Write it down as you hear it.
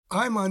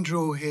I'm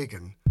Andrew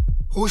O'Hagan,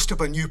 host of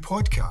a new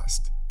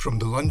podcast from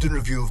the London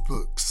Review of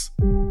Books.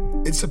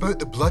 It's about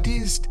the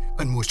bloodiest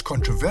and most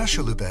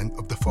controversial event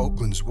of the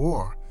Falklands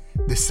War,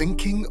 the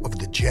sinking of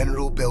the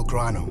General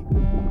Belgrano.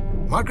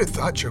 Margaret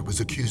Thatcher was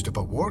accused of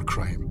a war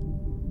crime.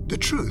 The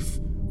truth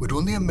would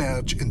only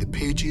emerge in the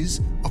pages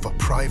of a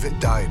private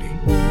diary.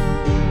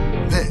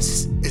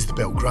 This is the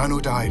Belgrano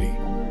Diary.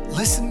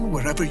 Listen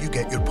wherever you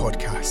get your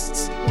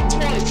podcasts.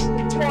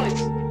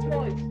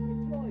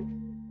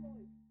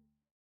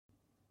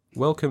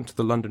 Welcome to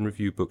the London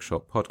Review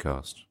Bookshop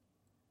podcast.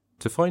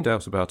 To find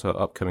out about our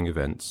upcoming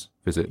events,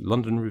 visit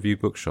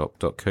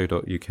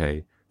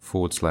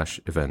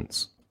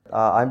londonreviewbookshop.co.uk/events.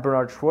 I'm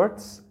Bernard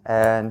Schwartz,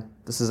 and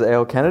this is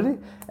A.L. Kennedy,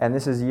 and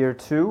this is year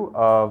 2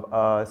 of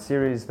a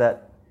series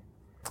that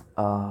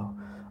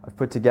I've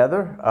put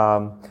together,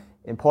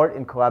 in part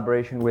in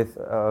collaboration with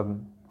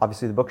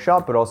obviously the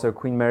bookshop, but also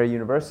Queen Mary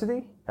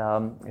University.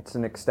 It's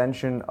an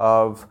extension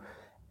of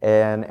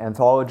an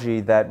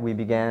anthology that we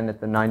began at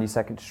the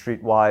 92nd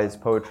Street Wise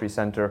Poetry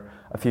Center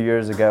a few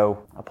years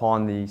ago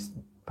upon the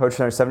Poetry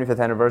Center's 75th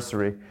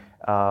anniversary.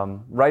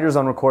 Writers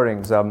on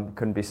Recordings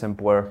couldn't be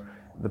simpler.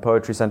 The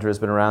Poetry Center has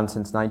been around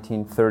since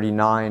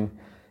 1939.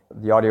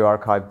 The audio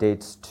archive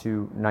dates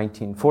to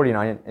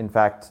 1949. In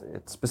fact,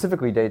 it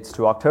specifically dates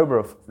to October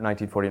of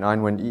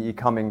 1949 when E.E.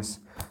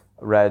 Cummings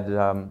read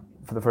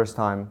for the first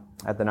time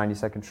at the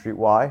 92nd Street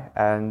Y.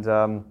 And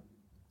an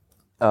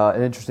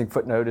interesting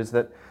footnote is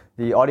that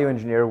the audio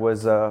engineer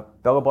was Bela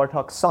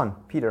Bartok's son,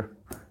 Peter.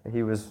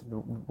 He was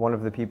one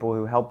of the people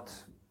who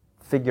helped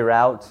figure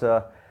out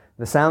the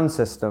sound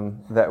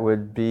system that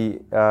would be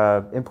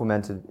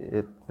implemented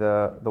at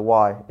the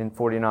Y in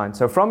 49.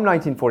 So from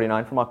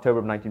 1949, from October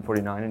of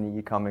 1949 in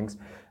E.E. Cummings,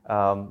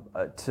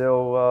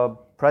 till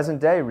present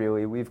day,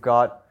 really, we've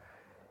got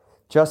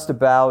just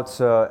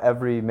about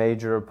every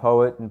major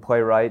poet and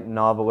playwright and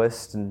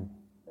novelist and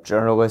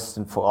journalist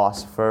and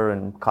philosopher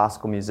and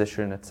classical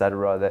musician,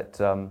 etc.,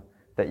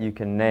 that you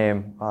can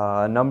name.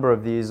 A number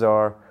of these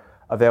are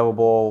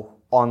available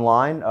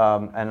online,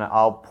 and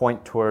I'll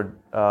point toward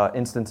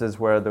instances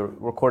where the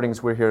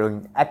recordings we're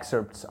hearing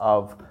excerpts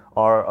of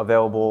are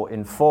available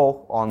in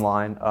full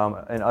online.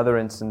 In other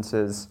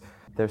instances,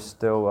 they're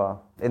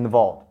still in the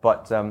vault.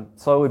 But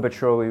slowly but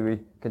surely, we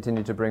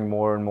continue to bring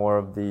more and more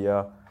of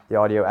the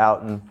audio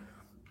out. And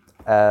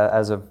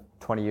as of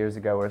 20 years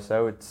ago or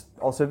so, it's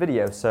also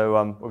video.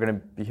 So we're going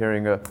to be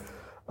hearing a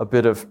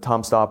bit of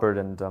Tom Stoppard,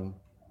 and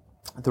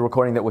the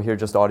recording that we'll hear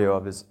just audio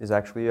of is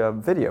actually a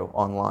video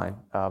online.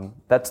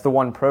 That's the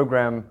one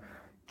program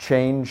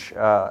change.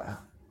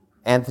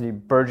 Anthony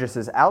Burgess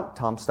is out.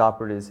 Tom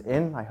Stoppard is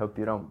in. I hope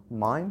you don't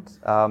mind.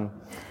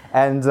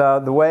 And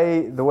the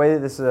way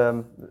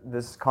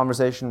this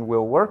conversation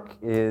will work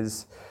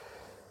is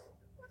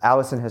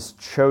Alison has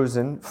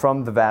chosen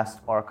from the vast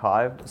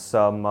archive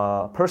some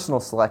personal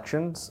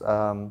selections.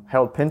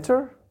 Harold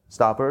Pinter,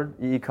 Stoppard,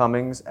 E.E.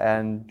 Cummings,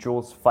 and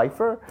Jules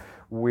Feiffer.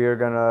 We're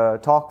going to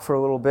talk for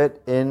a little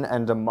bit in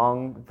and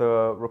among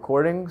the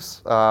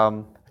recordings.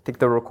 I think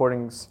the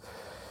recordings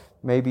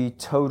maybe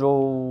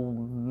total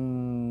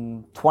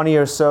 20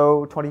 or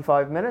so,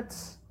 25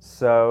 minutes.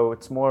 So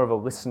it's more of a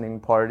listening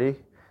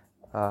party,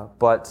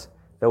 but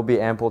there'll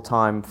be ample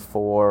time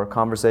for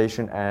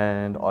conversation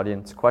and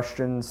audience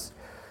questions.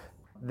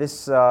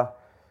 This,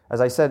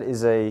 as I said,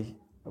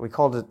 we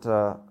called it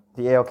the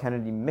A.L.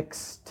 Kennedy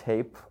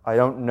mixtape. I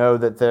don't know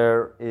that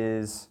there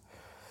is...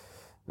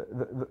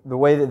 The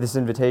way that this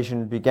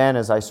invitation began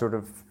is I sort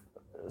of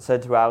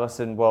said to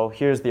Alison, well,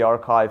 here's the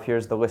archive,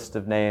 here's the list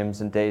of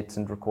names and dates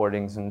and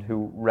recordings and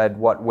who read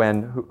what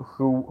when,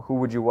 who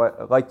would you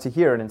like to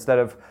hear? And instead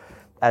of,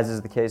 as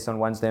is the case on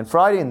Wednesday and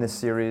Friday in this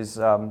series,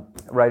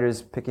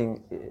 writers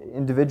picking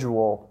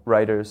individual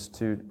writers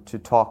to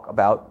talk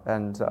about,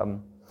 and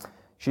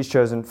she's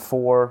chosen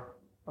 4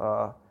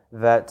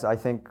 that I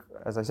think,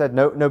 as I said,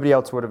 nobody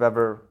else would have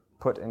ever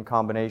put in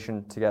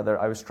combination together.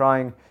 I was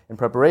trying, in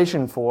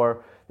preparation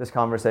for this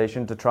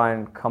conversation, to try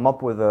and come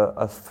up with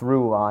a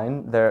through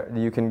line. There,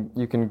 you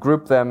can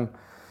group them,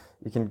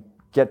 you can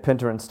get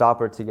Pinter and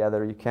Stoppard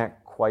together. You can't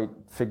quite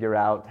figure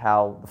out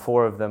how the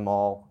 4 of them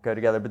all go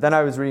together. But then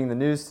I was reading the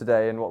news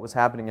today and what was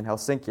happening in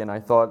Helsinki, and I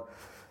thought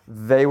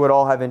they would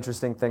all have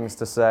interesting things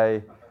to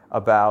say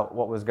about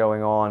what was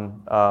going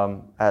on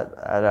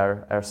at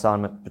our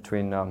summit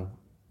between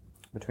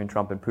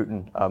Trump and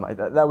Putin.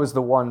 That was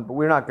the one, but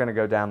we're not going to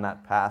go down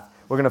that path.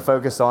 We're going to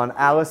focus on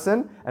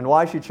Alison and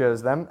why she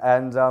chose them.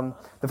 And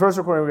the first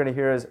recording we're going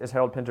to hear is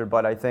Harold Pinter,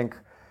 but I think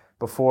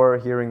before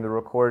hearing the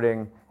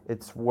recording,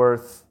 it's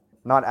worth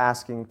not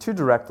asking too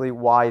directly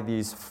why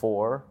these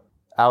 4.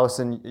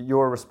 Alison,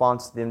 your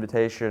response to the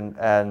invitation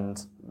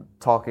and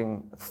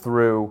talking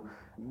through,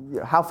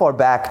 how far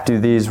back do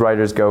these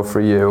writers go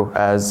for you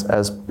as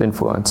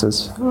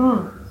influences?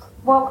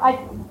 Well,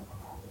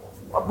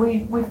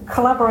 we've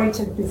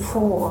collaborated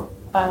before,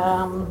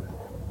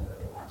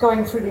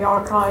 going through the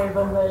archive,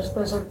 and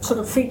there's a sort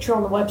of feature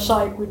on the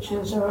website which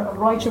is a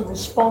writer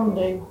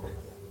responding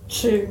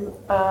to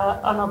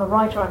another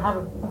writer.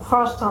 The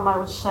first time I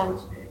was sent,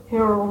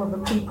 here are all of the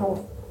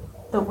people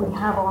that we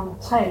have on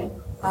tape.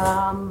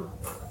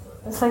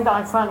 The thing that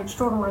I found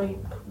extraordinarily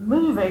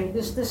moving,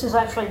 this is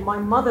actually my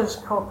mother's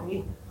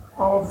copy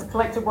of the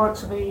collected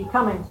works of E.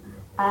 Cummings,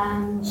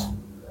 and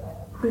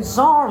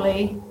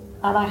bizarrely,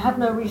 and I have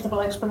no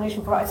reasonable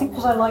explanation for it, I think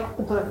because I liked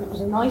the book, it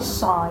was a nice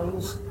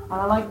size, and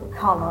I liked the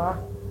colour,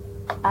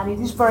 and it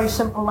is very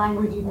simple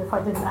language, even if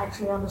I didn't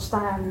actually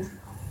understand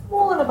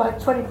more than about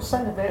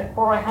 20% of it,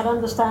 or I had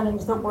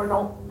understandings that were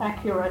not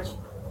accurate,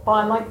 but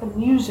I liked the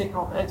music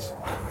of it.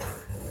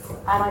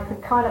 And I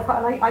could kind of,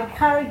 and I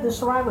carried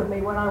this around with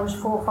me when I was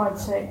 4, 5,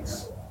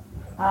 6.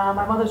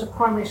 My mother's a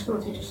primary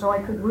school teacher, so I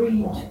could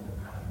read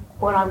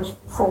when I was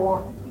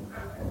 4.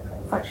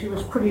 In fact, she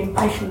was pretty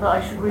impatient that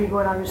I should read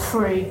when I was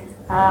 3.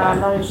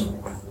 And I was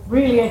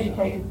really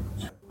educated.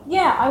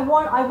 Yeah, I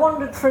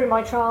wandered through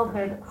my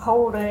childhood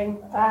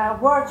holding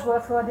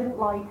Wordsworth, who I didn't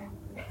like.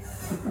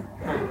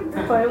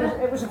 But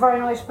it was a very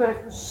nice book.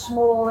 It was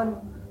small and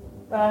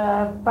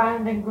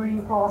bound in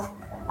green cloth.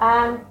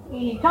 And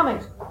E.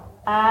 Cummings.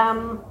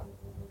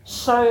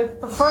 So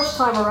the first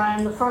time of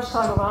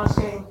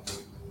asking,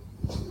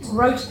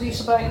 wrote a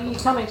piece about E.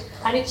 Cummings,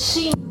 and it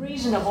seemed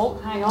reasonable,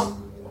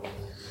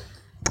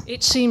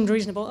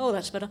 oh,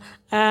 that's better,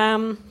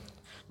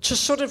 to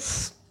sort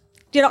of,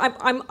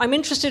 I'm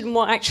interested in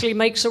what actually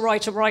makes a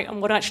writer write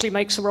and what actually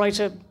makes a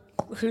writer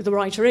who the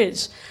writer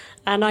is.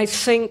 And I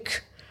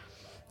think,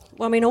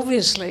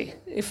 obviously,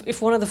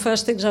 if one of the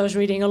first things I was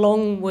reading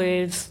along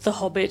with The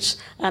Hobbit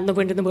and The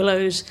Wind in the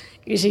Willows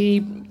is E.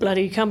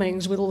 bloody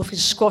Cummings with all of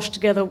his squashed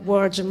together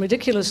words and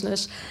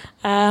ridiculousness,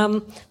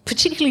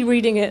 particularly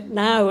reading it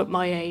now at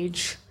my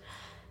age,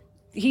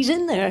 he's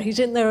in there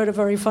at a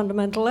very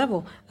fundamental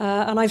level.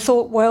 And I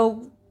thought,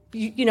 well,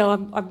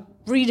 I'm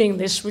reading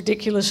this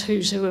ridiculous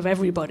who's who of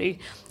everybody,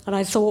 and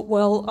I thought,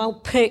 well, I'll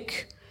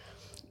pick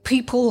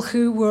people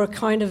who were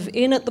kind of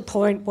in at the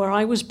point where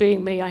I was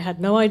being me. I had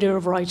no idea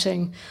of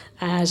writing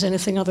as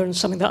anything other than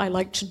something that I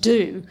like to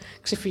do.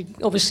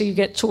 Because you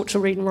get taught to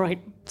read and write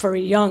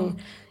very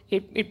young,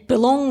 it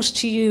belongs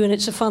to you and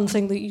it's a fun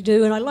thing that you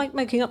do. And I like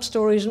making up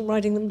stories and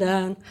writing them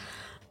down.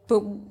 But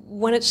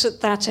when it's at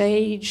that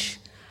age,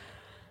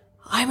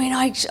 I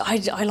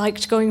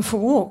liked going for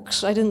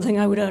walks. I didn't think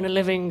I would earn a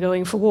living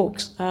going for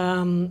walks.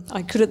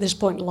 I could at this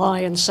point lie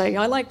and say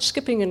I liked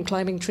skipping and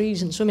climbing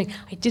trees and swimming.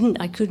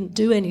 I couldn't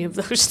do any of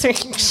those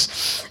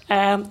things.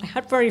 I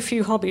had very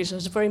few hobbies. I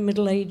was a very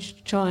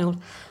middle-aged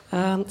child.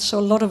 So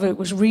a lot of it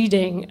was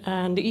reading,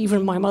 and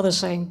even my mother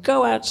saying,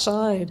 go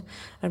outside,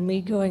 and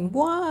me going,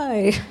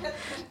 why?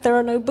 There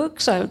are no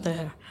books out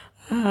there.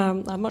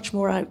 I'm much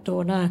more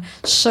outdoor now.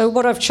 So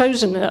what I've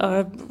chosen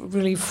are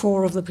really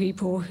 4 of the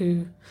people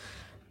who...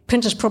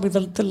 Pinter's probably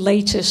the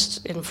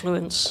latest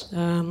influence,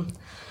 and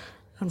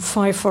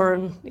Pfeiffer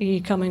and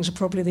E. Cummings are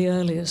probably the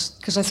earliest.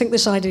 Because I think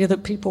this idea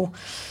that people,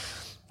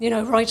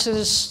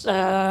 writers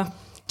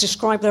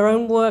describe their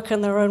own work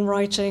and their own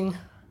writing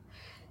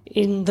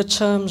in the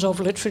terms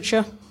of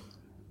literature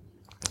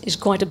is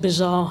quite a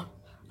bizarre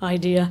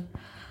idea.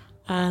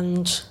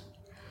 And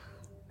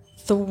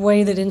the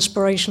way that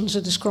inspirations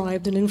are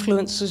described and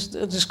influences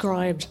are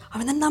described,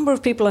 the number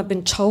of people I've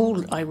been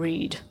told I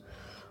read,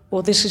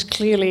 or this is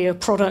clearly a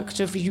product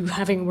of you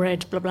having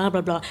read blah, blah,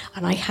 blah, blah,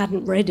 and I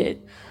hadn't read it.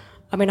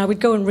 I would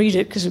go and read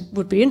it because it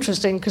would be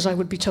interesting, because I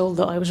would be told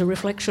that I was a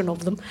reflection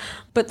of them.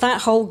 But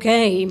that whole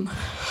game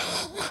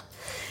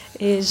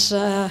is,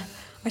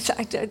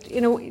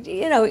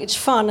 it's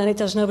fun and it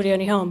does nobody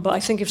any harm, but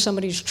I think if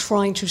somebody's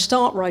trying to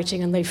start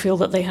writing and they feel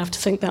that they have to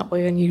think that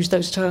way and use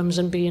those terms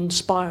and be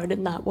inspired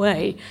in that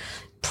way,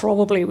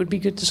 probably it would be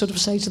good to sort of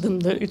say to them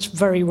that it's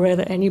very rare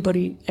that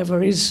anybody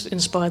ever is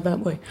inspired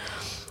that way.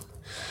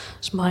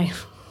 It's my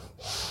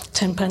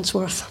 10 pence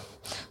worth.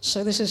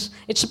 So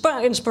it's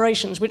about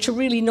inspirations, which are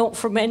really not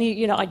from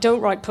any, I don't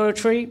write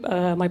poetry.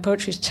 My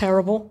poetry is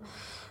terrible.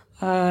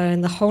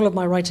 In the whole of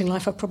my writing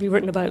life, I've probably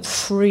written about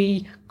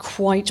 3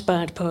 quite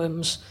bad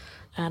poems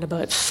and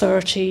about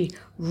 30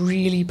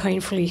 really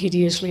painfully,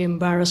 hideously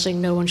embarrassing,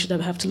 no one should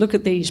ever have to look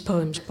at these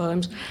poems.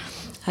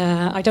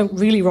 I don't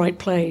really write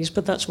plays,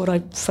 but that's what I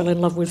fell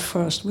in love with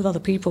first, with other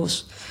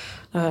people's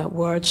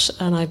words,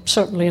 and I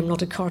certainly am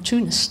not a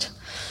cartoonist.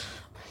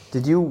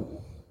 Did you,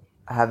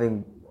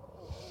 having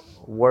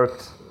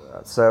worked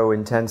so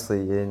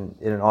intensely in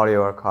an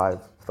audio archive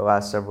for the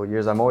last several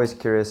years, I'm always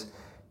curious,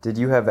 did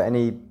you have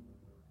any,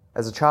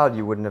 as a child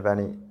you wouldn't have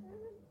any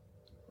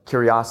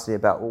curiosity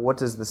about, well, what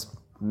does this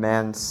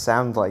man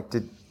sound like?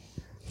 Did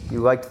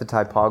you liked the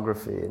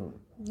typography and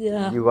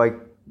you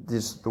liked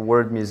the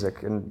word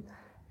music, and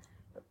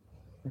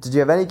did you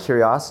have any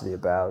curiosity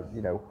about,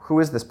 who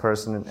is this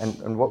person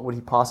and what would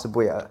he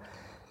possibly,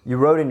 you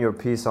wrote in your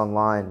piece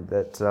online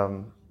that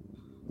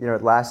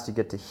at last you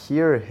get to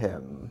hear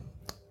him.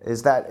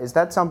 Is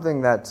that something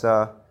that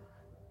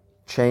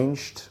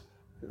changed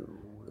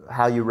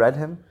how you read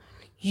him?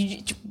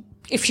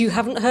 If you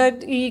haven't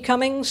heard E.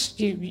 Cummings,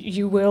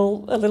 you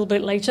will a little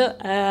bit later.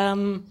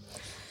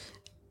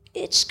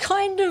 It's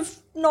kind of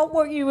not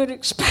what you would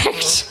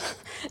expect.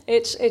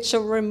 It's a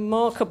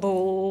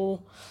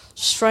remarkable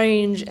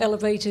strange,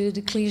 elevated,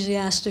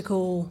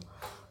 ecclesiastical,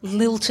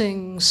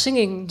 lilting,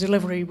 singing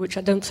delivery, which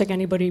I don't think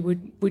anybody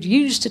would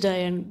use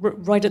today. And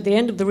right at the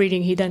end of the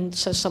reading, he then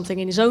says something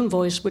in his own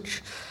voice,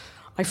 which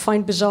I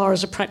find bizarre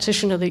as a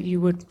practitioner, that you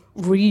would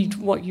read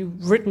what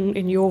you've written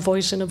in your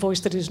voice in a voice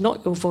that is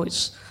not your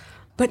voice.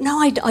 But no,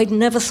 I'd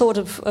never thought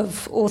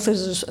of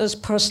authors as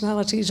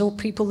personalities or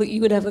people that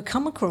you would ever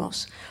come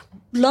across.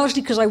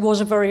 Largely because I was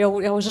a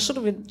sort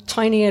of a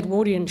tiny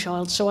Edwardian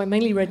child, so I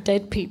mainly read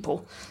dead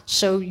people.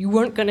 So you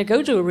weren't going to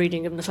go to a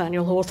reading of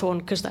Nathaniel Hawthorne,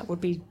 because that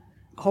would be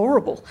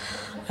horrible.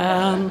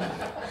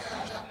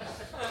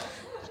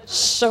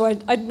 So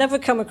I'd never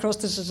come across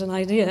this as an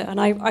idea. And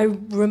I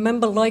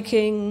remember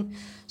liking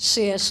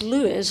C.S.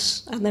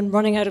 Lewis and then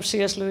running out of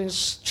C.S.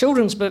 Lewis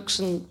children's books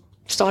and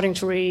starting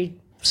to read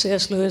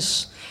C.S.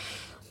 Lewis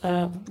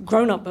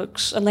grown-up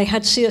books. And they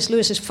had C.S.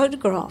 Lewis's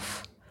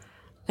photograph.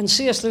 And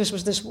C.S. Lewis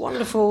was this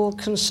wonderful,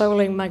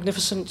 consoling,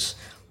 magnificent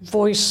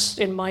voice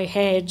in my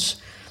head,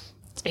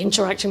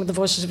 interacting with the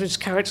voices of his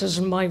characters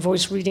and my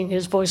voice reading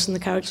his voice and the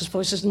characters'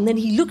 voices. And then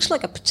he looks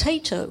like a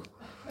potato.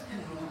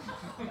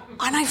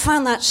 And I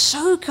found that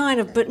so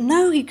but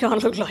no, he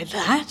can't look like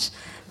that.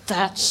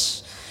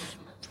 That's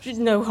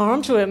no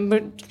harm to him,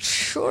 but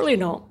surely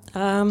not.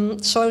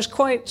 So I was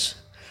quite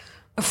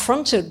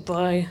affronted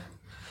by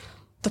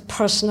the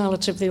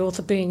personality of the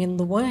author being in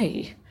the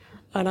way.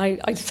 And I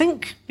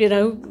think,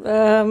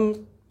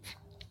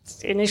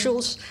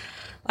 initials,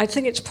 I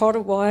think it's part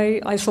of why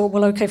I thought,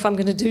 well, okay, if I'm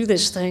going to do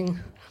this thing,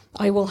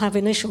 I will have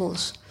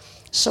initials.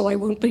 So I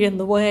won't be in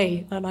the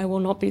way and I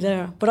will not be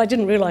there. But I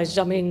didn't realize,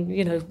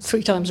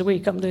 3 times a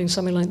week I'm doing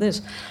something like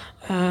this.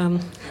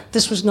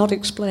 This was not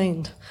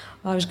explained.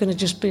 I was going to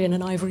just be in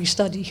an ivory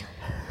study,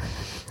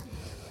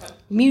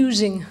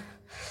 musing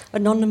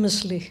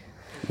anonymously.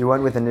 You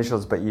went with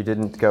initials, but you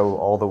didn't go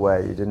all the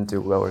way. You didn't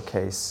do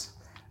lowercase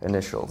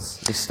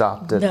initials. You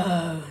stopped it.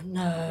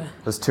 No.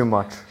 It was too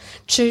much.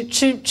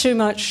 Too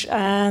much,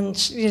 and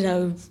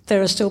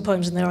there are still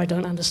poems in there I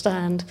don't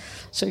understand.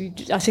 So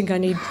I think I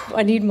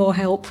need more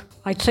help.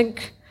 I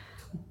think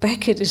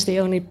Beckett is the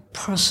only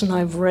person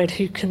I've read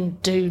who can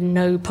do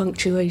no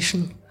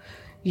punctuation.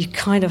 You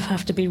kind of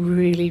have to be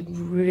really,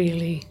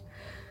 really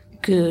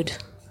good.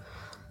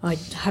 I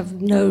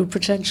have no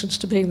pretensions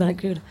to being that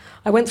good.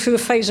 I went through a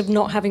phase of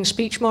not having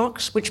speech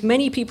marks, which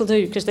many people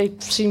do because they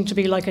seem to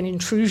be like an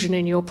intrusion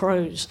in your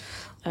prose.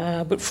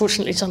 But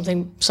fortunately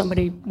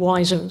somebody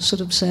wiser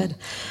sort of said,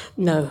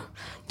 no,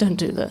 don't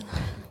do that.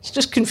 It's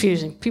just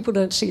confusing. People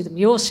don't see them.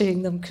 You're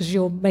seeing them because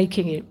you're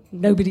making it.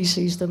 Nobody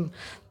sees them.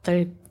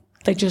 They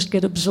just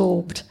get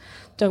absorbed.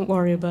 Don't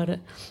worry about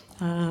it.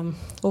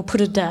 Or put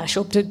a dash,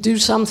 or do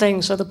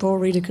something so the poor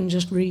reader can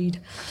just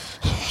read.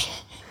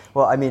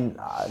 Well, I mean,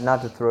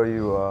 not to throw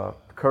you a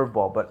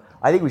curveball, but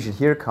I think we should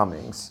hear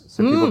Cummings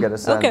so people get a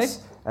sense, okay.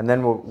 And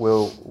then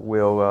we'll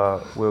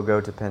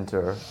go to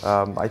Pinter.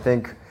 I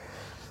think,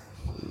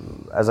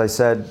 as I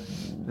said,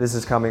 this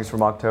is Cummings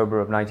from October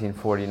of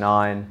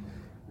 1949.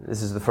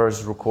 This is the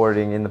first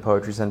recording in the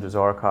Poetry Center's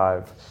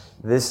archive.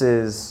 This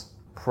is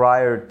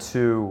prior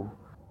to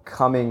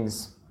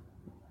Cummings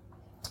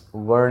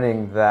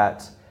learning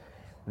that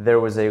there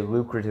was a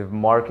lucrative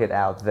market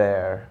out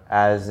there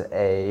as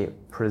a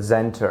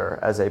presenter,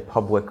 as a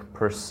public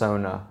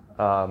persona.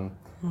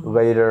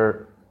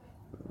 Later,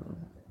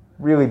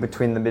 really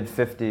between the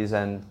mid-50s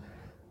and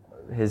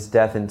his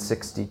death in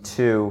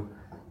 62,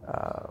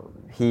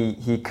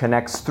 he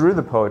connects through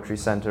the Poetry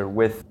Center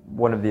with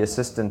one of the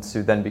assistants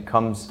who then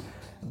becomes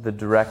the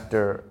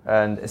director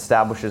and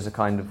establishes a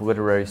kind of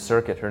literary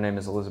circuit. Her name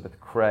is Elizabeth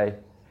Cray.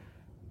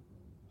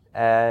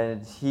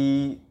 And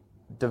he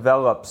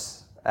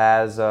develops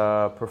as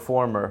a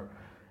performer.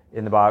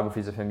 In the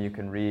biographies of him you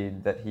can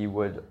read that he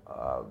would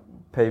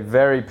pay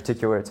very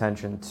particular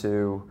attention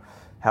to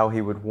how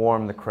he would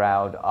warm the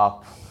crowd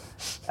up,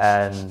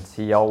 and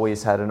he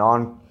always had an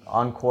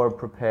encore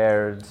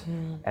prepared,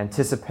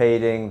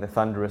 anticipating the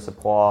thunderous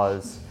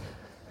applause.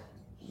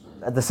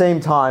 At the same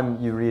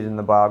time, you read in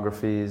the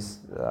biographies,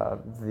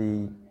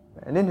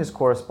 and in his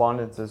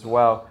correspondence as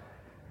well,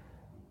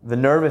 the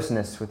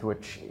nervousness with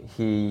which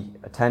he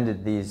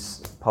attended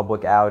these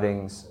public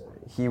outings.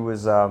 He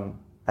was,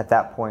 at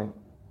that point,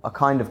 a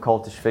kind of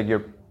cultish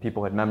figure.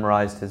 People had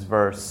memorized his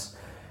verse.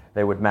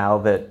 They would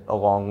mouth it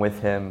along with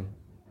him.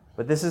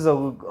 But this is a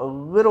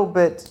little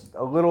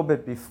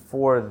bit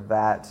before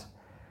that.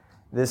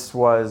 This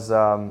was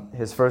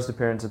his first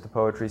appearance at the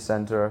Poetry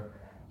Center.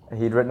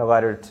 He'd written a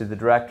letter to the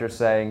director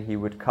saying he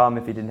would come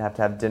if he didn't have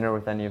to have dinner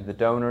with any of the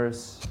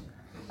donors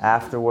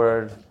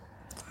afterward.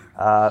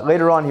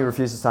 Later on, he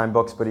refused to sign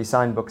books, but he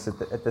signed books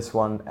at this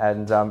one.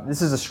 And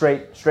this is a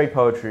straight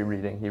poetry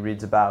reading. He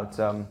reads about,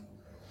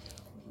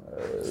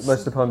 most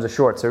of the poems are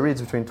short, so he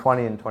reads between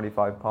 20 and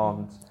 25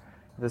 poems.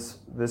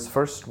 This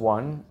first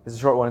one is a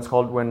short one. It's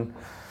called When,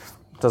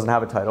 it doesn't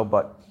have a title,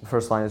 but the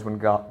first line is When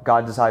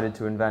God Decided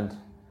to Invent.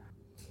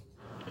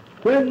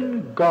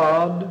 When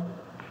God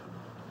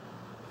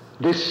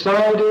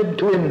decided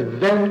to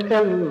invent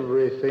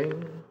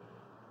everything,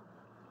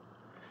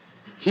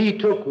 he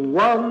took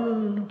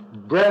one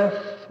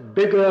breath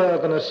bigger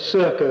than a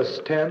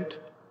circus tent,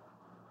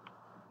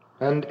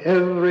 and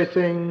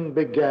everything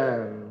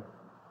began.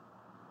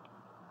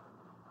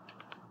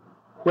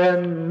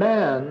 When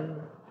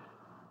man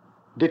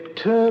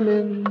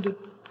determined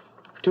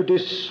to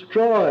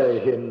destroy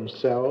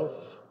himself,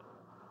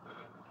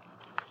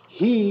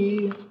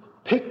 he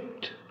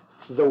picked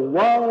the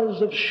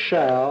was of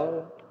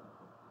shall,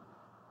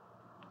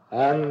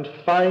 and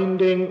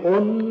finding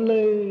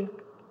only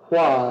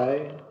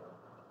why,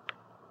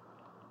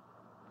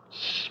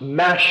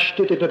 smashed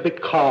it into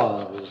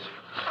because.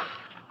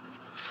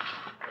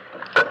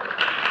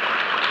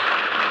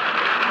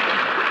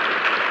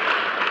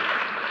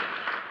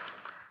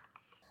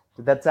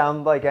 Did that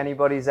sound like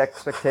anybody's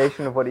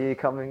expectation of what E.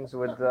 Cummings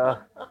would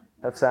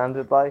have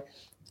sounded like?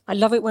 I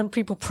love it when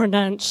people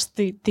pronounce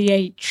the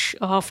H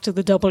after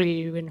the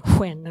W in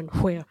when and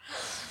where.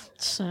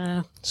 It's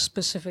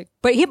specific.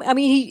 But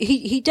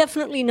he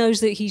definitely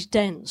knows that he's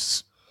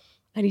dense,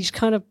 and he's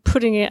kind of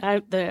putting it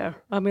out there.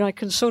 I mean, I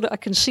can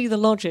see the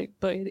logic,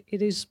 but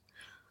it is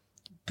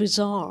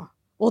bizarre.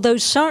 Although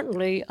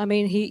certainly, I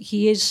mean,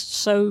 he is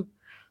so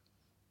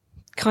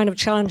kind of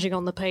challenging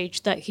on the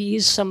page that he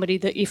is somebody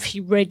that if he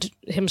read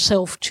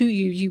himself to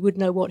you, you would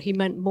know what he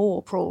meant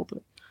more,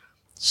 probably.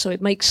 So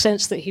it makes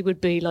sense that he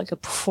would be like a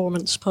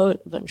performance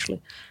poet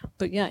eventually.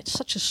 But yeah, it's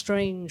such a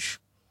strange,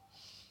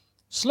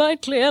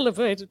 slightly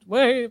elevated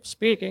way of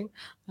speaking.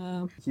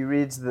 He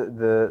reads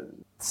the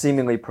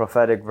seemingly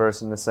prophetic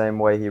verse in the same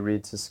way he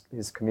reads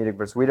his comedic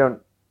verse. We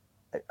don't,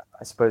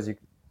 I suppose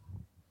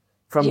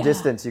from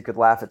distance you could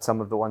laugh at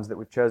some of the ones that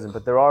we've chosen,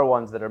 but there are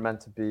ones that are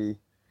meant to be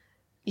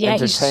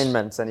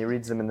entertainments, and he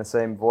reads them in the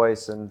same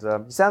voice, and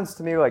he sounds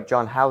to me like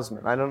John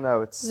Houseman. I don't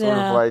know, it's sort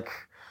of like...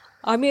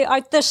 I mean,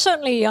 there's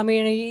certainly, I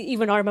mean,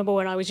 even I remember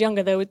when I was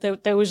younger, there was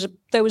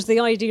the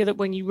idea that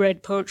when you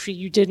read poetry,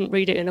 you didn't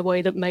read it in a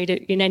way that made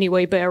it in any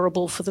way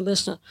bearable for the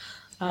listener.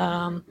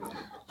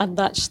 And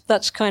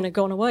that's kind of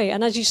gone away.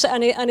 And as you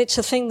said, and it's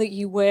a thing that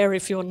you wear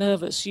if you're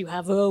nervous. You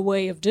have a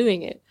way of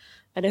doing it.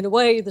 And in a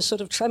way, the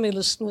sort of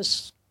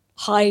tremulousness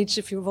hides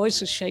if your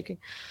voice is shaking.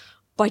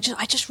 But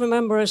I just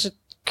remember as a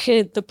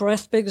kid, the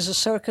breath big as a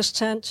circus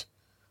tent.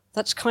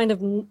 That's kind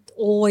of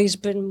always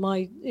been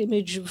my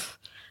image of,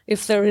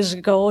 if there is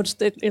a God,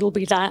 it'll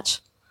be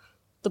that,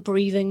 the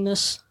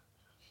breathingness.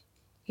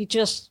 He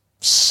just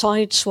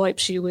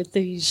sideswipes you with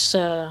these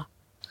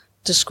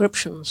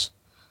descriptions,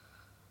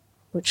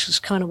 which is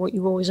kind of what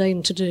you always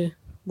aim to do,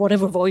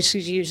 whatever voice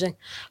he's using.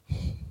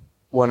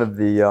 One of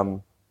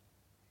the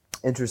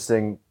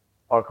interesting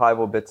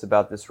archival bits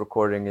about this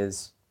recording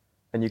is,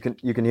 and you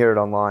can hear it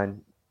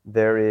online,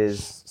 there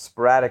is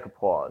sporadic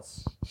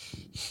applause.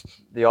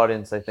 The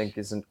audience, I think,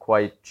 isn't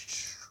quite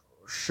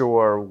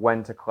sure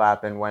when to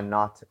clap and when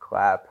not to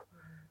clap.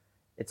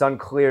 It's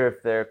unclear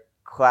if they're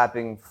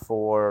clapping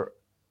for,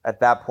 at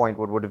that point,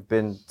 what would have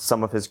been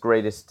some of his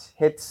greatest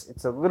hits.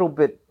 It's a little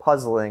bit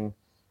puzzling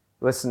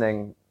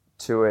listening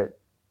to it.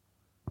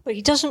 But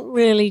he doesn't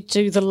really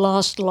do the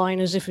last line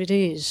as if it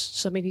is.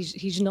 So, I mean,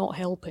 he's not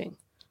helping.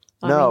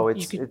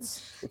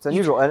 It's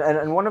unusual,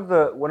 and one of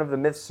the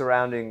myths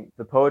surrounding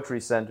the Poetry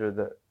Center,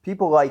 that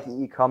people like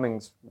E.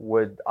 Cummings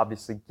would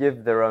obviously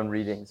give their own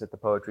readings at the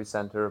Poetry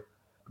Center,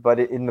 but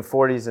in the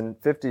 40s and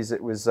 50s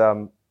it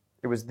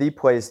was the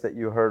place that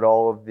you heard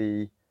all of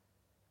the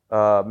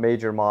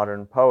major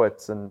modern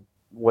poets, and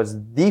was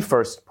the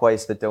first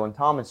place that Dylan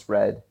Thomas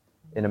read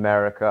in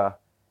America,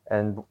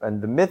 and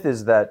the myth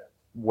is that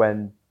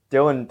when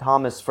Dylan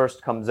Thomas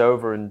first comes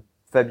over in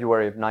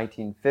February of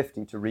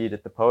 1950 to read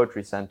at the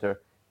Poetry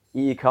Center,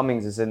 E.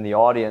 Cummings is in the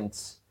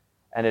audience,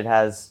 and it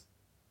has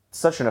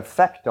such an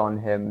effect on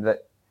him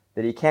that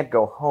he can't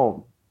go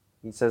home.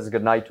 He says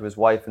goodnight to his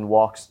wife and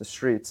walks the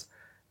streets.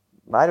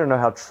 I don't know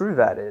how true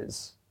that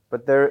is,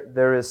 but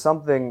there is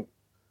something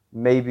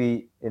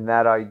maybe in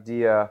that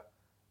idea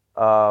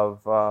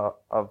of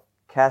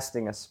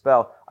casting a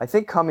spell. I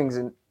think Cummings,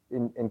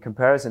 in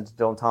comparison to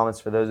Dylan Thomas,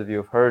 for those of you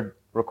who have heard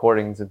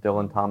recordings of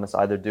Dylan Thomas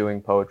either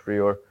doing poetry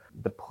or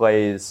the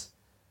plays,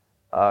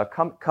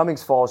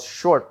 Cummings falls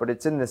short, but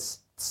it's in this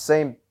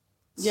same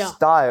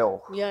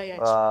style.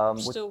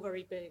 It's still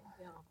very big.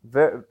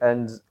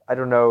 And I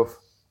don't know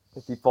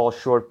if he falls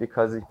short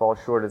because he falls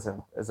short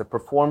as a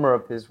performer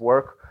of his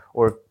work,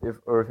 or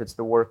if it's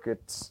the work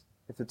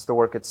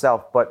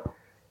itself. But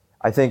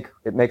I think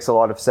it makes a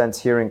lot of sense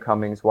hearing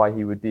Cummings why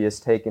he would be as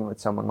taken with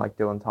someone like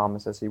Dylan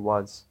Thomas as he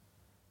was.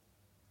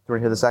 Do you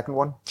want to hear the second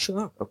one?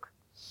 Sure. Okay.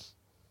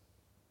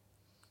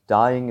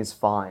 Dying is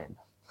fine.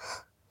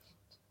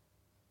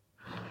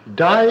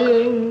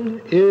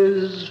 Dying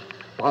is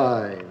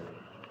fine.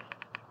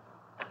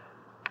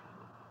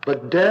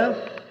 But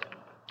death,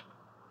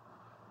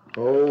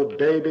 oh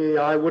baby,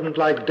 I wouldn't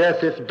like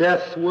death if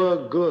death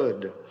were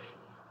good.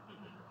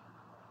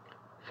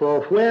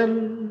 For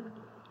when,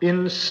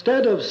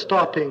 instead of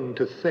stopping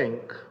to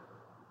think,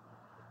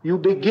 you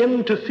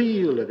begin to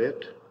feel of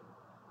it,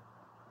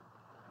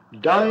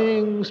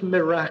 dying's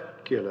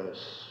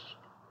miraculous.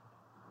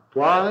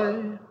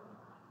 Why?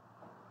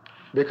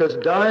 Because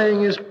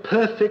dying is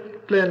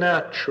perfectly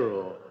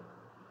natural.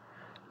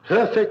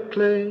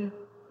 perfectly,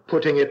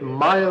 putting it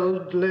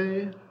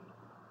mildly,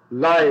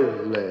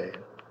 lively.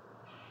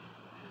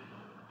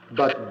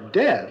 But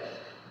death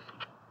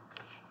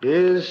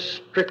is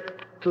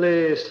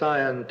strictly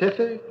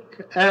scientific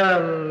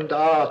and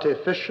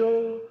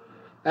artificial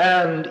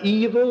and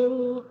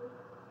evil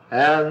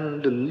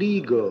and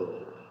legal.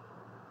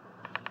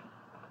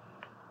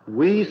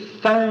 We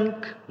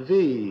thank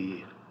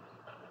Thee,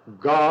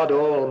 God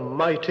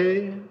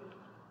Almighty,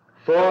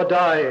 for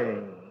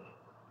dying.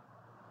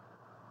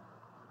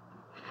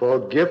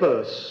 Forgive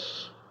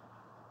us,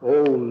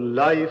 O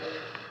life,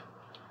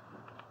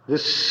 the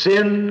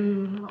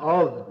sin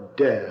of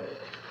death.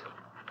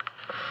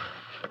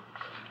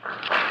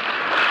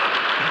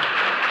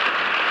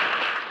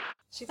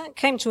 See, that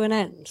came to an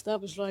end. That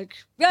was like,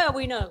 yeah,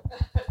 we know.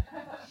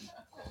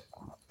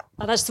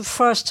 And that's the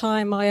first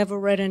time I ever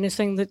read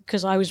anything that,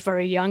 because I was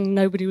very young,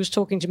 nobody was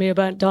talking to me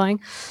about dying.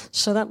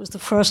 So that was the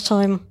first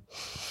time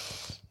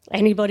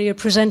anybody had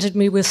presented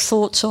me with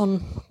thoughts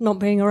on not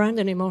being around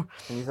anymore.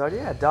 And you thought,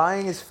 yeah,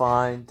 dying is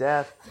fine,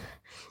 death.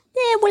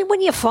 Yeah, well,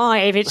 when you're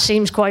 5, it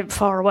seems quite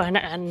far away,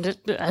 and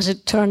as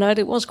it turned out,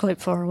 it was quite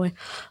far away.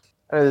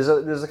 There's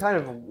a kind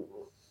of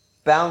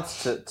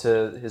bounce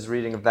to his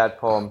reading of that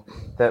poem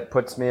that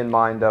puts me in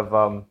mind of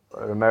an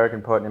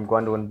American poet named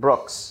Gwendolyn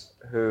Brooks,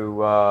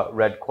 who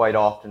read quite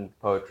often at the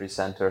Poetry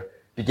Center,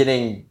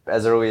 beginning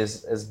as early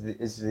as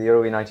the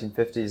early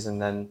 1950s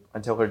and then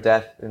until her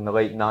death in the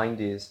late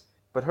 90s.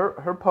 But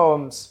her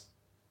poems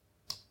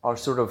are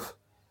sort of,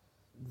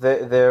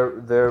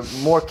 they're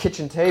more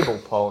kitchen table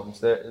poems.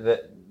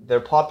 They're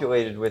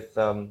populated with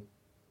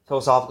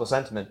philosophical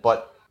sentiment,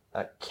 but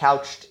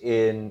couched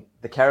in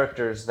the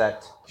characters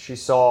that she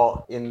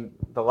saw in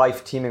the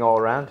life teeming all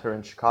around her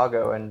in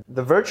Chicago. And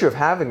the virtue of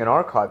having an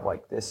archive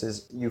like this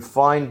is you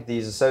find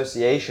these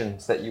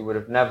associations that you would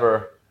have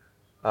never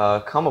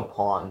come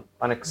upon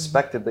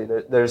unexpectedly.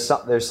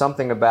 There's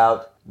something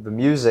about the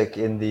music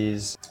in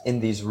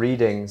these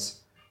readings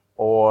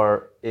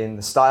or in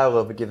the style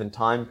of a given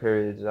time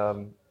period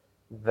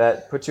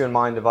that puts you in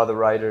mind of other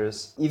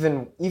writers,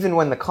 even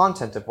when the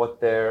content of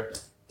what they're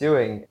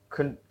doing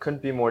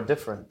couldn't be more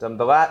different.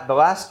 The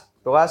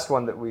last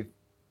one that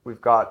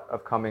we've got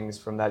of Cummings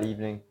from that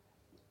evening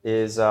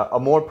is a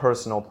more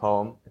personal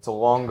poem. It's a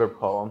longer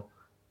poem,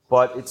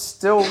 but it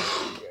still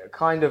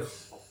kind of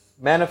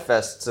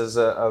manifests as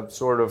a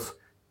sort of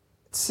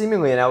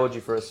seemingly an elegy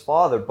for his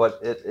father, but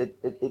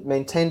it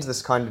maintains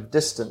this kind of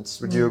distance.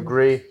 Would you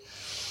agree?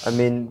 I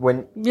mean,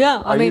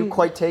 are you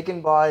quite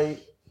taken by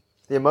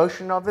the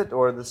emotion of it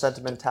or the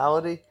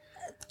sentimentality?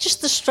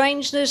 Just the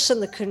strangeness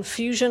and the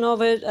confusion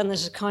of it, and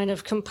there's a kind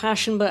of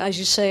compassion, but as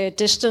you say, a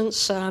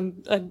distance.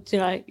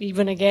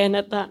 Even again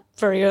at that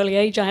very early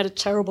age, I had a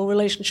terrible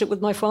relationship with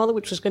my father,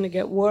 which was going to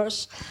get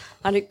worse,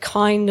 and it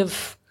kind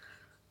of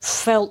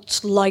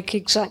felt like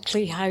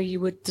exactly how you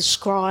would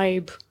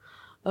describe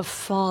a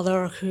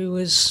father who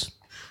was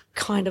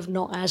kind of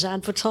not as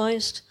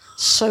advertised.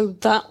 So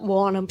that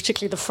one, and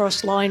particularly the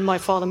first line, "My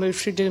father moved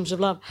through dooms of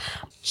love,"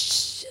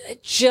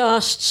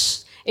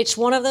 it's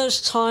one of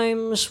those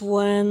times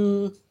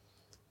when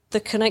the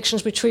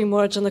connections between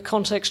words and the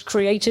context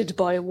created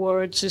by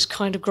words is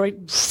kind of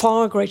great,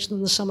 far greater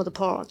than the sum of the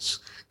parts,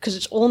 because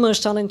it's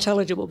almost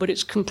unintelligible, but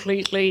it's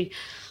completely,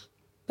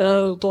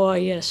 oh boy,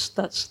 yes,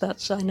 that's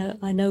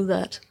I know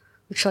that,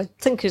 which I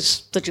think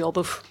is the job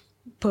of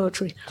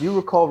poetry. Do you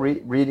recall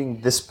reading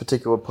this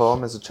particular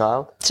poem as a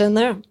child? It's in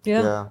there,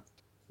 yeah. Yeah.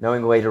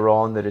 Knowing later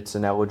on that it's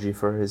an elegy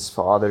for his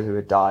father who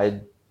had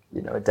died,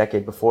 a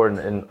decade before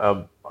in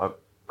a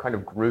kind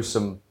of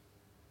gruesome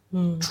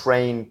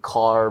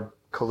train-car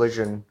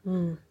collision.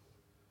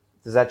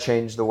 Does that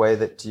change the way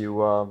that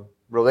you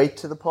relate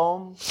to the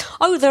poem?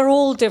 Oh, they're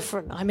all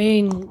different. I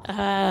mean,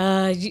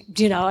 I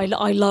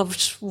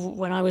loved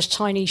when I was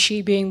tiny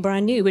She Being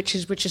Brand New, which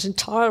is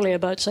entirely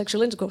about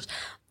sexual intercourse.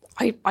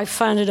 I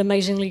found it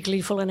amazingly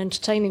gleeful and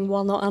entertaining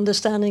while not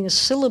understanding a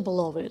syllable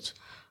of it.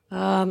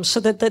 So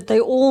that they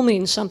all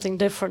mean something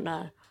different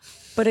now.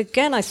 But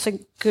again, I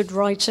think good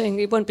writing,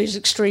 it won't be as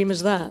extreme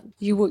as that.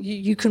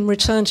 You can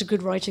return to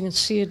good writing and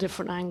see a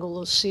different angle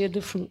or see a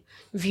different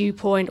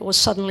viewpoint or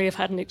suddenly have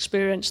had an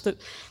experience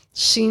that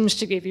seems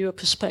to give you a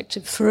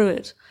perspective through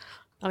it.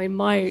 I mean,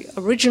 my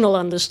original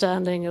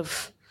understanding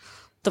of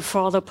the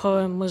father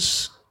poem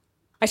was,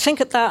 I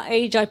think at that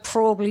age I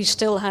probably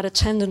still had a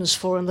tenderness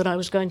for him that I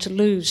was going to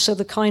lose. So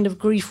the kind of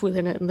grief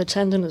within it and the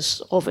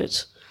tenderness of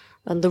it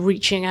and the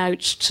reaching out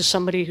to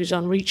somebody who's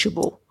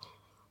unreachable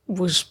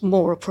was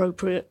more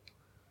appropriate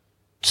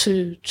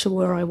to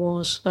where I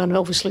was. And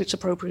obviously it's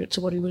appropriate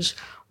to what he was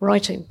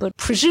writing. But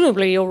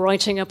presumably you're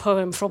writing a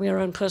poem from your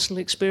own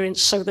personal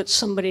experience so that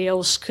somebody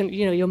else can,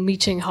 you're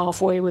meeting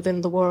halfway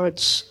within the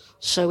words.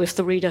 So if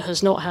the reader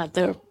has not had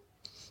their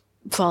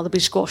father be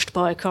squashed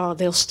by a car,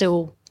 they'll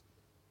still,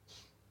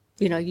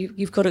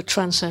 you've got to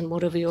transcend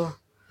whatever your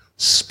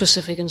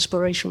specific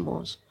inspiration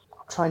was.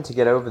 Trying to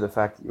get over the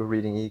fact that you're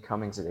reading E.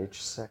 Cummings at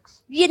age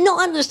 6. You're not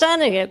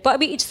understanding it, but I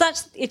mean,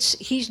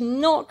 he's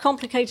not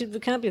complicated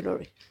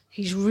vocabulary.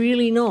 He's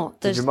really not.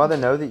 Did your mother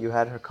know that you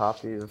had her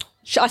copy of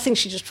I think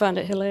she just found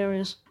it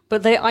hilarious.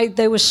 But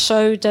they were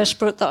so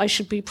desperate that I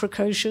should be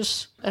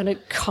precocious, and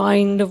it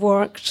kind of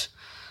worked.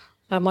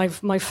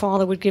 My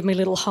father would give me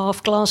little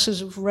half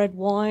glasses of red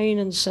wine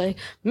and say,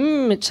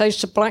 it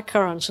tastes of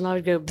blackcurrants. And I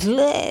would go,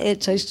 bleh, it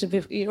tastes of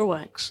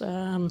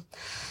earwax.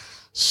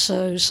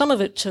 So some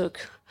of it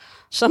took,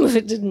 some of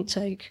it didn't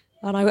take.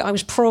 And I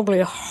was probably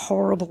a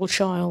horrible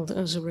child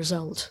as a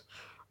result.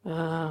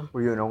 Were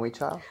you an only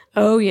child?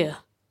 Oh, yeah.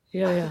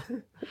 Yeah.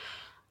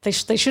 They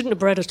shouldn't have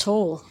bred at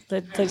all.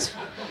 They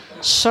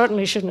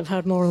certainly shouldn't have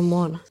had more than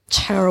one.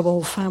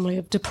 Terrible family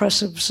of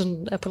depressives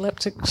and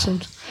epileptics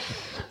and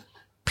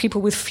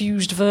people with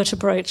fused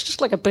vertebrae. It's just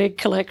like a big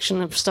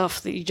collection of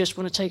stuff that you just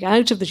want to take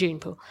out of the gene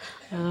pool.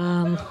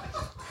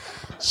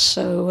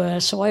 So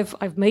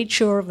I've made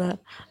sure of that.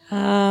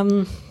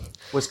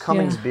 Was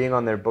Cummings being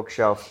on their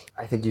bookshelf?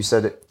 I think you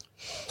said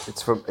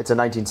it's a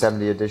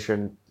 1970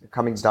 edition.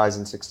 Cummings dies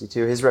in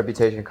 1962. His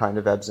reputation kind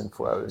of ebbs and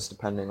flows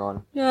depending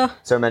on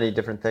so many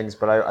different things.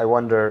 But I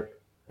wonder,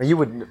 you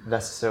wouldn't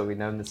necessarily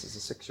know this as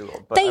a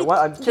 6-year-old, but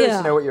I'm curious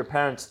to know what your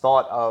parents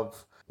thought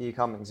of E.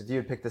 Cummings. If you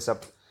had picked this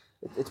up,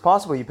 it's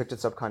possible you picked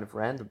this up kind of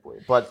randomly,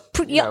 but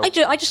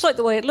I just like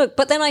the way it looked.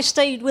 But then I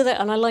stayed with it,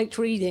 and I liked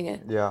reading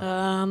it.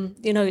 Yeah.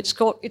 It's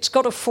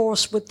got a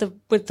force with the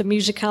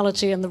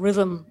musicality and the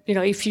rhythm.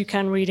 If you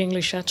can read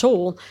English at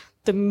all,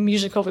 the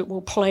music of it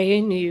will play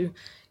in you,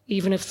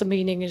 even if the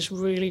meaning is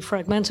really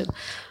fragmented.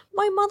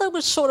 My mother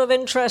was sort of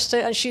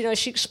interested, and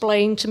she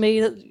explained to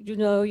me that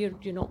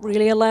you're not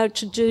really allowed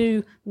to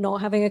do not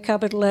having a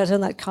capital letter,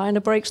 and that kind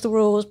of breaks the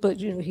rules. But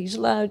he's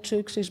allowed to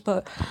because he's a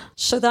poet.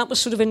 So that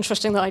was sort of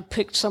interesting that I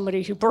picked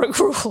somebody who broke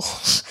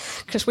rules,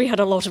 because we had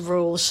a lot of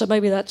rules. So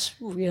maybe that's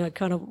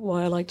kind of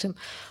why I liked him.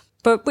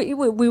 But we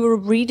were a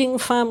reading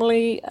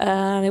family,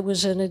 and it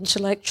was an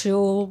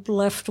intellectual,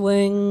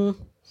 left-wing,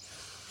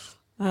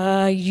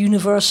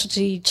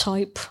 university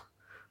type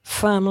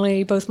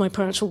family. Both my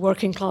parents were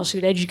working class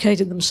who'd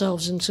educated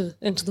themselves into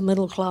the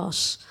middle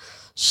class.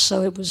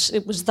 So it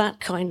was that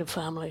kind of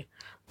family.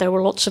 There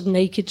were lots of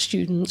naked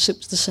students. It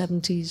was the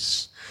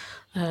 70s.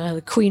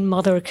 The Queen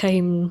Mother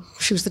came.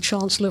 She was the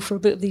chancellor for a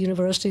bit of the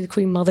university. The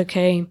Queen Mother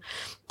came.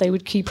 They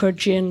would keep her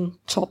gin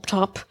topped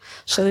up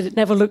so that it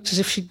never looked as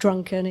if she'd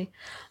drunk any.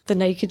 The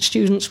naked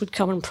students would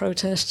come and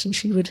protest, and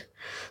she would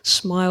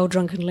smile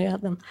drunkenly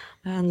at them,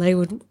 and they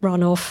would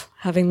run off,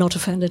 having not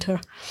offended her.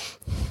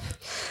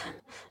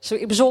 So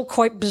it was all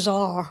quite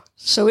bizarre.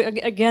 So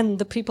again,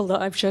 the people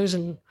that I've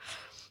chosen,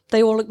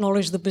 they all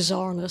acknowledge the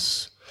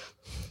bizarreness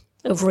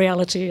of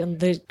reality and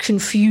the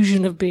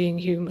confusion of being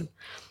human,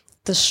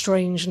 the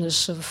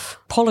strangeness of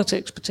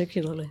politics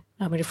particularly.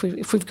 I mean,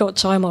 if we've got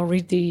time, I'll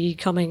read the E.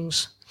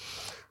 Cummings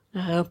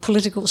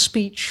political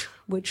speech,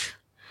 which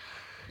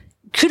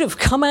could have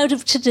come out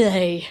of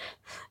today.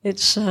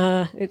 It's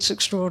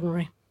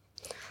extraordinary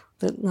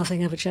that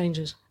nothing ever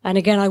changes. And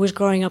again, I was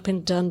growing up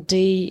in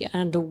Dundee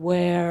and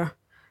aware,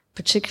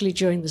 particularly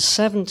during the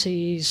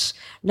 70s,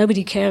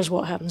 nobody cares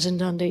what happens in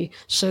Dundee,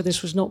 so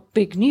this was not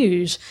big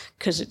news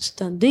because it's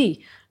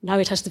Dundee. Now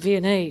it has the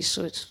V&A,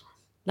 so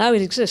now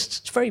it exists.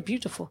 It's very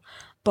beautiful.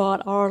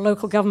 But our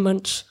local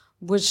government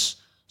was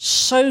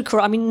so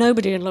corrupt. I mean,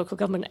 nobody in local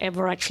government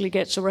ever actually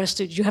gets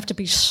arrested. You have to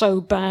be so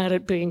bad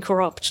at being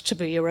corrupt to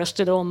be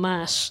arrested en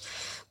masse,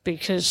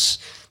 because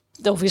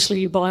obviously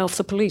you buy off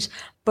the police.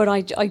 But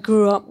I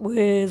grew up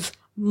with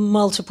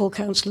multiple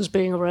councillors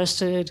being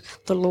arrested,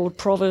 the Lord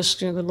Provost,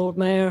 the Lord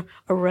Mayor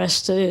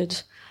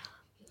arrested.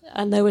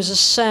 And there was a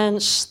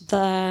sense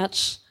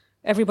that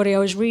everybody I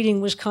was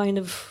reading was kind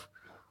of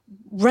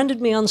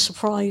rendered me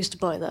unsurprised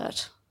by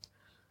that.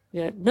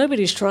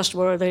 Nobody's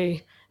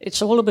trustworthy.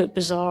 It's all a bit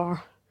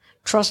bizarre.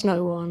 Trust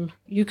no one.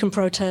 You can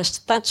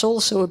protest. That's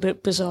also a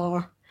bit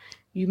bizarre.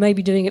 You may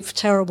be doing it for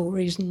terrible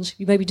reasons.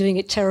 You may be doing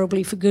it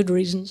terribly for good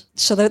reasons.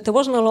 So there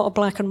wasn't a lot of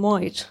black and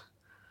white,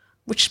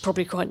 which is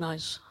probably quite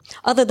nice.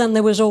 Other than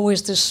there was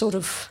always this sort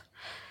of,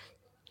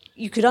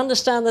 you could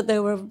understand that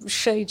there were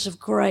shades of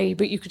grey,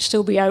 but you could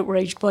still be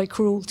outraged by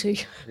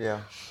cruelty.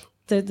 Yeah.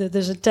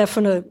 There's a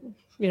definite,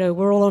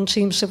 we're all on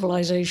team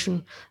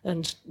civilization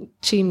and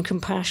team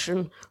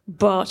compassion,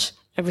 but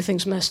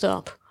everything's messed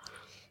up.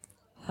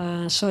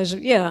 So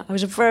I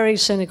was a very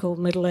cynical,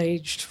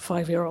 middle-aged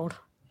 5-year-old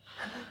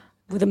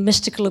with a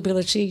mystical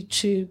ability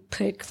to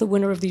pick the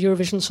winner of the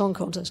Eurovision Song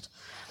Contest,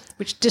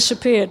 which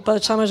disappeared by the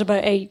time I was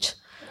about 8.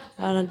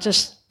 And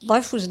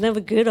life was never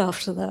good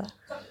after that.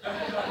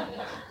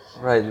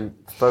 Right, you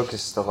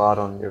focused a lot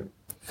on your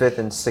 5th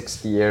and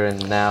 6th year,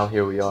 and now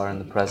here we are in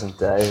the present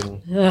day.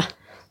 And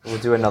we'll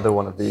do another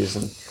one of these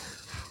and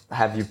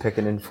have you pick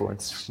an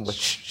influence.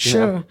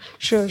 Sure.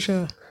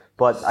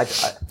 But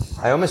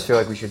I almost feel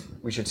like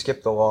we should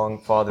skip the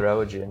long father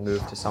elegy and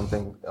move to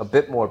something a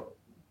bit more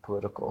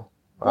political,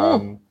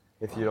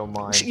 if you don't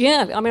mind.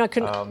 Yeah, I mean, I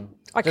can.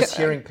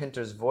 Hearing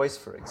Pinter's voice,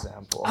 for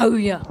example. Oh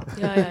yeah.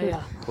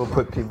 Will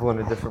put people in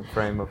a different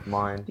frame of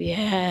mind.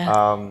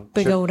 Yeah.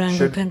 Big old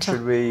angry Pinter.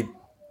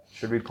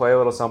 Should we play a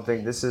little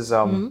something? This is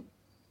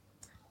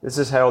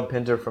Harold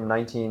Pinter from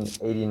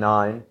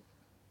 1989.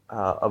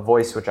 a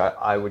voice which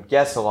I would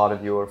guess a lot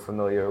of you are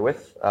familiar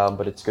with,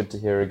 but it's good to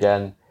hear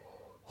again.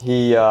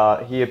 He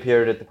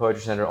appeared at the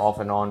Poetry Center off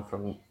and on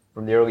from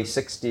the early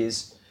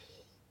 60s.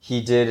 He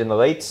did in the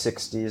late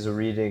 60s a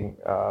reading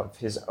of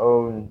his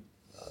own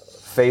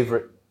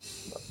favorite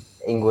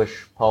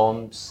English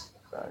poems,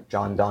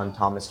 John Donne,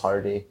 Thomas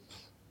Hardy,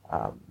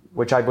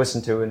 which I've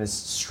listened to and is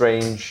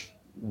strange,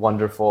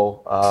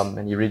 wonderful,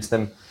 and he reads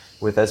them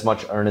with as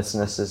much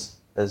earnestness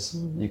as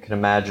you can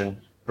imagine,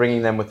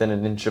 bringing them within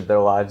an inch of their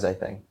lives, I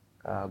think.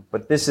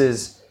 But this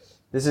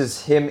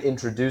is him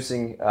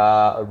introducing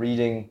a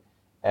reading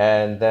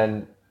and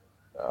then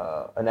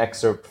an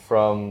excerpt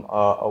from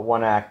a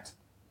one-act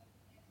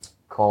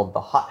called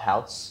The Hot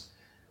House,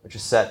 which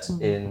is set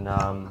in,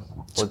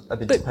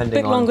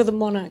 bit longer than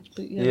one act,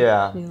 but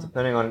yeah.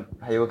 Depending on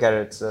how you look at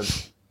it,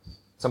 it's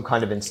some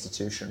kind of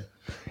institution.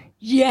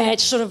 Yeah,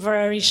 it's sort of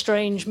very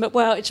strange.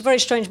 Well, it's a very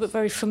strange but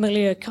very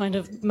familiar kind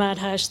of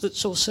madhouse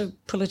that's also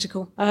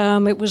political.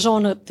 It was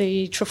on at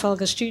the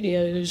Trafalgar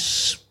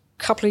Studios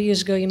a couple of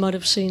years ago. You might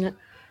have seen it.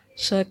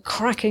 It's a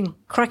cracking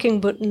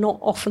but not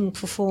often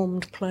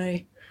performed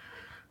play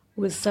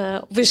with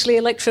obviously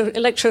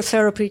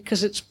electrotherapy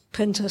because it's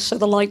Pinter, so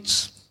the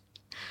lights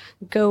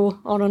go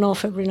on and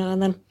off every now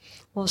and then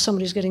while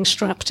somebody's getting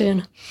strapped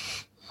in.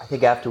 I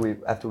think after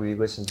we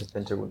listen to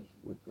Pinter, we'll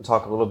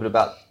talk a little bit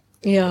about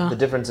the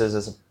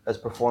differences as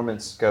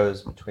performance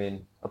goes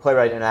between a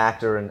playwright, an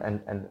actor,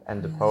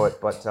 and a poet.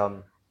 But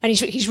and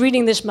he's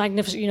reading this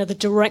magnificent, the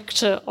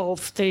director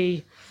of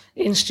the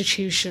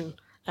institution,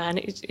 and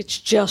it's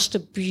just a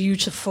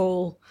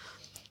beautiful,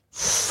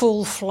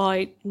 full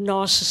flight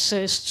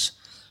narcissist,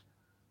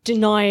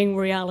 denying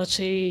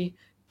reality,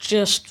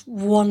 just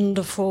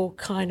wonderful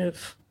kind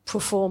of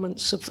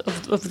performance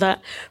of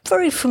that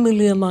very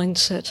familiar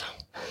mindset.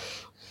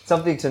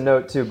 Something to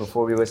note too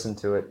before we listen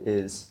to it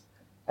is,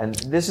 and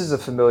this is a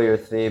familiar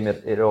theme.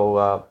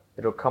 It'll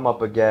come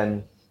up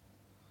again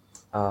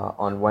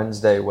on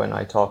Wednesday when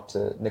I talk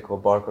to Nicola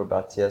Barker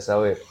about T.S.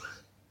 Eliot.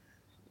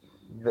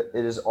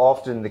 It is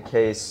often the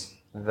case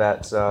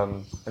that,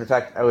 in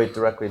fact, Eliot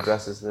directly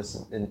addresses this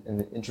in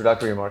the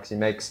introductory remarks he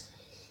makes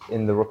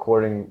in the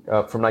recording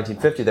from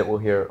 1950 that we'll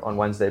hear on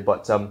Wednesday.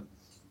 But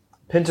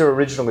Pinter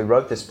originally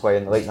wrote this play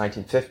in the late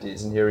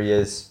 1950s, and here he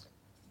is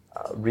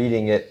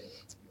reading it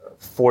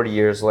 40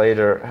 years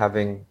later,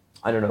 having,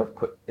 I don't know if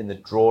put in the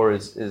drawer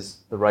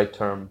is the right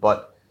term,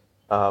 but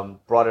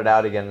brought it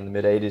out again in the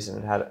mid-'80s,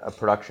 and it had a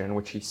production in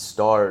which he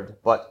starred.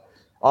 But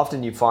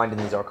often you find in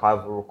these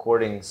archival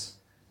recordings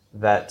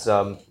that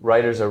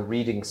writers are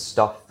reading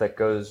stuff that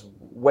goes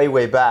way,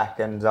 way back,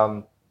 and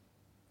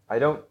I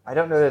don't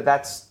know that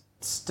that's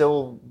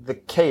still the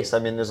case. I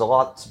mean, there's a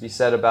lot to be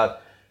said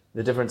about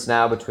the difference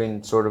now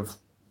between sort of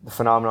the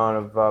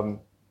phenomenon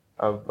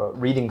of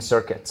reading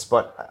circuits,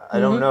 but I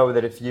don't know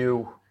that if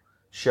you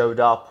showed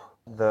up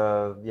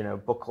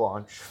the book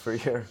launch for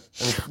your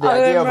the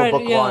idea of a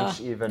book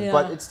launch even,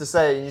 but it's to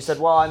say, and you said,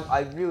 well,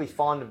 I'm really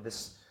fond of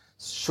this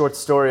short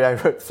story I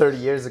wrote 30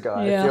 years ago.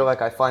 I feel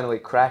like I finally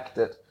cracked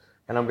it,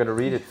 and I'm going to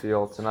read it for you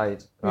all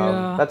tonight.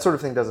 That sort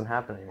of thing doesn't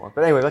happen anymore.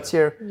 But anyway, let's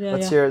hear.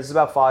 This is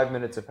about 5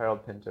 minutes of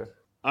Harold Pinter.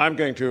 I'm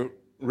going to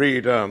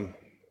read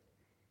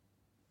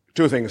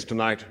two things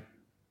tonight.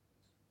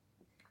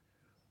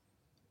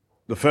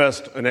 The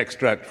first, an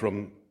extract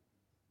from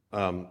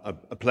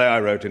a play I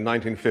wrote in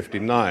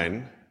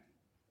 1959,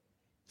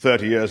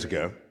 30 years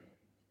ago,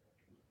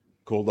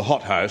 called The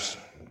Hot House.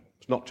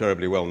 It's not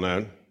terribly well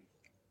known.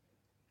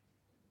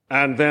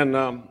 And then,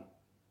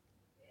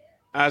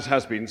 as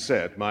has been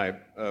said, my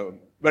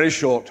very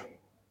short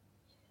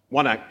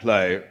one-act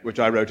play, which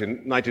I wrote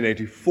in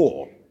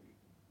 1984.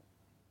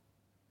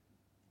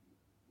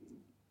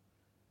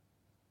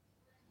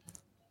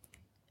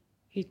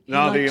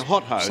 Now, the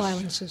Hot House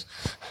silences.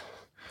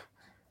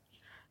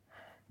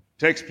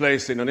 Takes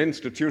place in an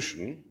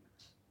institution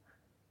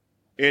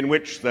in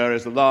which there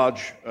is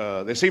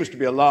there seems to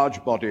be a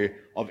large body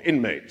of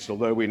inmates,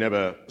 although we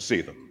never see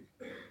them.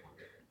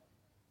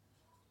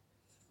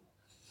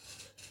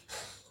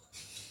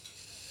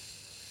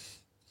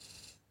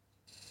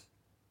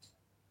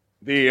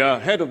 The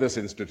head of this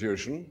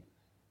institution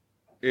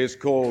is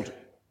called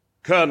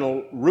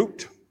Colonel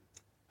Root,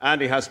 and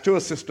he has two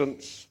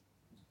assistants,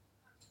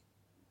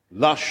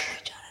 Lush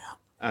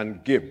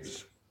and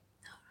Gibbs.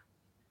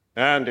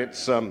 And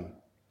it's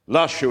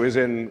Lush who is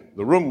in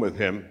the room with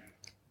him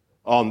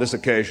on this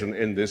occasion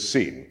in this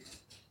scene.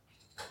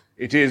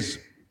 It is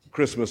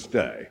Christmas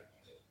Day.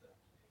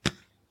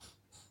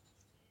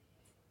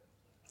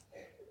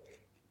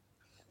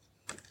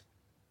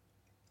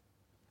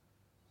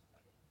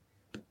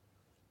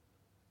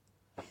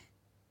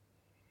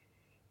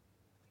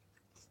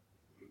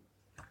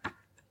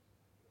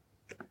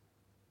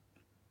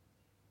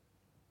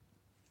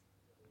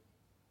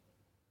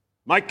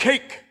 My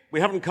cake! We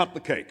haven't cut the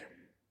cake.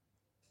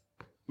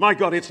 My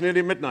God, it's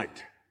nearly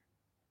midnight.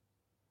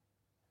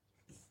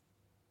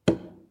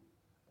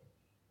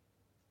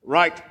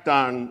 Right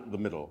down the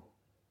middle.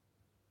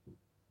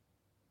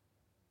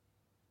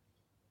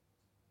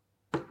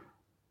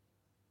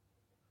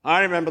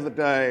 I remember the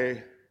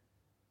day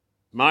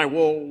my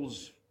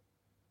walls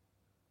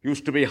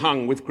used to be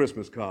hung with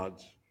Christmas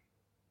cards.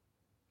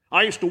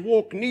 I used to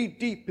walk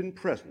knee-deep in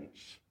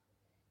presents.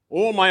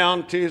 All my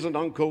aunties and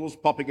uncles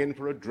popping in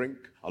for a drink,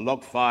 a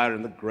log fire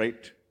in the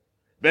grate,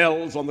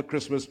 bells on the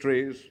Christmas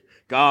trees,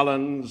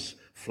 garlands,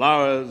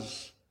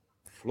 flowers,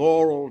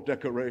 floral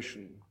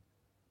decoration,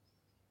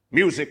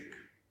 music,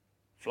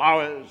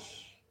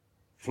 flowers,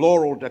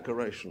 floral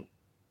decoration,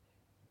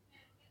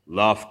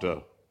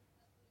 laughter.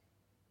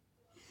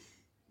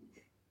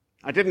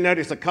 I didn't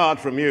notice a card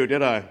from you,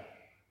 did I?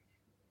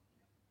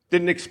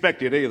 Didn't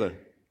expect it either,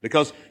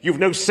 because you've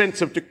no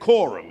sense of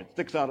decorum. It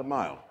sticks out a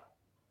mile.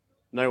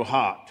 No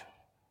heart.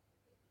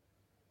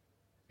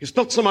 It's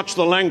not so much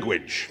the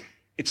language,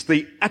 it's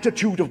the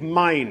attitude of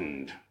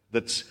mind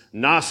that's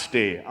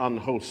nasty,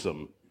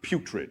 unwholesome,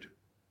 putrid.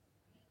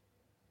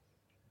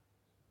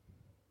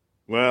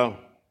 Well,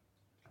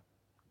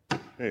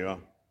 here you are.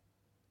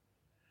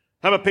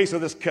 Have a piece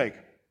of this cake.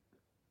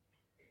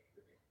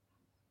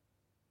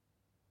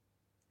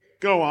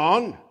 Go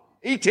on,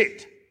 eat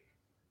it.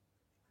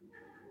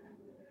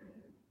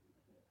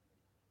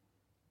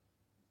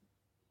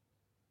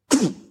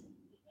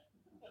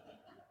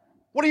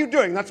 What are you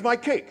doing? That's my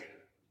cake.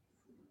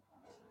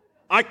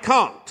 I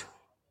can't.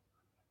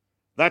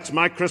 That's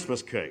my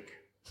Christmas cake.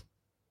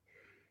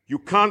 You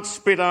can't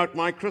spit out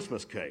my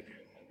Christmas cake.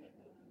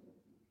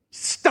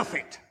 Stuff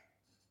it.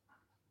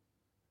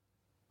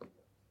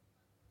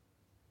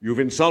 You've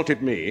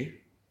insulted me.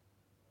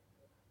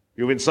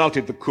 You've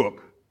insulted the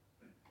cook.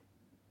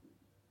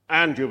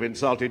 And you've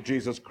insulted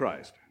Jesus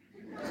Christ.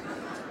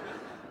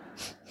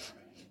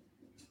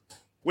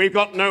 We've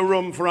got no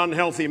room for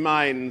unhealthy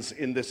minds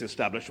in this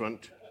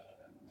establishment.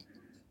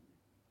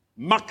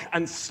 Muck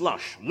and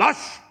slush.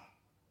 Lush,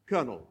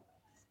 Colonel.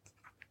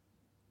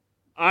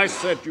 I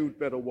said you'd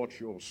better watch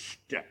your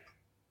step.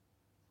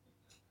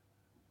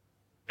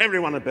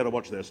 Everyone had better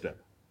watch their step.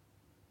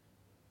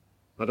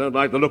 I don't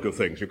like the look of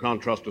things. You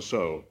can't trust a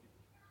soul.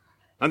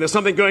 And there's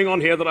something going on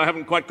here that I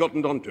haven't quite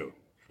gotten onto.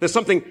 There's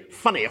something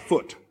funny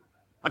afoot.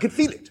 I can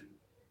feel it.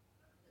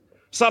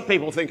 Some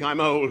people think I'm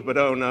old, but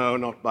oh no,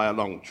 not by a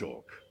long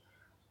chalk.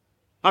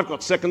 I've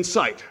got second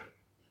sight.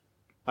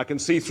 I can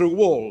see through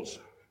walls.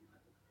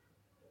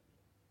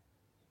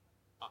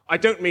 I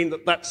don't mean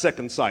that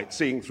second sight,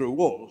 seeing through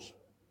walls.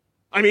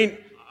 I mean,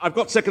 I've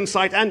got second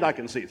sight and I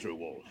can see through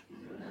walls.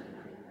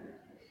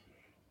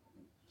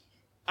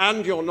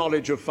 And your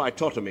knowledge of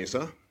phytotomy,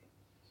 sir?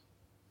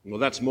 Well,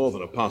 that's more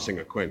than a passing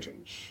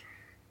acquaintance.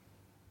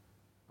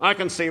 I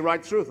can see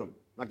right through them.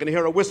 I can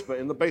hear a whisper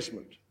in the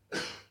basement.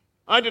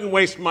 I didn't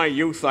waste my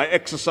youth. I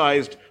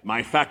exercised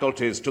my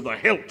faculties to the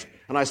hilt,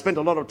 and I spent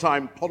a lot of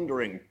time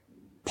pondering.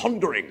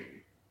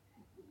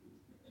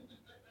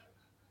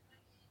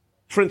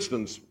 For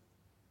instance,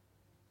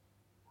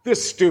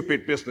 this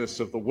stupid business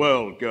of the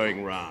world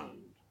going round.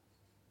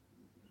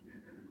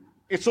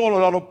 It's all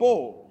a lot of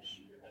balls.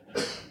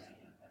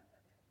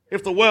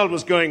 If the world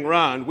was going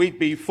round, we'd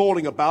be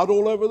falling about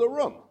all over the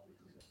room.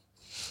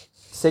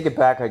 Take it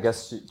back, I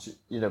guess,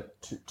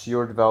 to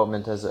your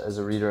development as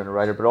a reader and a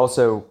writer, but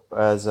also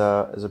as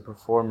a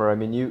performer. I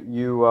mean,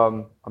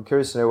 I'm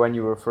curious to know when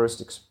you were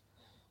first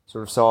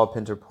sort of saw a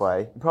Pinter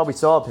play. You probably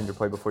saw a Pinter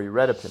play before you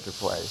read a Pinter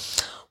play.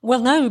 Well,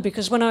 no,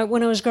 because when I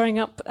was growing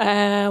up,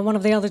 one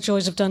of the other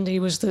joys of Dundee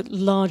was that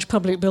large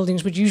public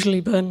buildings would usually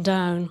burn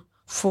down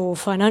for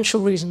financial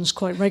reasons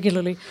quite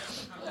regularly,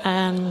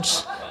 and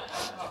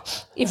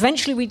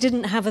eventually we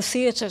didn't have a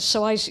theatre,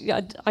 so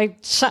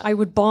I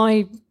would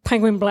buy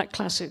Penguin Black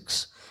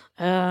Classics.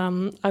 I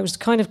was the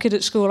kind of kid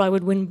at school I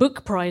would win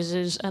book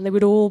prizes, and they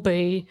would all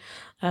be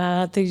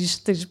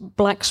these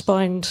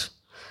black-spined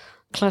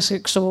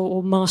classics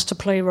or master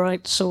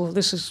playwrights, or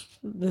this is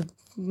the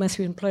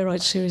Methuen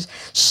Playwrights series.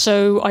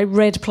 So I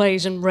read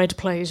plays and read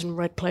plays and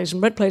read plays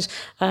and read plays,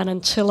 and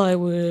until I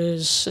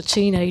was a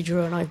teenager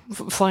and I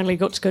finally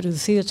got to go to the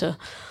theatre,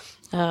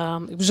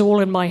 it was all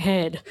in my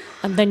head,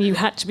 and then you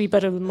had to be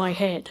better than my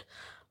head.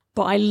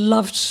 But I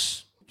loved,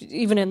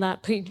 even in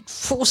that,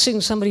 forcing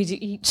somebody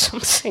to eat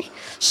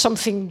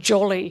something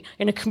jolly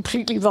in a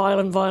completely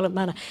violent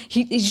manner.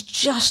 He's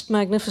just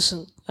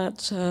magnificent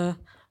at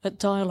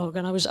dialogue,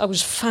 and I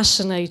was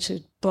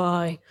fascinated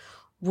by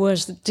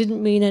words that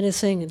didn't mean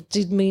anything and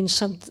did mean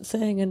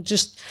something, and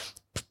just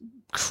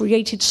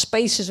created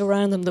spaces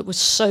around them that were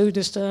so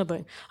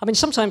disturbing. I mean,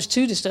 sometimes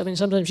too disturbing.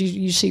 Sometimes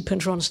you see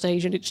Pinter on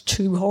stage and it's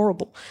too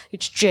horrible.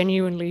 It's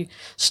genuinely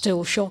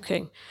still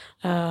shocking.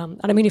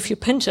 And I mean, if you're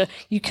Pinter,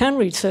 you can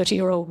read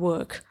 30-year-old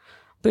work.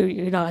 But,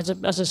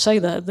 as I say,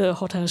 the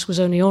Hothouse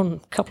was only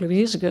on a couple of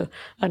years ago,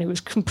 and it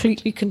was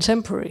completely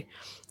contemporary.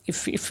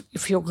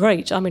 If you're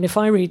great, I mean, if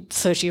I read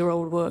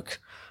 30-year-old work,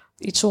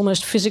 it's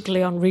almost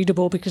physically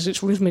unreadable because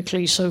it's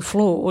rhythmically so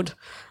flawed,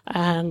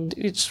 and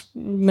it's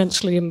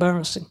immensely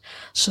embarrassing.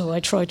 So I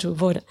try to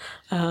avoid it.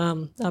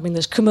 I mean,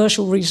 there's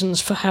commercial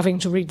reasons for having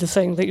to read the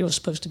thing that you're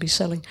supposed to be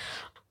selling.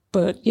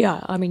 But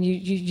yeah, I mean,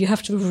 you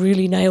have to have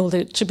really nailed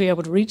it to be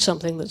able to read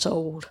something that's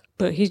old.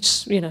 But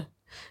his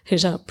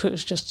output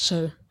is just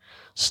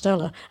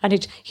stellar.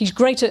 And he's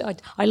great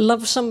at, I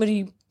love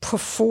somebody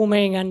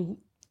performing, and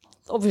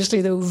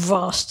obviously there were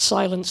vast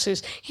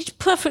silences. He's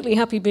perfectly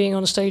happy being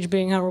on stage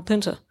being Harold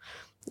Pinter.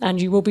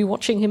 And you will be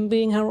watching him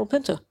being Harold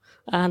Pinter.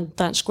 And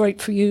that's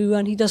great for you,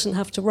 and he doesn't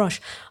have to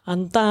rush.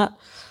 And that,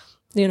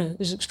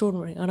 is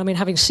extraordinary. And I mean,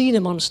 having seen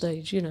him on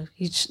stage,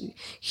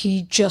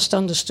 he just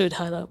understood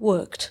how that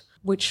worked,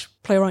 which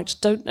playwrights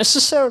don't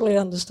necessarily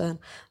understand.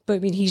 But I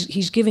mean,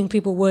 he's giving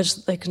people words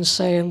that they can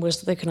say and words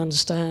that they can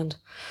understand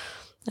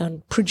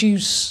and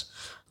produce,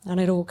 and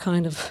it all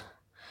kind of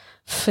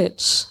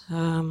fits.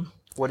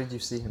 What did you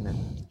see him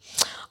in?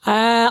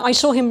 I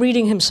saw him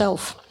reading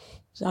himself.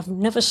 I've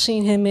never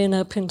seen him in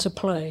a Pinter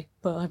play,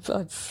 but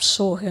I've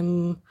saw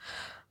him.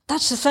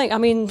 That's the thing. I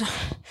mean,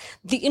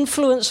 the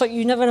influence,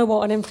 you never know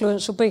what an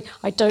influence will be.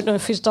 I don't know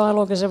if his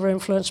dialogue has ever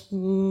influenced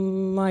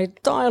my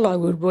style, I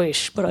would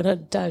wish, but I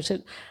don't doubt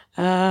it.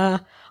 I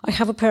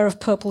have a pair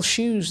of purple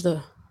shoes,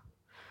 though.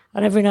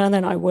 And every now and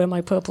then I wear my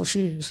purple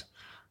shoes.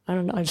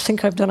 And I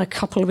think I've done a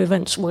couple of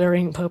events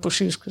wearing purple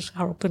shoes because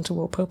Harold Pinter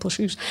wore purple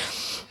shoes.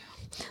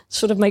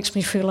 Sort of makes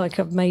me feel like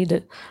I've made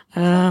it.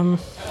 And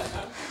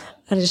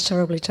it's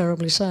terribly,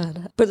 terribly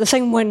sad. But the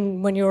thing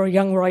when you're a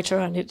young writer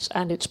and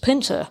it's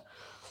Pinter,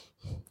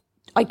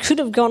 I could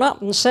have gone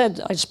up and said,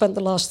 I spent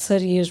the last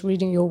 30 years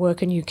reading your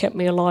work and you kept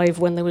me alive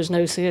when there was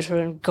no theatre,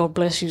 and God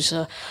bless you,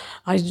 sir.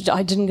 I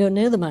didn't go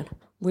near the man.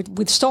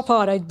 With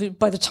Stoppard,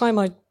 by the time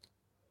I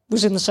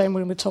was in the same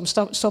room with Tom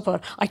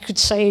Stoppard, I could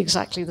say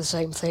exactly the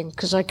same thing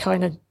because I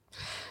kind of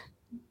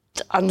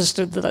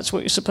understood that that's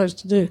what you're supposed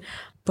to do.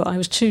 But I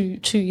was too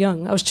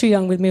young. I was too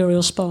young with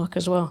Muriel Spark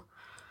as well.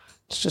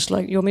 It's just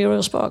like, you're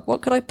Muriel Spark.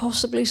 What could I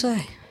possibly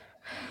say?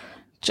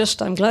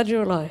 Just, I'm glad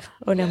you're alive.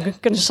 Only I'm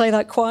going to say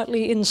that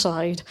quietly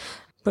inside.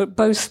 But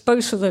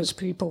both of those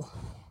people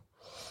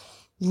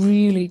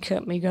really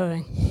kept me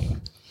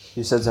going.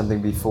 You said something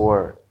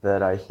before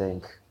that I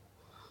think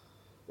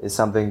is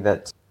something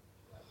that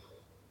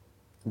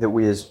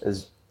we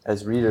as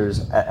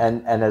readers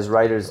and as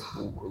writers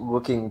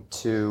looking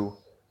to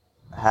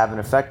have an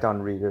effect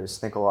on readers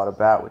think a lot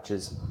about, which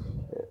is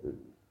it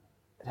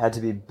had to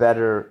be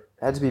better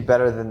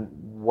than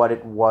what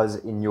it was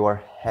in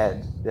your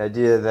head. The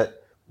idea that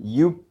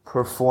you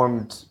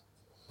performed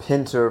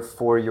Pinter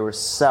for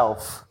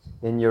yourself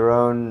in your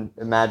own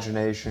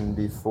imagination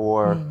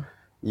before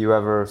you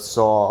ever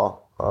saw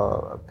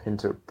a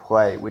Pinter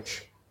play,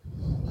 which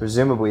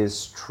presumably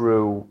is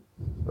true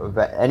of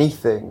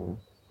anything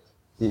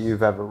that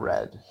you've ever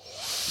read,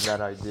 that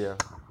idea.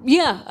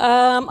 Yeah,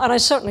 and I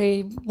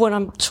certainly, when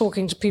I'm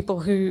talking to people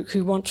who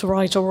want to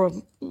write or are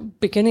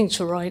beginning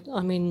to write,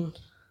 I mean,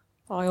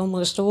 I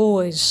almost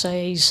always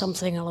say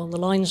something along the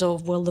lines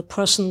of, well, the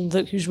person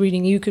who's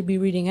reading you could be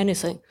reading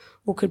anything,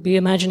 or could be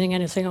imagining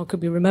anything, or could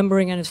be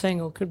remembering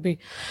anything, or could be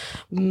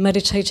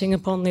meditating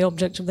upon the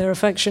object of their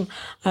affection.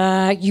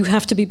 You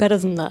have to be better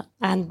than that.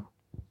 And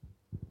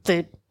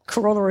the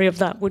corollary of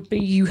that would be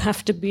you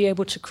have to be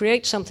able to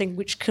create something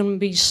which can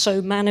be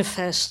so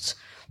manifest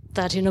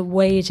that in a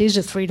way it is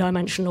a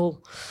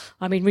three-dimensional.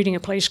 I mean, reading a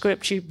play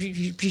script, you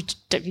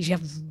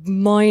have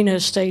minor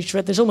stage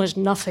dread. There's almost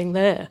nothing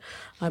there.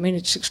 I mean,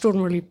 it's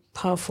extraordinarily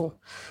powerful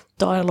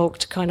dialogue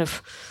to kind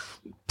of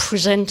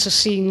present a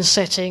scene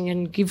setting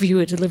and give you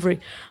a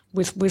delivery.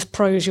 With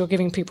prose, you're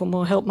giving people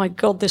more help. My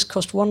God, this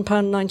cost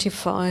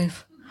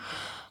 £1.95.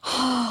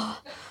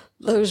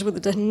 Those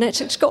with the net.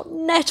 It's got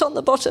net on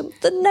the bottom.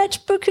 The net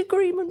book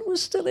agreement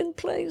was still in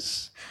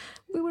place.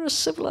 We were a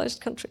civilized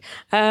country.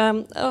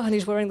 And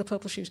he's wearing the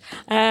purple shoes.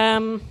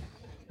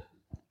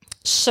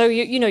 So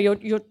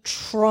you're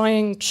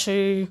trying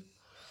to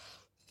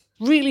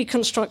really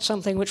construct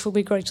something which will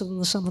be greater than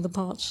the sum of the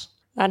parts,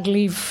 and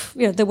leave.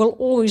 There will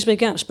always be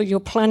gaps, but you're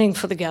planning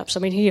for the gaps.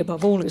 I mean, he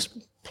above all is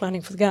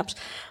planning for the gaps,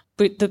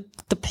 but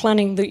the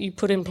planning that you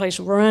put in place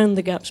around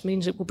the gaps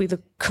means it will be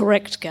the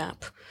correct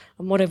gap,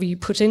 and whatever you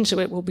put into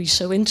it will be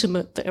so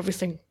intimate that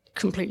everything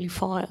completely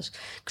fires,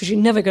 because you're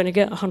never going to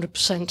get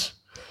 100%.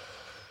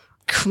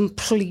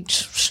 Complete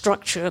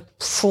structure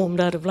formed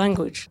out of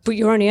language. But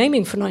you're only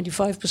aiming for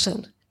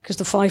 95%, because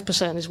the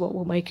 5% is what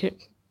will make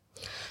it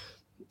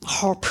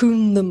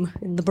harpoon them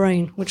in the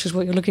brain, which is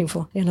what you're looking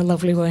for in a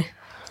lovely way.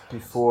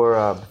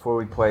 Before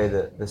we play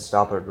the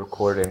Stoppard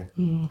recording,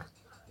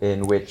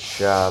 in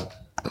which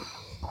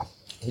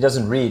he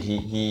doesn't read,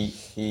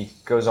 he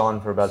goes on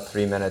for about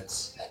 3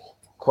 minutes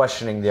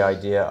questioning the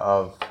idea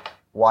of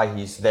why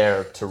he's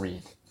there to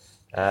read,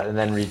 and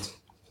then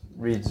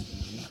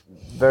reads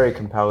very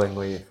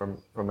compellingly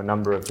from a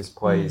number of his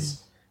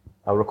plays,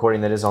 a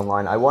recording that is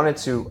online. I wanted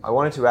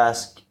to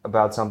ask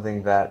about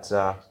something that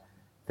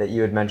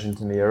you had mentioned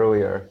to me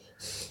earlier,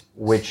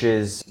 which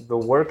is the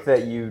work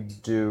that you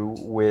do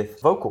with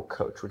vocal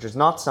coach, which is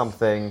not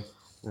something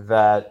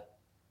that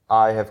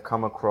I have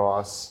come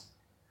across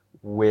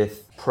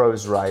with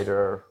prose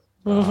writer,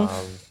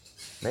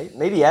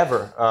 maybe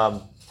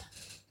ever.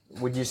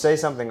 Would you say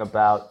something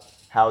about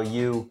how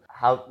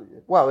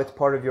it's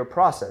part of your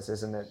process,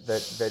 isn't it?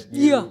 That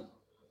you...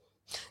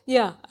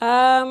 Yeah.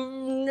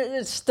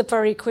 It's the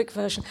very quick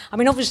version. I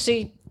mean,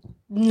 obviously,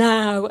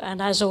 now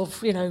and as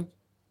of,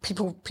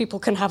 people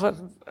can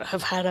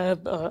have had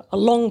a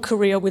long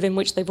career within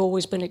which they've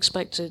always been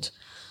expected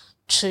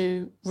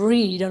to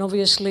read. And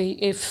obviously,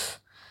 if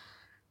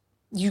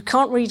you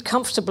can't read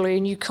comfortably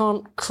and you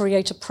can't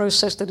create a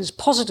process that is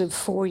positive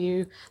for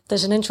you,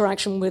 there's an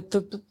interaction with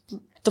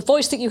the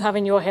voice that you have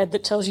in your head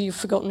that tells you you've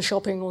forgotten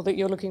shopping, or that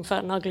you're looking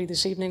fat and ugly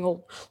this evening,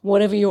 or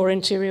whatever your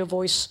interior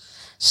voice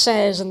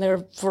says. And there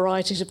are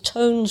varieties of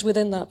tones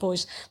within that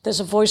voice. There's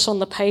a voice on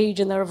the page,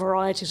 and there are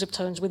varieties of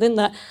tones within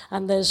that,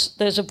 and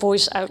there's a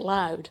voice out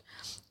loud.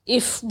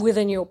 If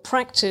within your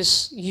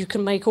practice you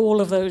can make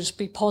all of those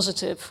be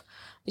positive,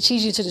 it's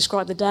easy to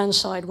describe the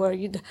downside, where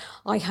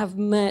I have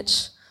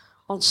met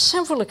on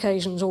several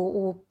occasions,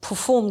 or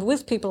performed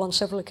with people on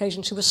several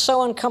occasions, who were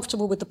so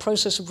uncomfortable with the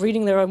process of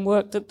reading their own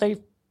work that they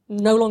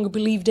no longer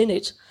believed in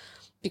it,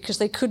 because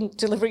they couldn't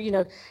deliver.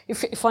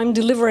 If I'm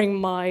delivering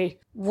my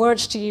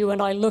words to you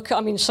and I look,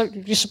 so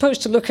you're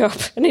supposed to look up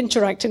and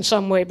interact in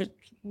some way, but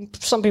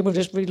some people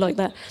just read like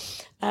that.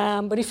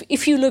 But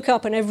if you look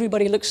up and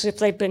everybody looks as if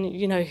they've been,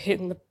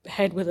 hit in the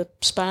head with a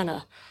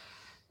spanner,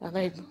 and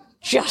they're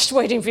just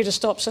waiting for you to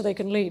stop so they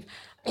can leave,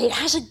 it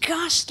has a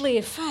ghastly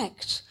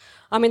effect.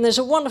 There's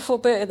a wonderful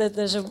bit,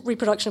 there's a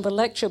reproduction of a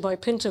lecture by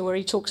Pinter where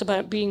he talks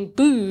about being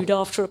booed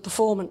after a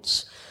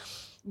performance,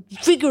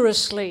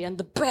 vigorously, and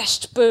the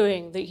best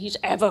booing that he's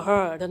ever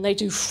heard. And they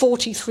do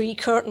 43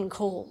 curtain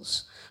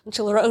calls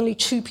until there are only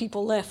 2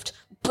 people left,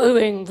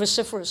 booing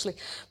vociferously.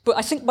 But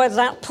I think by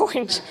that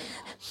point,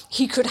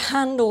 he could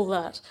handle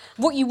that.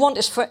 What you want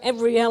is for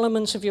every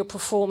element of your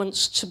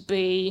performance to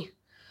be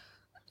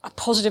a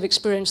positive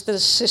experience that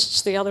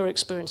assists the other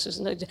experiences.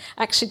 And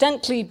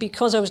accidentally,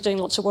 because I was doing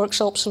lots of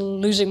workshops and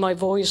losing my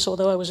voice,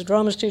 although I was a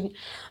drama student,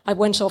 I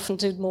went off and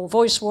did more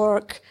voice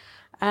work,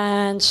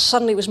 and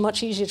suddenly it was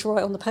much easier to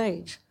write on the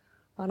page.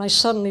 And I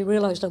suddenly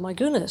realized, oh my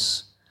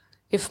goodness,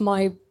 if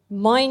my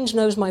mind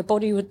knows my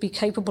body would be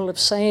capable of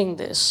saying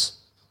this,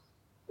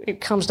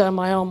 it comes down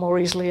my arm more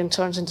easily and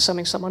turns into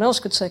something someone else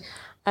could say.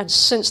 And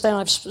since then,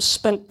 I've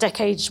spent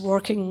decades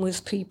working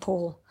with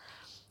people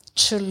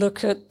to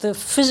look at the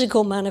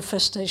physical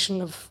manifestation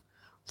of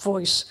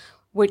voice,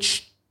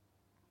 which,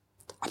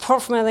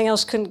 apart from anything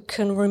else,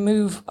 can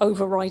remove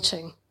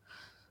overwriting,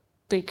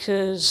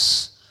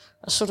 because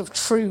a sort of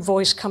true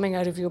voice coming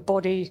out of your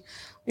body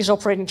is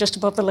operating just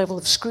above the level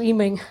of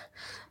screaming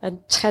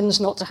and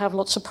tends not to have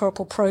lots of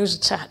purple prose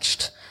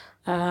attached.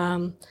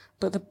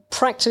 But the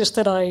practice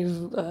that I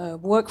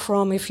work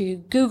from, if you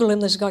Google him,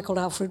 there's a guy called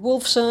Alfred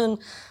Wolfson,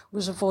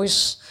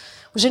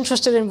 was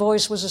interested in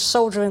voice, was a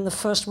soldier in the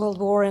First World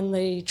War in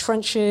the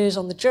trenches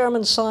on the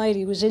German side.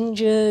 He was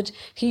injured.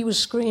 He was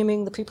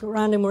screaming. The people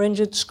around him were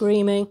injured,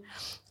 screaming.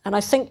 And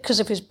I think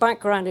because of his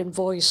background in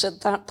voice,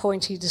 at that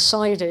point he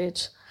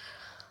decided,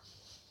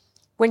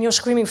 when you're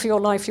screaming for your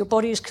life, your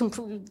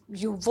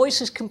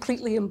voice is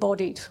completely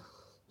embodied.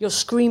 You're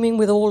screaming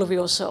with all of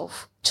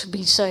yourself to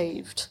be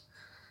saved.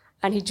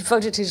 And he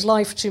devoted his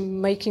life to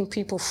making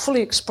people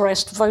fully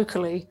expressed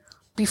vocally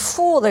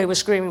before they were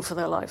screaming for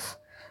their life.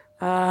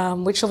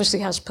 Which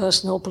obviously has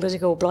personal,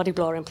 political,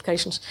 blah-de-blah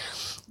implications.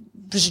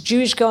 He was a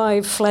Jewish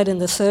guy, fled in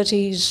the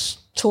 30s,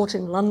 taught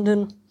in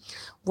London,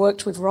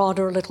 worked with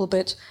RADA a little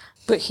bit,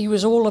 but he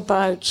was all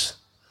about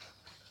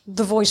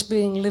the voice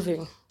being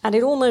living, and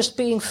it almost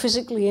being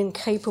physically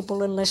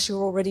incapable, unless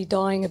you're already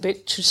dying a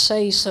bit, to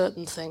say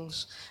certain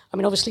things.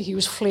 Obviously he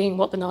was fleeing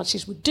what the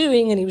Nazis were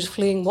doing, and he was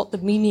fleeing what the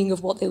meaning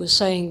of what they were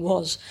saying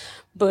was,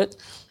 but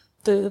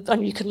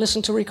and you can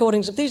listen to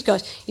recordings of these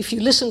guys. If you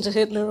listen to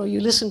Hitler, or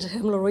you listen to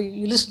Himmler, or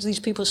you listen to these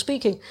people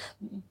speaking,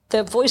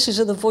 their voices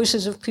are the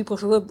voices of people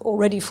who are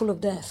already full of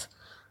death.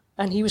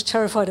 And he was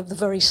terrified of the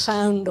very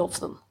sound of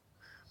them.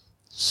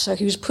 So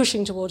he was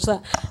pushing towards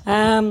that.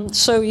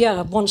 Once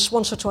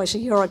or twice a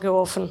year I go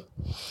off and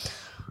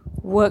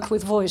work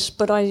with voice.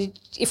 But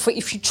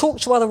if you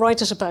talk to other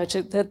writers about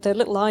it, their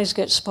little eyes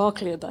get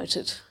sparkly about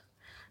it.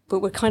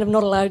 But we're kind of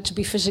not allowed to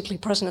be physically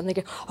present. And they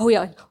go, oh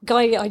yeah,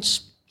 Guy,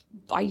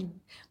 I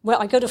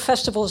go to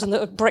festivals, and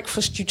at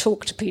breakfast you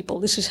talk to people.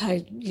 This is how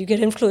you get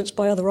influenced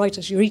by other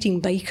writers. You're eating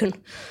bacon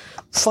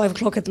 5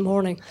 o'clock in the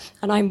morning,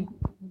 and I'm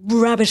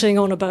rabbiting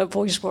on about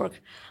voice work.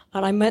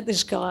 And I met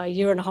this guy a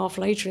year and a half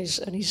later,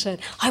 and he said,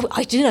 I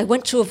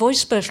went to a voice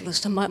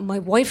specialist, and my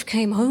wife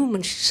came home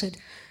and she said,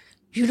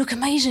 you look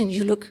amazing,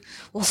 you look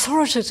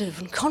authoritative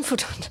and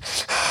confident.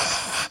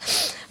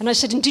 And I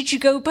said, and did you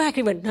go back?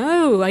 He went,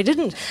 no, I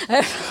didn't.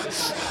 I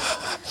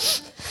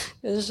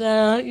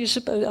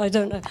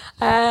don't know.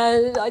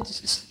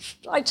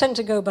 I tend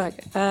to go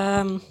back.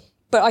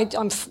 But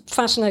I'm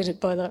fascinated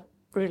by that,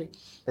 really.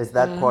 Is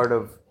that part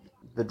of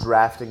the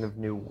drafting of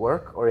new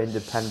work, or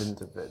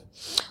independent of it?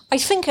 I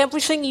think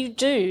everything you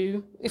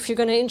do, if you're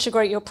going to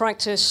integrate your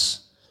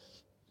practice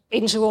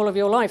into all of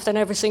your life, then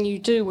everything you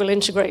do will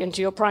integrate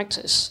into your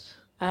practice.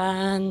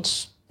 And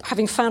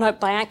having found out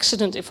by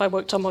accident, if I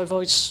worked on my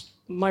voice,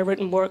 my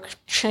written work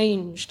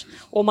changed.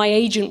 Or my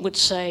agent would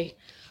say,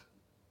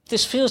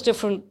 this feels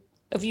different.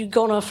 Have you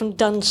gone off and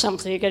done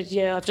something? You go,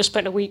 yeah, I've just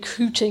spent a week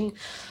hooting.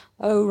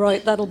 oh,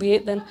 right, that'll be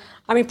it then.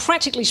 I mean,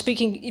 practically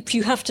speaking, if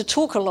you have to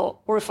talk a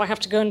lot, or if I have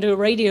to go and do a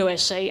radio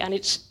essay, and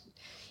it's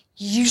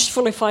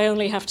useful if I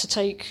only have to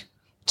take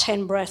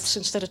 10 breaths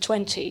instead of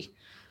 20,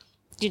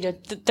 you know,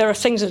 there are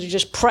things that are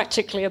just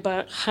practically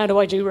about how do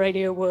I do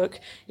radio work.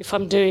 If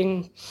I'm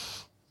doing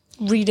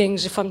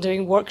readings, if I'm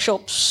doing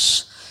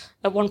workshops.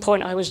 At one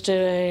point I was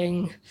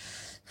doing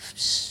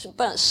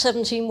about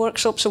 17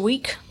 workshops a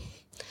week.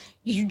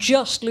 You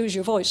just lose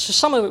your voice. So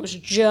some of it was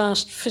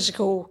just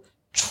physical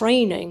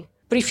training.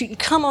 But if you can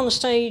come on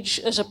stage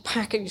as a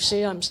package, you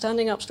see, I'm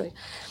standing up straight.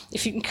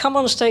 If you can come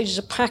on stage as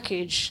a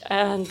package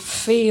and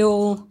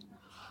feel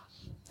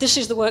this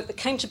is the work that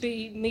came to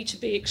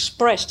be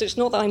expressed. It's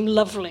not that I'm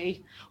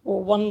lovely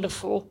or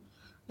wonderful.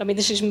 I mean,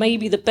 this is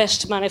maybe the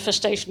best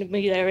manifestation of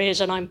me there is,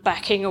 and I'm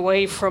backing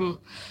away from,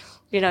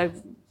 you know,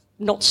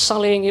 not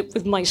sullying it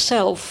with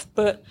myself,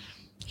 but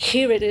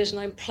here it is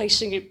and I'm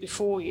placing it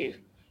before you.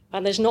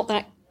 And there's not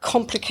that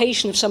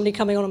complication of somebody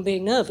coming on and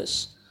being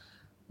nervous,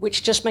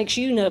 which just makes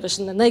you nervous,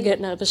 and then they get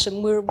nervous,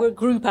 and we're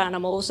group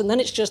animals, and then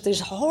it's just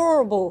this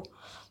horrible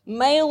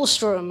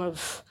maelstrom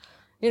of,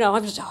 you know,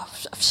 I've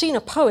seen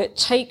a poet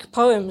take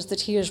poems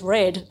that he has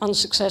read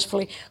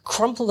unsuccessfully,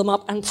 crumple them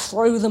up and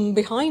throw them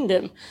behind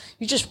him.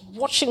 You're just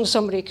watching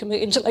somebody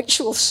commit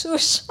intellectual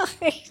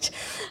suicide.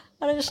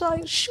 And it's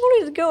like,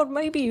 surely to God,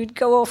 maybe you'd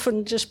go off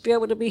and just be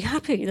able to be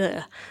happy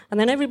there. And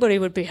then everybody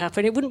would be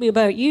happy. And it wouldn't be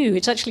about you.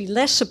 It's actually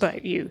less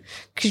about you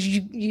because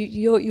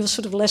you're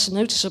sort of less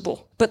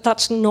noticeable. But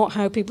that's not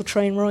how people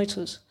train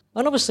writers.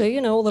 And obviously,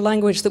 you know, all the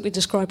language that we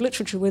describe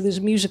literature with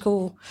is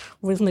musical,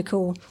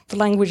 rhythmical, the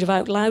language of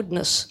out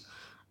loudness.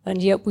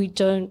 And yet we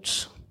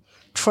don't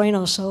train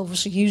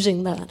ourselves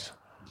using that.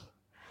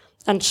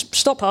 And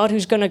Stoppard,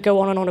 who's going to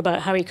go on and on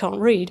about how he can't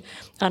read,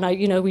 and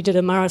we did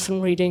a marathon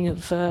reading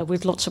of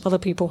with lots of other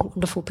people,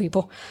 wonderful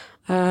people,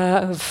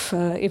 of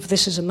If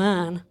This Is a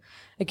Man.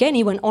 Again,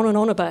 he went on and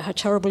on about how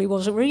terrible he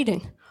was at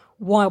reading,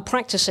 while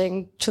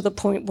practicing to the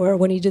point where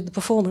when he did the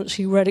performance,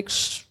 he read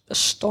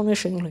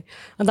astonishingly.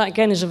 And that,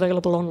 again, is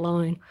available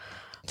online.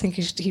 I think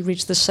he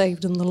reads The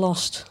Saved and the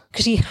Lost,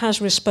 because he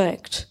has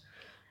respect.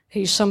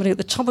 He's somebody at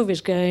the top of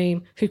his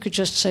game who could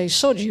just say,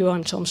 sod you,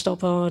 I'm Tom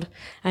Stoppard,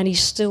 and he's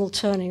still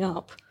turning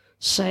up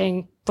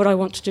saying, but I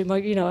want to do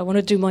I want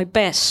to do my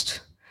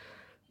best,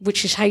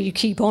 which is how you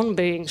keep on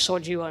being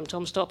sod you, I'm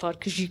Tom Stoppard,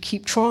 because you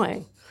keep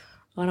trying.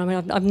 And I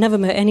mean, I've never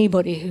met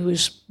anybody who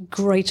was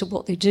great at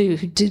what they do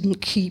who didn't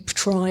keep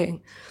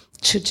trying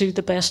to do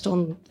the best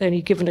on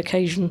any given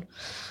occasion,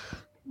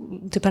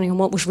 depending on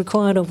what was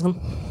required of them.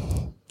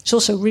 It's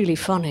also really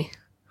funny.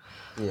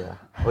 Yeah.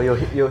 Well,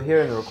 you'll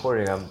hear in the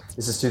recording.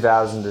 This is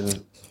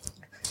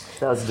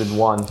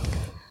 2001.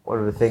 One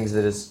of the things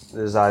that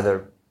is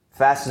either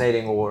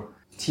fascinating or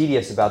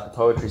tedious about the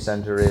Poetry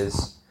Center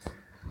is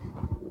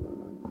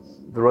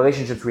the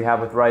relationships we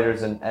have with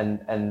writers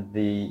and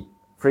the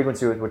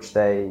frequency with which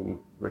they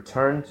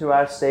return to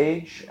our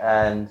stage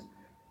and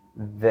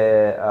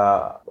the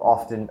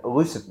often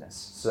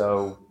elusiveness.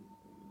 So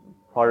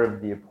part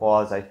of the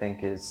applause, I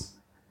think, is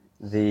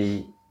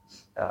the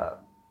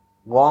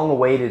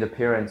long-awaited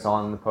appearance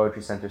on the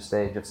Poetry Center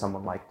stage of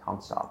someone like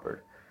Tom Stoppard.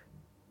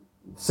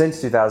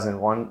 Since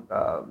 2001,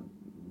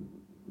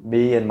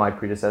 me and my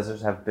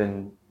predecessors have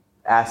been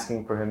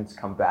asking for him to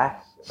come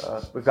back.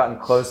 We've gotten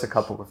close a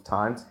couple of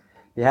times.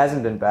 He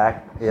hasn't been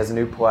back. He has a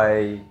new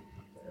play,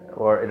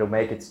 or it'll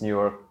make its New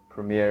York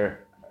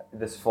premiere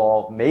this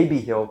fall. Maybe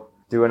he'll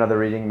do another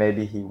reading,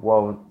 maybe he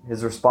won't.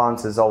 His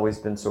response has always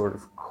been sort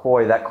of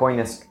coy. That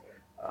coyness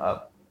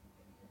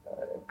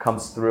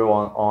comes through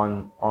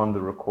on the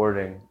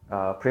recording.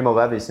 Primo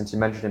Levi, since you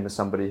mentioned him, is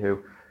somebody who,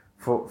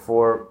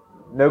 for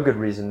no good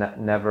reason,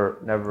 never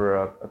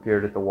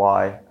appeared at the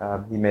Y.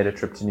 He made a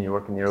trip to New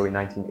York in the early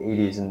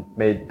 1980s and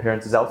made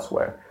appearances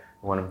elsewhere.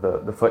 One of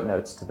the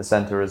footnotes to the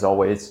center is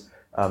always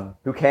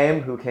who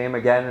came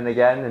again and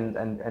again,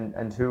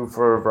 and who,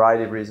 for a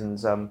variety of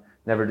reasons,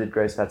 never did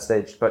grace that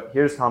stage. But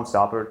here's Tom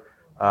Stoppard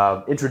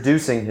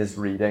introducing his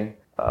reading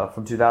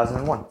from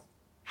 2001.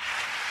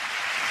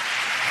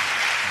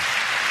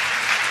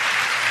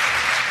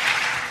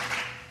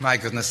 My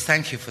goodness,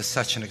 thank you for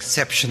such an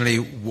exceptionally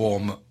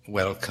warm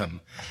welcome.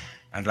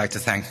 I'd like to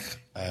thank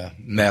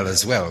Mel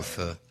as well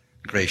for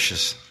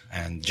gracious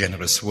and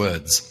generous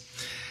words.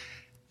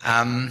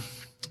 I'm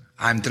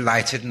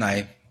delighted, and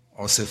I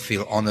also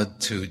feel honored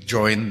to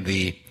join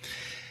the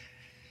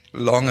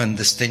long and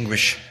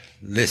distinguished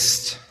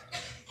list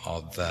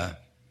of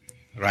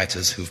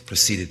writers who've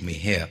preceded me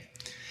here.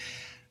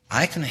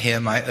 I can hear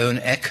my own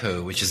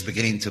echo, which is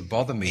beginning to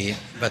bother me,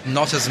 but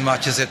not as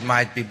much as it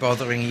might be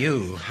bothering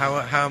you. How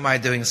am I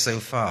doing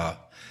so far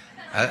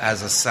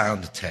as a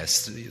sound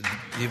test?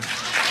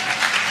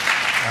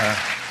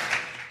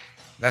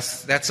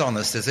 That's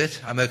honest, is it?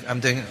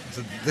 I'm doing.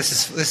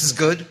 This is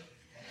good.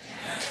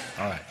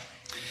 All right.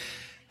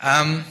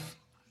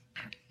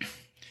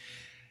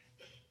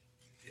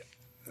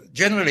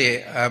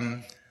 Generally,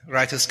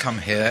 writers come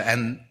here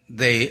and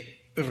they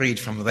read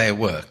from their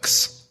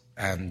works.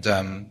 And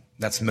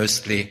that's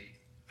mostly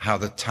how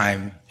the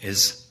time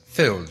is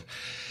filled.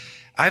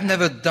 I've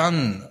never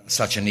done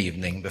such an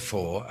evening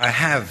before. I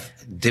have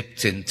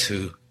dipped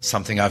into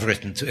something I've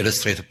written to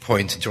illustrate a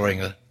point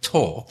during a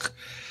talk.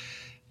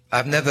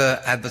 I've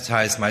never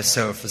advertised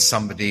myself as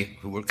somebody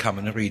who will come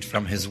and read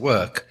from his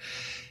work.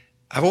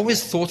 I've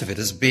always thought of it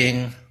as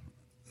being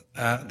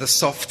the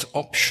soft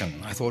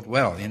option. I thought,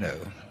 well,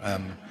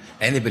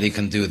 anybody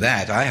can do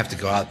that. I have to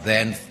go out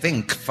there and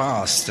think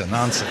fast and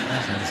answer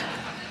questions.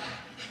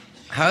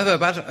 However,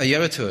 about a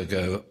year or two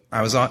ago,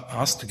 I was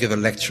asked to give a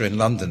lecture in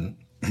London,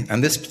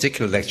 and this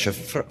particular lecture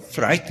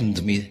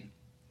frightened me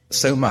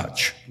so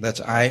much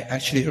that I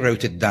actually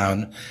wrote it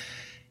down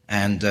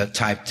and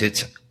typed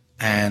it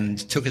and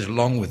took it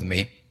along with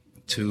me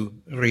to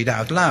read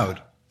out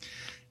loud.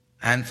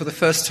 And for the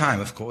first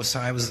time, of course,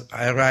 I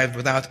arrived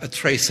without a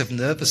trace of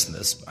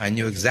nervousness. I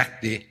knew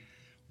exactly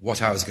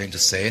what I was going to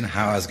say and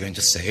how I was going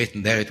to say it,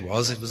 and there it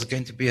was. It was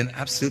going to be an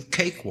absolute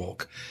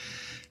cakewalk.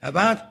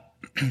 About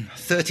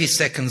 30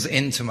 seconds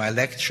into my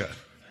lecture,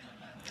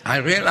 I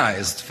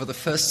realized for the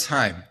first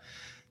time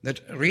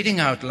that reading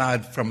out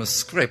loud from a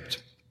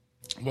script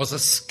was a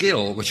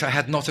skill which I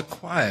had not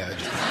acquired.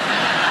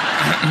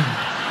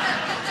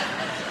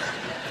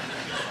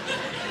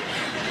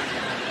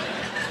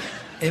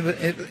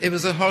 It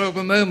was a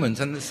horrible moment,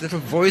 and this little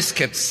voice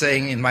kept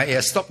saying in my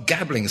ear, stop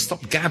gabbling,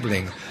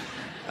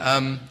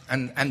 and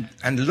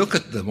look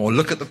at them, or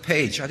look at the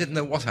page. I didn't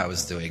know what I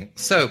was doing.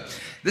 So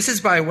this is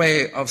by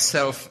way of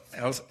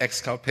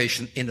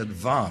self-exculpation in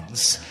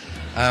advance.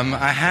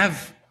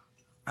 I've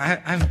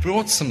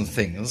brought some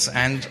things,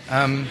 and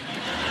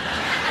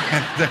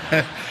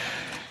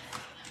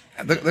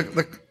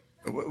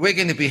we're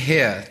going to be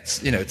here,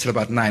 till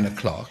about 9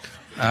 o'clock.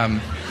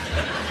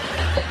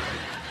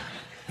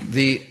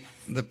 The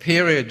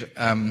period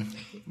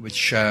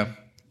which are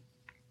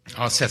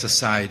set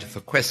aside for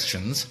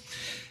questions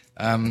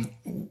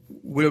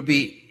will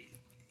be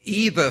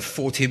either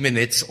 40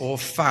 minutes or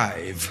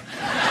 5.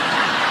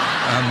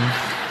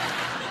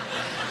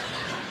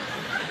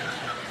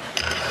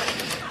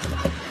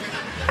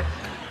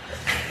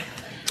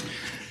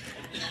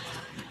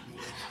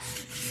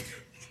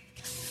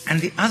 And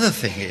the other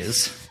thing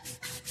is,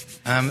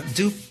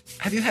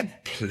 have you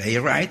had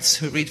playwrights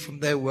who read from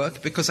their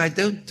work? Because I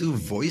don't do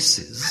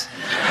voices.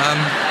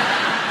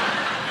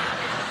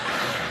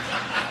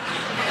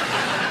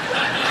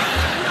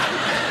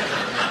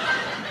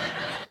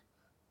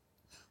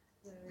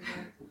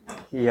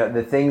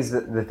 The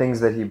things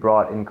that he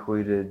brought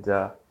included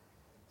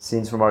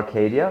scenes from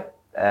Arcadia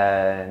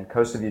and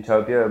Coast of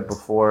Utopia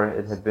before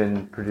it had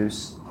been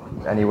produced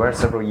anywhere,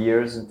 several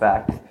years in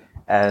fact.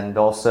 And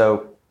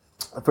also,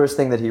 the first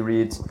thing that he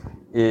reads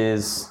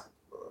is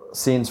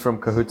scenes from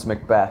Cahoot's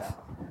Macbeth,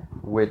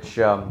 which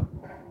he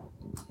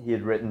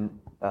had written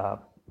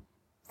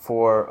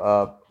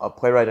for a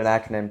playwright and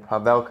actor named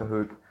Pavel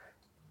Cahoot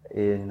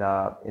in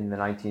the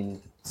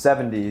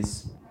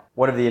 1970s.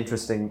 One of the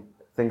interesting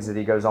things that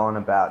he goes on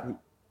about,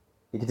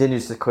 he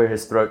continues to clear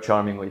his throat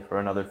charmingly for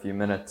another few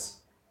minutes,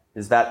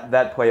 is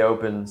that play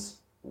opens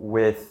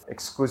with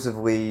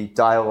exclusively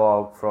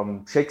dialogue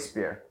from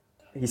Shakespeare.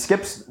 He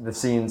skips the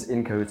scenes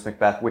in Cahoot's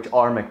Macbeth, which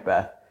are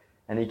Macbeth,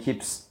 and he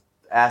keeps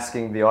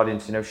asking the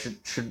audience,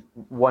 should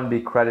one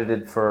be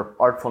credited for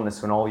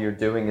artfulness when all you're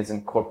doing is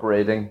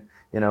incorporating,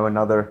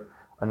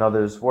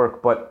 another's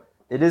work? But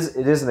it is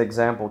an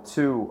example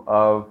too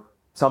of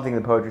something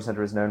the Poetry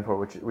Center is known for,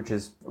 which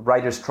is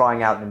writers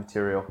trying out new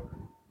material.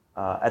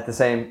 At the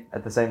same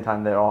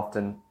time, they're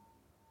often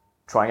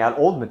trying out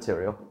old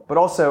material, but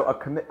also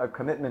a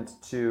commitment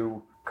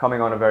to coming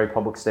on a very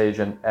public stage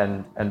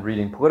and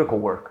reading political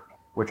work,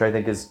 which I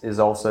think is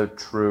also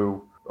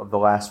true of the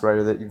last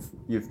writer that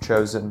you've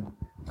chosen.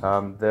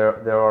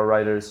 There are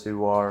writers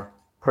who are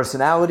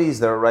personalities.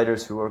 There are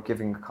writers who are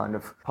giving kind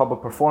of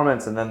public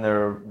performance, and then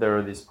there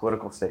are these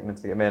political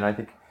statements. I mean, I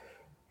think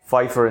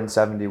Pfeiffer in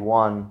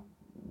 71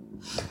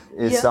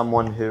 is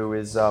someone who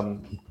is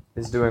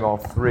doing all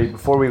three.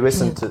 Before we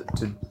listen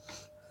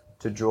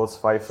to Jules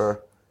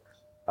Pfeiffer,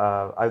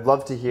 I'd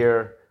love to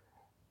hear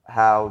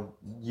how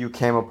you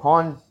came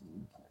upon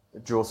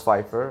Jules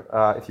Pfeiffer,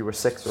 if you were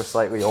 6 or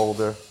slightly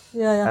older.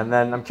 Yeah. And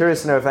then I'm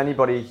curious to know if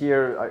anybody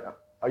here,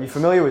 are you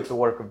familiar with the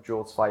work of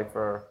Jules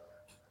Pfeiffer?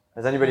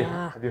 Has anybody,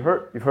 you've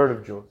heard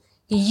of Jules?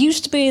 He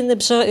used to be in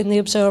the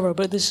Observer,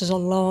 but this is a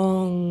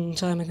long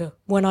time ago,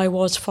 when I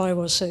was 5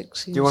 or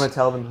 6. Do you want to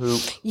tell them who,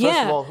 first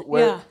of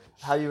all,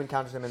 how you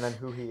encountered him and then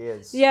who he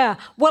is? Yeah,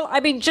 well, I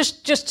mean,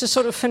 just to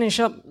sort of finish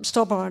up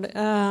Stoppard,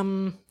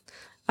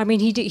 I mean,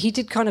 he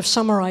did kind of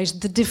summarize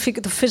the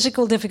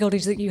physical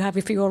difficulties that you have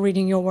if you are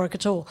reading your work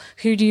at all.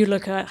 Who do you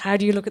look at? How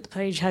do you look at the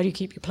page? How do you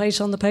keep your place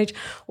on the page?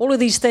 All of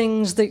these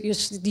things that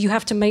you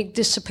have to make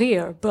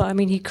disappear. But, I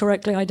mean, he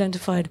correctly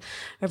identified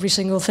every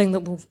single thing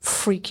that will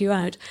freak you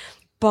out.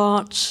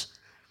 But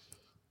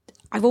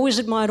I've always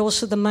admired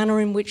also the manner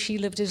in which he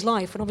lived his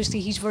life. And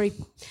obviously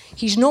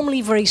he's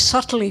normally very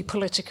subtly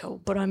political.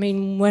 But, I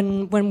mean,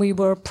 when we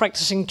were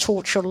practicing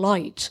torture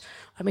light,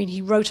 I mean,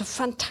 he wrote a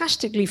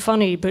fantastically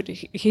funny but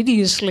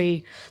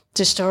hideously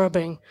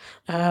disturbing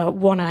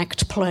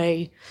one-act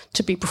play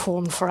to be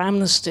performed for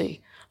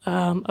Amnesty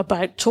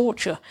about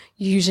torture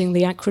using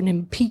the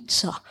acronym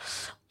PIZZA.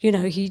 You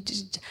know,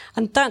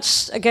 and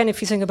that's, again,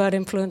 if you think about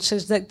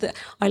influences, that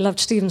I loved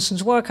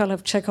Stevenson's work, I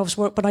loved Chekhov's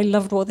work, but I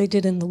loved what they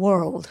did in the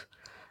world.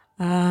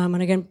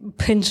 And again,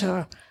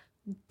 Pinter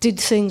did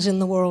things in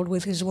the world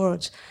with his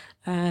words.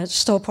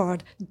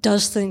 Stoppard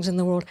does things in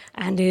the world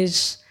and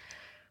is...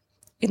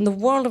 In the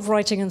world of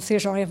writing and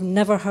theatre, I have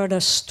never heard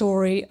a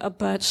story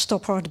about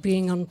Stoppard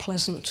being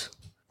unpleasant,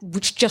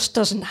 which just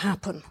doesn't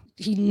happen.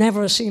 He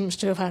never seems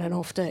to have had an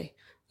off day.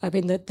 I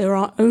mean, that there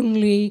are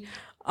only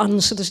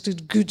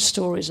unsolicited good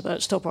stories about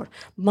Stoppard.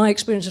 My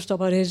experience of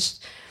Stoppard is,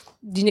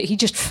 you know, he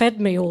just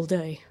fed me all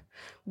day,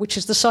 which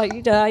is the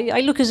side. I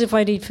look as if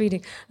I need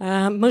feeding.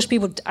 Most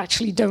people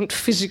actually don't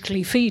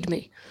physically feed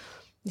me.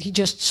 He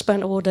just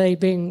spent all day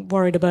being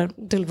worried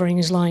about delivering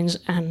his lines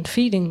and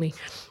feeding me.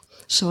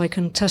 So I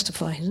can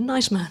testify. He's a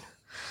nice man.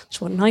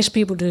 That's what nice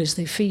people do, is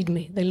they feed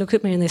me. They look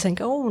at me and they think,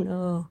 oh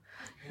no,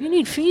 you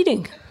need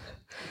feeding.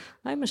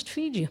 I must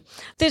feed you.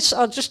 This,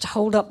 I'll just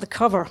hold up the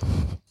cover.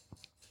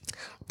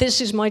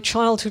 This is my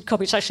childhood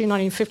copy. It's actually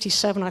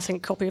 1957, I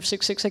think, copy of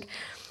 666.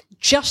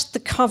 Just the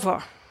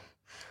cover.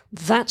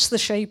 That's the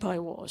shape I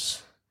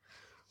was.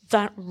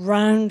 That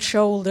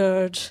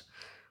round-shouldered,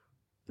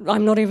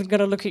 I'm not even going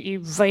to look at you,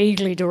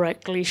 vaguely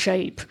directly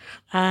shape.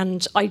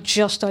 And I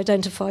just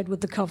identified with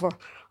the cover.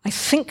 I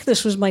think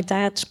this was my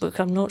dad's book,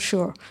 I'm not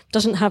sure. It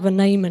doesn't have a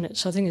name in it,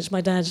 so I think it's my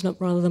dad's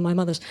rather than my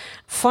mother's.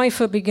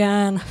 Pfeiffer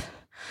began,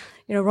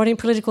 you know, writing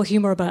political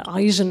humor about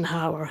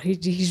Eisenhower.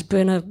 He's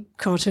been a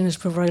cartoonist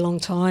for a very long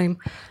time.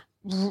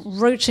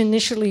 Wrote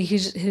initially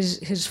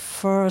his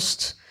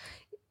first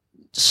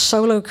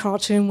solo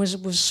cartoon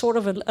was sort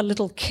of a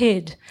little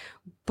kid,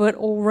 but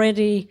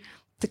already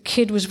the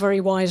kid was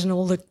very wise and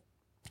all the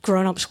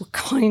grown-ups were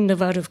kind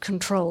of out of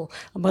control.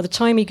 And by the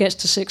time he gets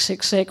to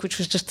 666, which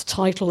was just the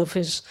title of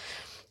his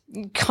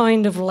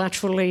kind of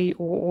laterally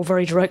or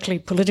very directly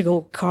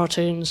political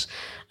cartoons,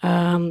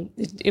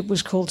 it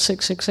was called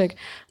 666.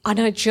 And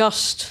I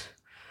just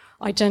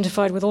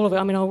identified with all of it.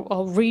 I mean,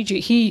 I'll read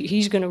you.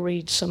 He's going to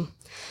read some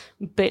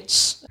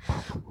bits,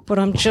 but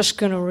I'm just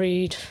going to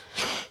read.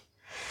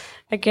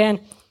 Again,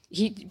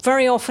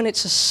 very often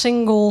it's a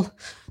single...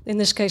 In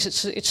this case,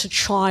 it's a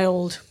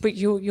child, but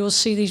you'll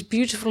see these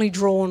beautifully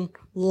drawn,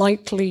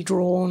 lightly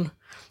drawn.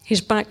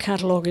 His back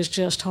catalogue is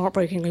just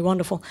heartbreakingly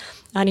wonderful.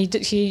 And he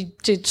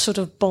did sort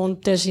of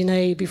bande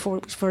dessinée before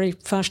it was very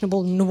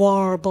fashionable,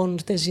 noir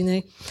bande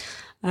dessinée.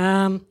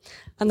 And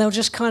they'll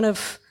just kind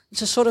of,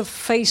 it's a sort of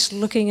face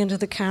looking into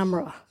the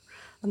camera.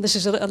 And this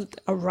is a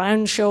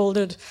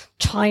round-shouldered,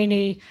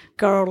 tiny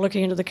girl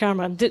looking into the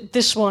camera. And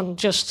this one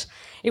just,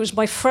 it was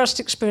my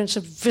first experience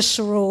of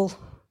visceral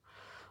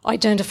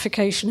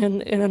identification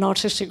in an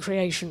artistic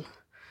creation.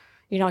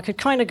 You know, I could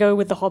kind of go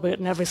with The Hobbit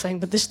and everything,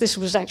 but this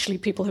was actually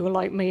people who were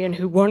like me and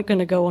who weren't going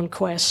to go on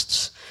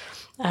quests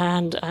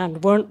and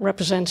weren't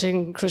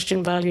representing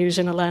Christian values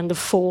in a land of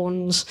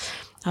fawns.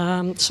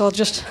 So I'll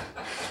just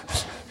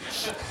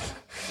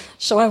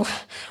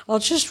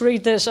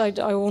read this. I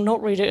will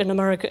not read it in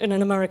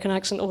an American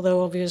accent,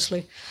 although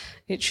obviously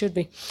it should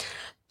be.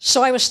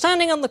 So I was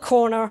standing on the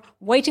corner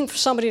waiting for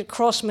somebody to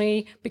cross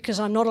me because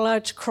I'm not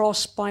allowed to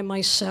cross by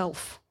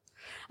myself.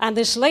 And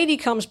this lady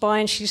comes by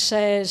and she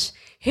says,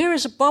 "Here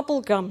is a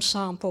bubblegum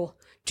sample.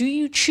 Do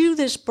you chew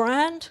this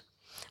brand?"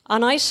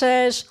 And I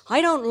says, "I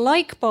don't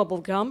like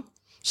bubblegum."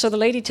 So the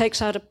lady takes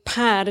out a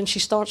pad and she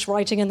starts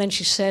writing and then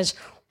she says,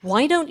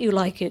 "Why don't you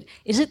like it?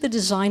 Is it the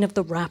design of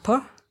the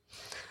wrapper?"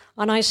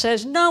 And I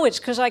says, "No, it's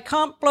because I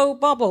can't blow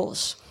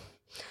bubbles."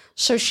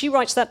 So she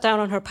writes that down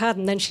on her pad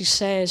and then she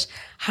says,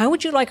 "How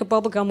would you like a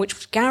bubblegum which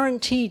was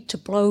guaranteed to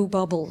blow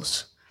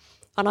bubbles?"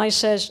 And I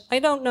says, "I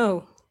don't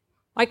know.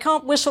 I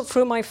can't whistle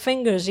through my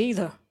fingers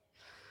either.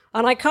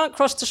 And I can't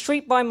cross the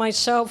street by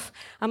myself,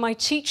 and my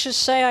teachers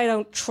say I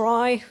don't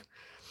try.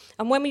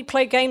 And when we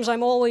play games,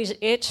 I'm always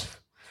it.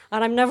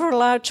 And I'm never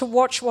allowed to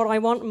watch what I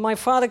want, and my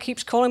father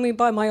keeps calling me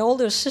by my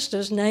older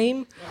sister's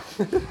name."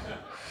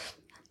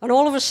 And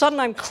all of a sudden,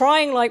 I'm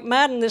crying like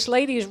mad, and this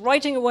lady is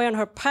writing away on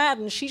her pad,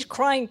 and she's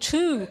crying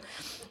too.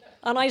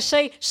 And I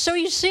say, "So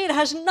you see, it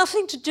has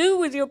nothing to do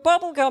with your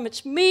bubblegum.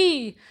 It's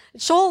me.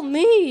 It's all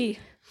me."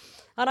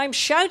 And I'm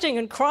shouting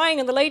and crying,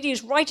 and the lady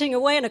is writing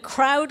away, and a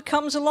crowd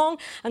comes along,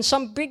 and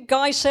some big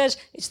guy says,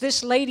 "Is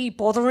this lady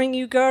bothering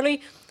you, girlie?"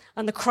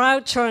 And the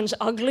crowd turns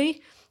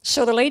ugly.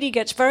 So the lady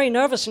gets very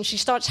nervous, and she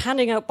starts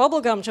handing out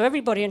bubblegum to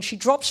everybody, and she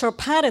drops her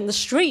pad in the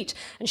street,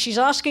 and she's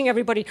asking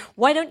everybody,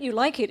 "Why don't you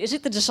like it? Is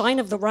it the design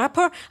of the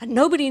wrapper?" And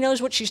nobody knows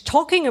what she's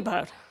talking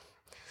about.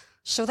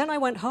 So then I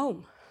went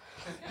home.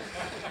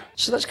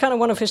 So that's kind of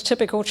one of his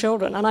typical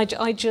children. And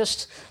I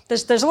just,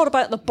 there's a lot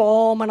about the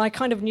bomb, and I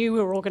kind of knew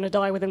we were all going to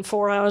die within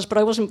 4 hours, but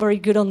I wasn't very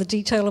good on the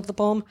detail of the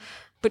bomb.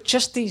 But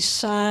just these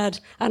sad,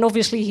 and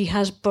obviously he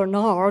has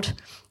Bernard,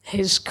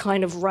 his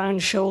kind of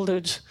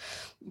round-shouldered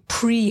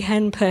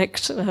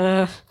pre-henpecked.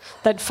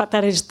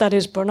 That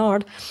is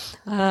Bernard,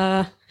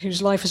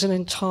 whose life is an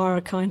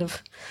entire kind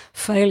of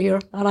failure.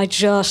 And I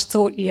just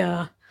thought,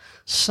 yeah,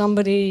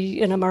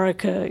 somebody in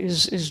America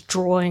is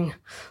drawing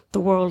the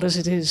world as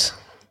it is.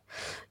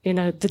 You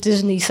know, the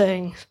Disney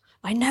thing.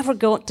 I never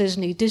got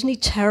Disney. Disney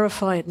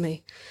terrified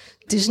me.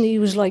 Disney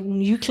was like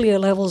nuclear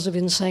levels of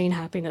insane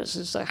happiness.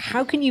 It's like,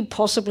 how can you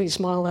possibly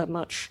smile that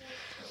much?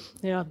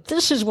 Yeah,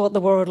 this is what the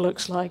world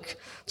looks like.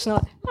 It's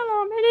not,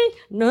 hello, Minnie.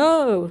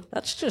 No,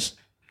 that's just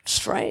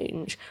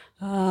strange.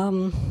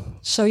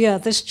 So yeah,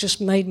 this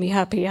just made me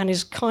happy and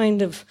is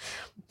kind of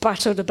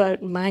battered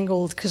about and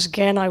mangled because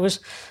again, I was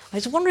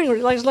wondering,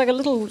 it was like a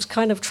little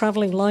kind of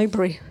traveling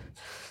library.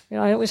 You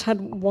know, I always had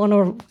one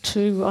or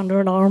two under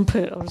an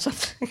armpit or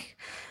something.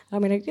 I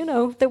mean, you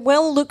know, they're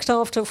well looked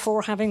after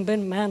for having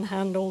been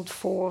manhandled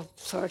for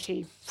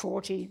 30,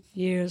 40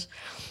 years.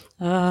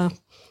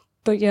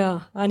 But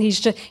yeah, and he's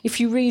just,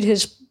 if you read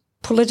his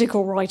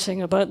political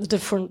writing about the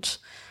different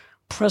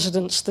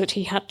presidents that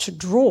he had to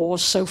draw,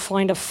 so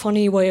find a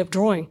funny way of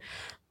drawing.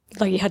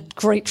 Like he had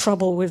great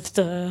trouble with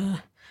the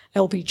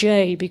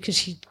LBJ because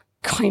he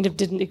kind of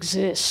didn't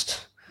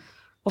exist.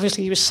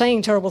 Obviously, he was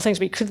saying terrible things,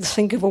 but he couldn't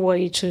think of a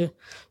way to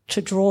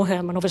draw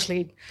him. And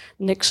obviously,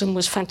 Nixon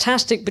was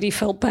fantastic, but he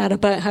felt bad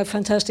about how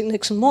fantastic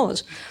Nixon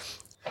was.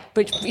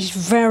 But he's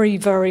very,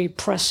 very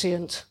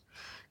prescient,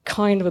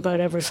 kind of about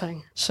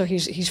everything. So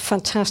he's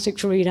fantastic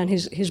to read, and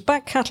his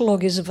back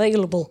catalogue is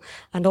available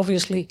and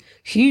obviously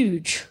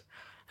huge,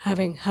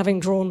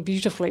 having drawn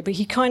beautifully. But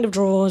he kind of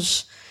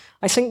draws,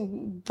 I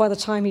think by the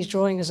time he's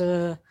drawing as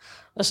an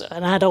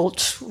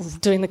adult,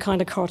 doing the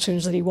kind of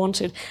cartoons that he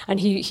wanted, and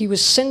he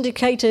was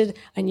syndicated,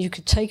 and you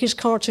could take his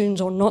cartoons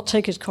or not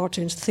take his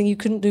cartoons. The thing you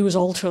couldn't do was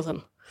alter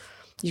them.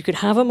 You could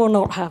have them or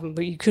not have them,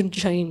 but you couldn't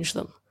change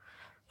them.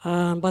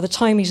 By the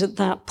time he's at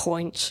that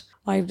point,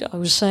 I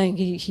was saying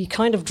he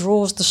kind of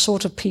draws the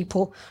sort of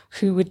people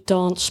who would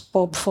dance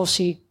Bob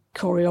Fosse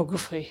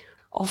choreography,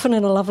 often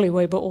in a lovely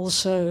way, but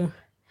also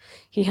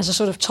he has a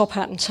sort of top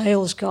hat and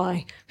tails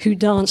guy who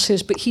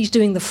dances, but he's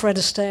doing the Fred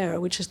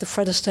Astaire, which is the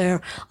Fred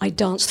Astaire, I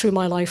dance through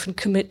my life and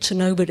commit to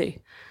nobody.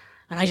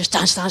 And I just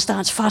dance,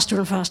 faster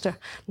and faster,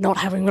 not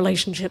having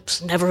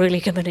relationships, never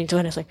really committing to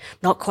anything,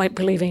 not quite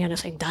believing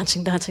anything,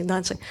 dancing.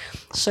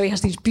 So he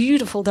has these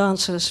beautiful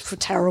dancers for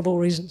terrible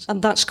reasons.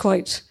 And that's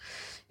quite,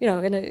 you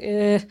know,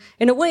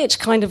 in a way it's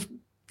kind of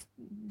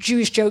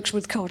Jewish jokes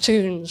with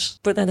cartoons,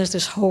 but then there's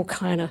this whole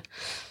kind of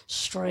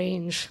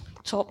strange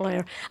top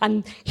layer.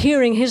 And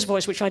hearing his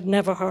voice, which I'd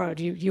never heard,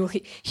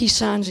 he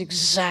sounds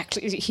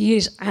exactly, he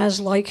is as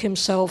like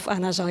himself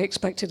and as I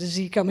expected as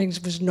E.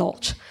 Cummings was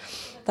not.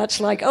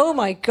 That's like, oh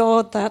my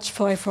God, that's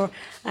Pfeiffer.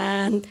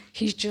 And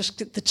he's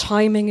just, the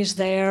timing is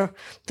there,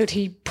 that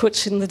he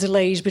puts in the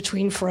delays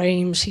between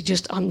frames. He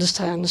just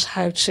understands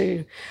how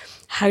to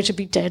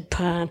be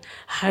deadpan,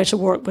 how to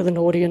work with an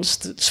audience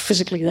that's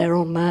physically there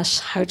en masse,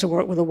 how to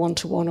work with a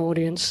one-to-one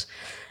audience.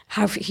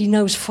 He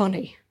knows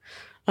funny.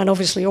 And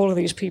obviously all of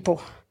these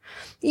people,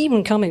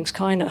 even Cummings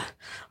kind of,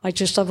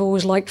 I've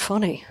always liked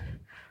funny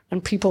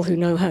and people who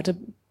know how to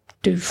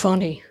do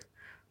funny.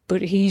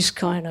 But he's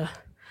kind of,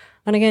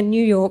 and again,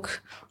 New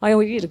York, I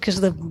always, because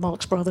of the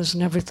Marx Brothers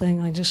and everything,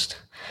 I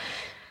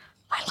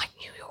like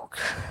New York.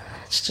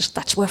 It's just,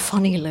 that's where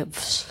funny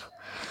lives.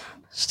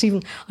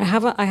 Stephen,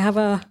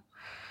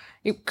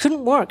 it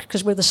couldn't work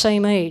because we're the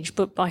same age,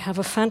 but I have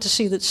a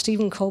fantasy that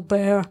Stephen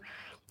Colbert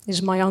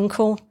is my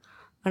uncle.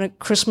 And at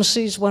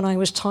Christmases when I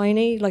was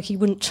tiny, like he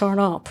wouldn't turn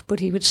up, but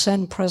he would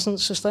send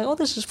presents just like, oh,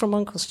 this is from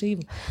Uncle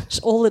Stephen. It's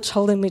all that's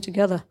holding me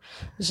together.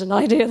 There's an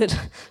idea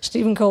that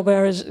Stephen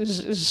Colbert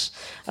is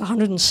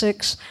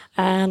 106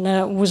 and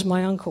was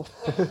my uncle.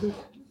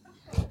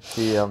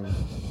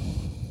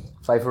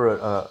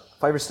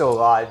 Pfeiffer's still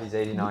alive. He's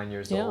 89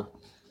 years old.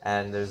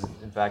 And there's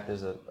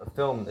a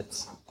film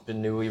that's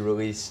been newly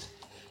released.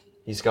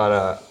 He's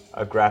got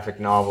a graphic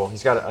novel.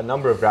 He's got a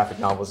number of graphic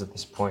novels at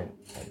this point.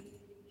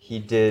 He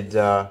did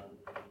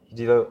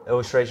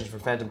illustrations for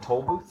Phantom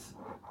Tollbooth.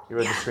 He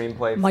wrote the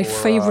screenplay my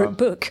favorite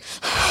book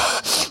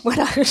when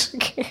I was a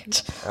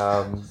kid.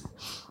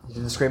 He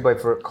did the screenplay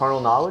for Carnal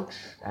Knowledge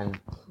and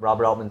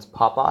Robert Altman's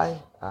Popeye.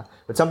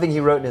 But something he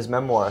wrote in his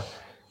memoir,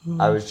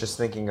 I was just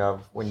thinking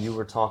of when you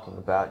were talking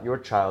about your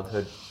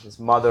childhood. His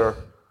mother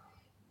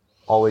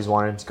always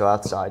wanted him to go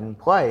outside and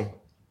play.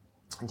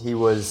 And he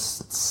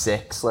was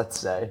 6,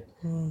 let's say,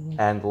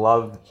 and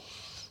loved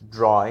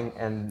drawing,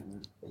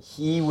 and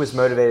he was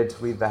motivated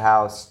to leave the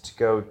house to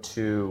go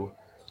to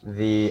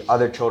the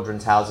other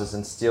children's houses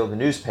and steal the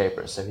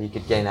newspapers so he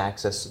could gain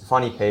access to the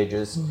funny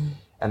pages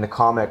and the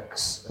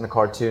comics and the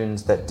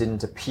cartoons that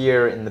didn't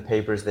appear in the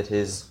papers that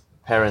his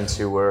parents,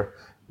 who were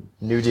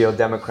New Deal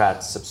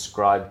Democrats,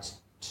 subscribed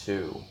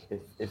to.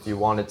 If you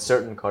wanted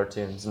certain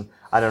cartoons, and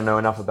I don't know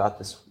enough about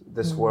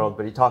this world,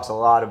 but he talks a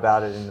lot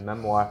about it in the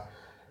memoir.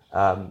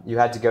 You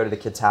had to go to the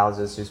kids'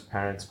 houses whose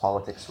parents'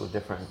 politics were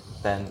different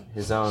than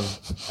his own.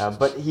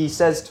 But he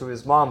says to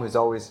his mom, who's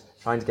always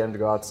trying to get him to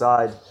go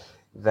outside,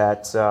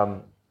 that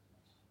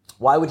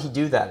Why would he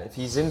do that? If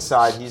he's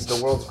inside, he's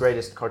the world's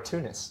greatest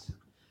cartoonist.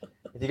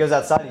 If he goes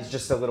outside, he's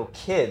just a little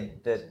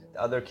kid that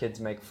other kids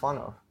make fun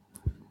of.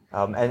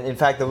 And in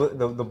fact,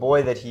 the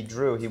boy that he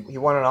drew, he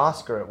won an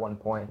Oscar at one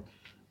point.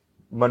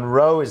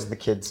 Monroe is the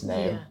kid's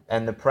name,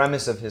 and the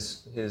premise of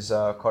his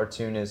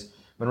cartoon is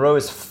Monroe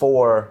is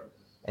 4,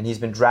 and he's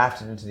been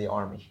drafted into the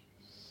army.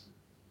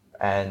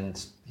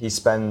 And he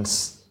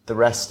spends the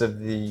rest of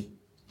the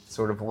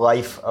sort of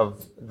life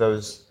of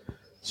those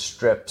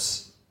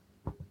strips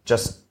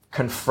just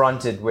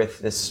confronted with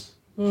this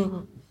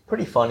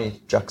pretty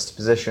funny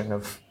juxtaposition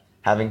of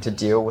having to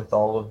deal with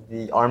all of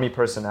the army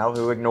personnel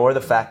who ignore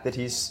the fact that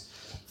he's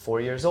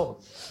 4 years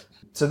old.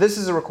 So this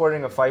is a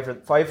recording of Pfeiffer.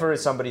 Pfeiffer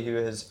is somebody who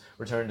has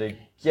returned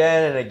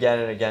again and again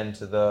and again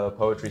to the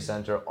Poetry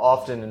Center,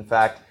 often, in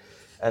fact,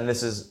 and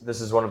this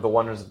is one of the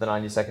wonders of the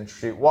 92nd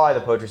Street Y.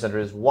 The Poetry Center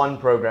is one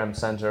program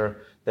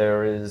center.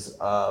 There is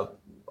a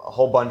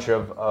whole bunch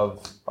of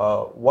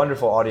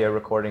wonderful audio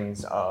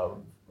recordings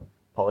of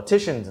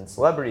politicians and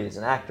celebrities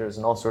and actors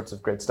and all sorts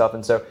of great stuff.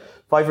 And so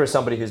Pfeiffer is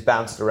somebody who's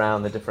bounced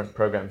around the different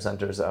program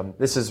centers.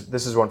 This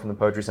is one from the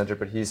Poetry Center,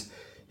 but he's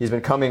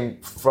been coming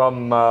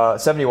from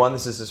 71.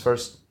 This is his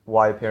first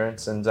Y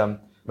appearance, and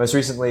most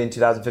recently in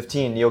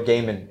 2015, Neil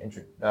Gaiman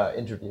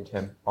interviewed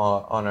him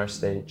on our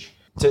stage.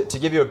 To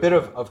give you a bit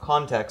of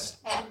context,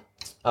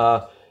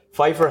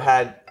 Pfeiffer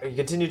he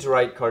continued to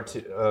write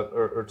cartoon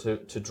or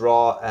to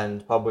draw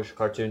and publish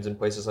cartoons in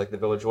places like the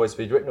Village Voice,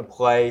 but he'd written a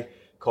play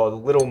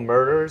called Little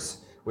Murders,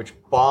 which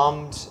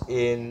bombed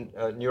in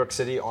New York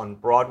City on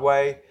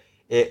Broadway.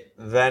 It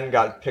then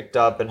got picked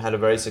up and had a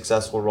very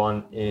successful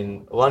run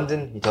in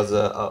London. He tells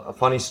a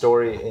funny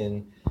story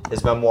in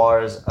his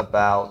memoirs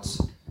about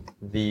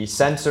the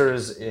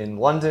censors in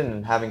London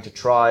and having to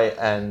try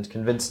and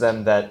convince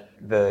them that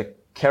the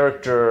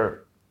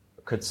character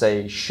could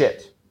say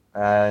shit.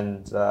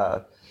 And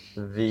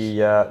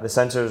the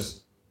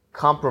censors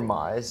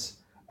compromise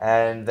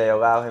and they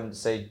allow him to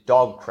say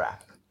dog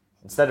crap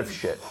instead of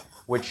shit,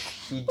 which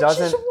he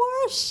doesn't. Which is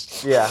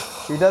worse. Yeah,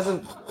 he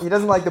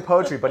doesn't like the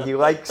poetry, but he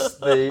likes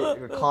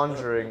the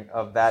conjuring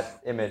of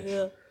that image.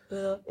 Yeah.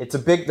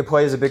 The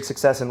play is a big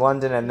success in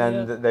London, and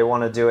then they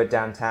want to do it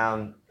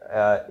downtown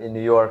in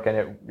New York, and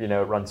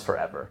it runs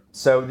forever.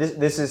 So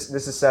this is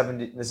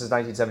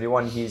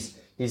 1971.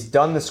 He's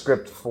done the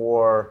script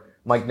for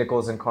Mike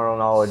Nichols and Carnal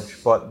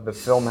Knowledge, but the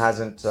film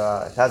hasn't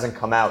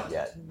come out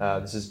yet.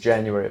 This is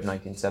January of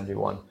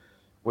 1971,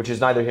 which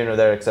is neither here nor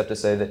there, except to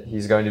say that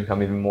he's going to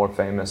become even more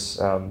famous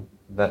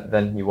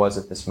than he was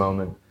at this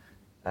moment.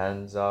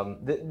 And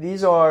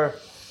these are,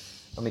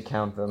 let me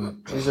count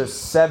them. These are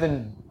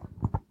 7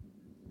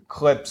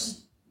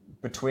 clips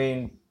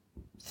between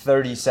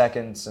 30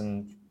 seconds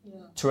and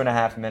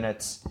 2.5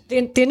 minutes.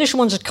 The initial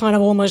ones are kind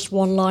of almost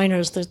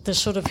one-liners. There's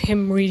sort of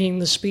him reading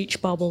the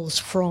speech bubbles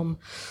from,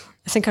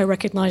 I think I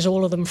recognize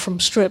all of them from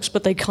strips,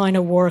 but they kind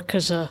of work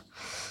as a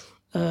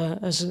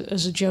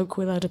joke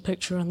without a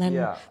picture, and then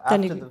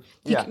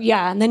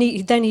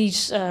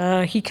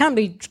he can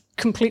be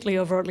completely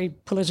overtly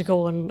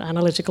political and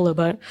analytical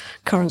about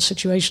current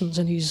situations,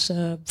 and he's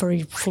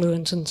very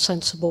fluent and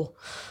sensible,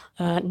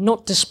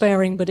 not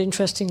despairing but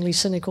interestingly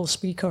cynical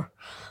speaker.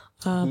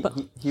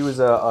 He was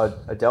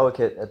a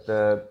delegate at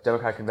the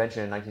Democratic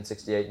Convention in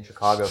 1968 in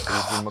Chicago for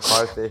Eugene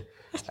McCarthy,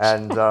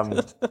 and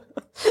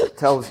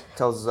tells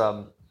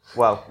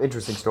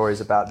interesting stories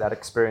about that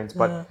experience.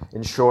 But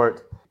in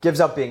short, gives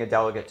up being a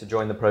delegate to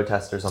join the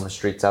protesters on the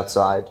streets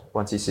outside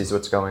once he sees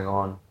what's going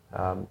on.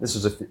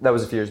 That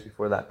was a few years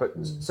before that. But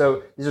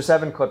so these are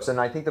 7 clips, and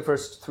I think the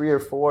first 3 or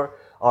 4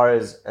 are,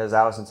 as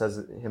Allison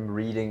says, him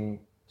reading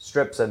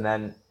strips, and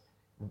then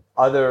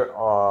other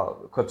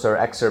clips are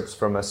excerpts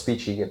from a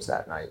speech he gives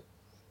that night.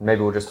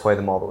 Maybe we'll just play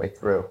them all the way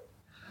through.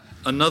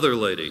 Another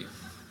lady.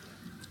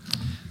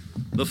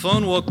 The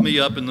phone woke me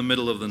up in the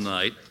middle of the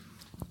night,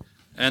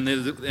 and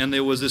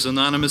there was this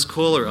anonymous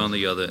caller on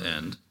the other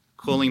end,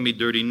 calling me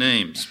dirty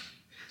names.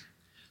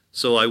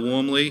 So I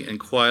warmly and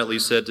quietly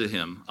said to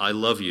him, "I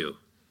love you."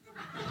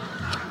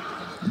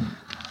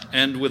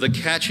 And with a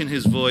catch in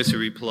his voice, he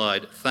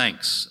replied,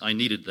 "Thanks, I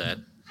needed that."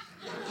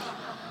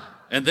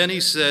 And then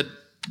he said,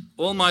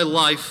 "All my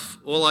life,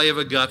 all I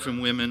ever got from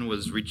women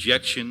was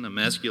rejection,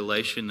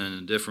 emasculation, and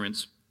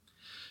indifference.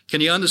 Can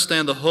you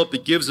understand the hope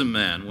it gives a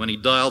man when he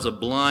dials a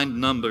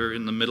blind number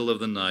in the middle of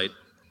the night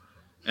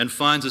and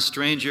finds a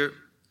stranger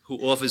who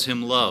offers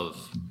him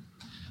love?"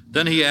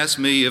 Then he asked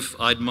me if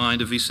I'd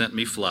mind if he sent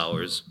me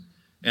flowers,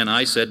 and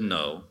I said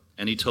no,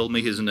 and he told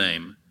me his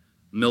name,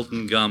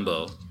 Milton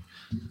Gombo,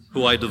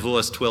 who I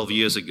divorced 12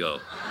 years ago.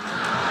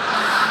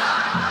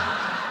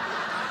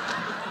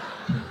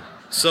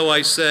 So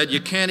I said, "You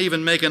can't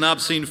even make an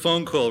obscene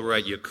phone call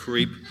right, you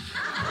creep."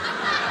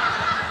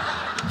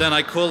 Then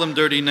I called him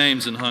dirty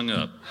names and hung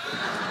up.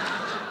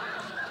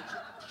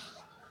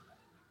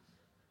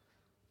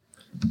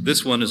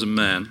 This one is a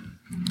man.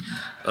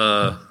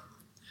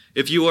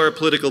 If you are a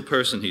political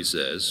person, he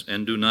says,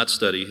 and do not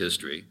study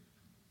history,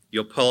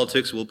 your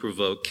politics will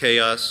provoke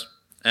chaos,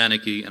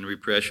 anarchy, and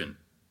repression.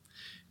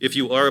 If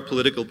you are a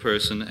political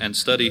person and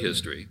study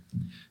history,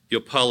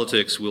 your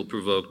politics will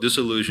provoke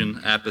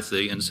disillusion,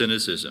 apathy, and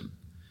cynicism.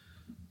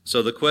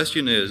 So the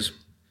question is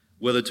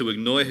whether to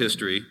ignore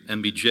history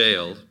and be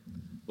jailed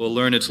or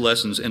learn its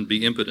lessons and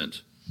be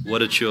impotent.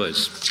 What a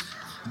choice.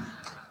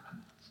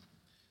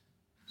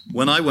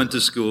 When I went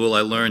to school,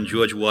 I learned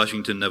George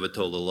Washington never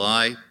told a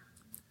lie,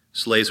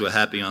 slaves were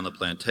happy on the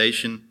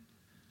plantation,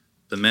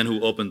 the men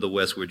who opened the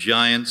West were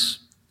giants,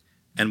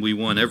 and we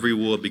won every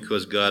war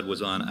because God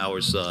was on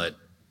our side.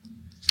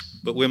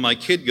 But when my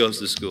kid goes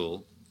to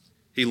school,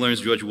 he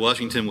learns George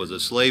Washington was a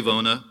slave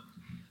owner,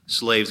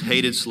 slaves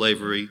hated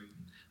slavery,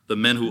 the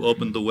men who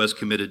opened the West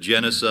committed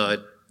genocide,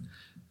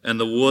 and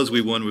the wars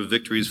we won were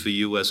victories for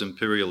U.S.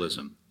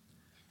 imperialism.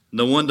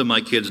 No wonder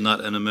my kid's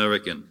not an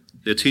American.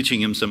 They're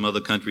teaching him some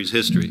other country's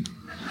history.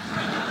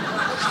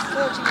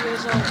 40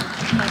 years old.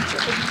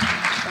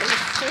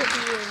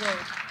 40 years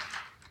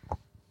old.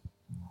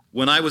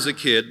 When I was a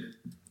kid,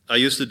 I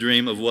used to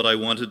dream of what I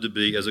wanted to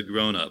be as a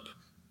grown-up.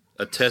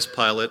 A test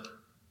pilot,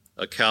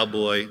 a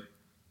cowboy,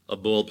 a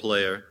ball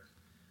player.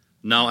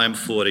 Now I'm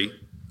 40,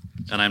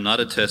 and I'm not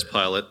a test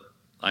pilot,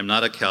 I'm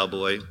not a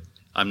cowboy,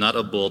 I'm not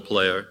a ball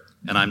player,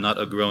 and I'm not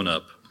a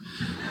grown-up.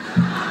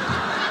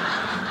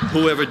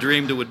 Whoever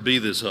dreamed it would be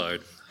this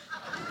hard?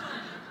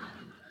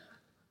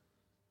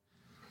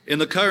 In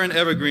the current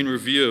Evergreen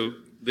Review,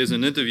 there's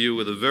an interview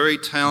with a very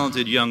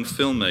talented young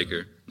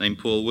filmmaker named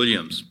Paul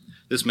Williams.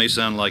 This may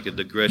sound like a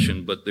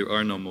digression, but there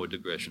are no more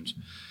digressions.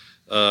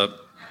 And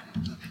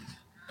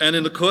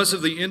in the course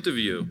of the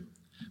interview,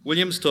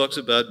 Williams talks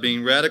about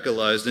being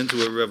radicalized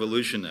into a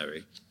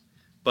revolutionary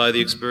by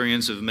the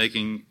experience of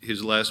making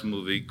his last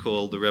movie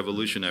called The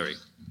Revolutionary,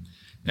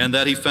 and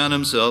that he found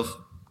himself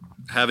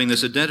having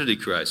this identity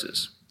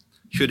crisis.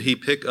 Should he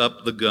pick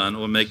up the gun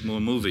or make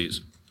more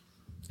movies?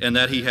 And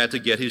that he had to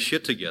get his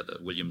shit together,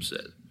 Williams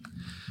said.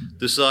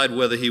 Decide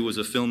whether he was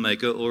a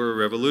filmmaker or a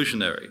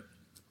revolutionary.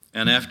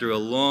 And after a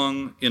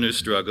long inner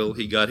struggle,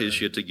 he got his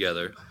shit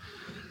together,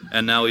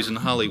 and now he's in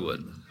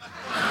Hollywood.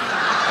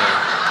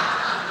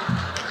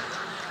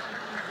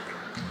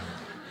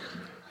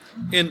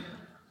 In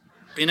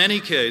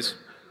any case,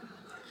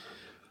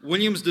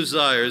 Williams'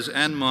 desires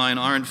and mine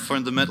aren't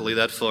fundamentally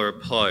that far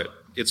apart.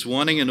 It's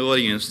wanting an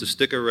audience to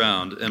stick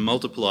around and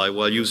multiply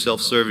while you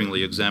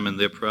self-servingly examine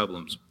their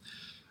problems.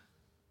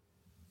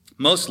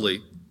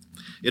 Mostly,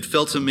 it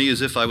felt to me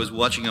as if I was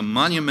watching a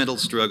monumental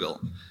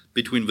struggle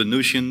between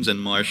Venusians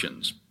and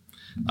Martians.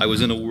 I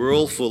was in a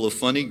world full of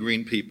funny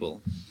green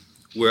people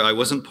where I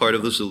wasn't part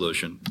of the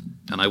solution,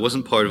 and I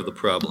wasn't part of the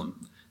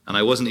problem, and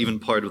I wasn't even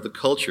part of the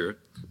culture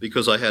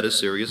because I had a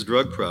serious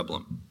drug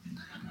problem.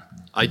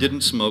 I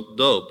didn't smoke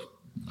dope.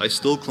 I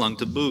still clung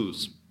to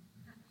booze.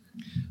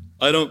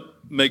 I don't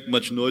make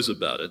much noise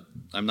about it.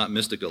 I'm not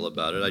mystical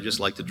about it. I just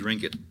like to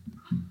drink it.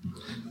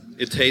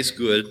 It tastes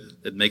good.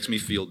 It makes me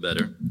feel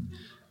better.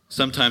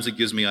 Sometimes it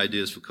gives me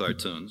ideas for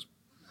cartoons.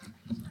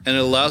 And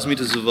it allows me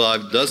to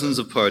survive dozens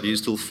of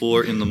parties till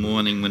 4 in the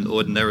morning when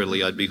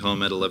ordinarily I'd be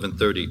home at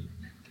 11:30.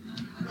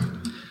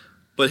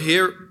 But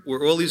here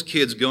were all these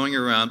kids going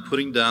around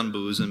putting down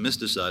booze and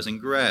mysticizing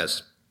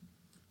grass.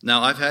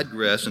 Now, I've had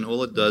grass, and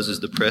all it does is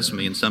depress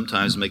me and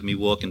sometimes make me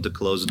walk into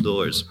closed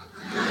doors.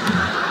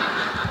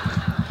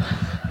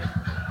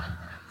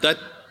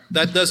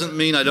 That doesn't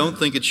mean I don't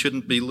think it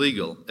shouldn't be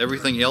legal.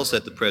 Everything else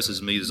that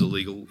depresses me is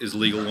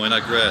legal. Why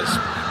not grass?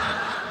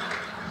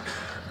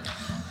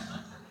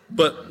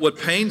 But what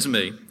pains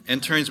me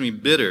and turns me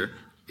bitter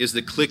is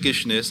the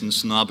cliquishness and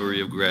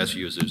snobbery of grass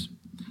users.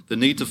 The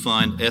need to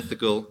find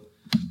ethical,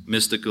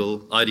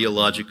 mystical,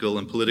 ideological,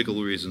 and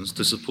political reasons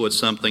to support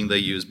something they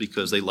use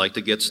because they like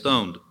to get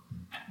stoned.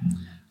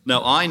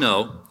 Now, I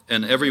know,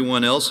 and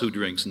everyone else who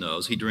drinks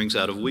knows, he drinks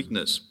out of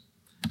weakness,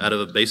 out of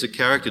a basic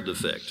character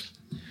defect.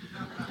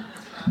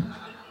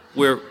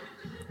 We're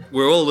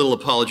all a little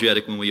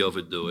apologetic when we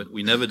overdo it.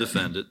 We never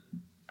defend it.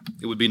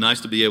 It would be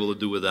nice to be able to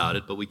do without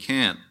it, but we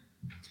can't.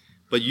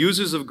 But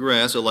users of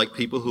grass are like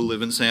people who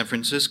live in San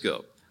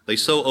Francisco. They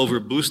so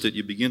overboost it,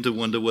 you begin to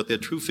wonder what their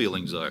true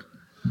feelings are.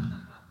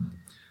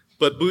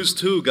 But booze,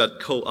 too, got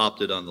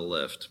co-opted on the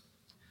left.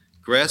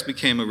 Grass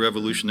became a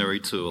revolutionary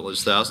tool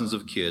as thousands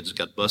of kids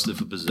got busted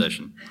for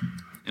possession,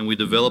 and we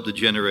developed a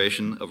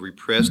generation of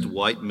repressed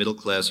white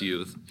middle-class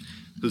youth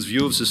whose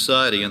view of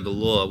society and the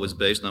law was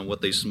based on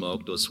what they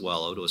smoked or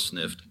swallowed or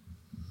sniffed,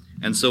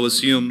 and so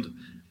assumed,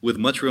 with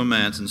much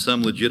romance and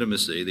some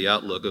legitimacy, the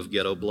outlook of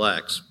ghetto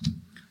blacks.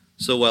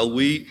 So while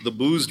we, the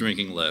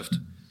booze-drinking left,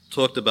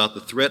 talked about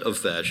the threat of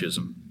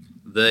fascism,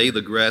 they,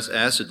 the grass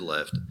acid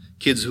left,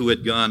 kids who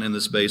had gone in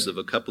the space of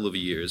a couple of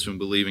years from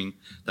believing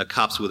that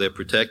cops were their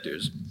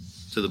protectors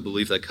to the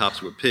belief that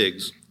cops were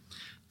pigs,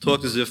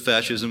 talked as if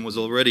fascism was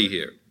already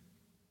here.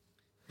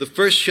 The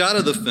first shot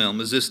of the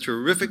film is this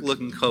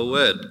terrific-looking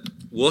co-ed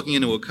walking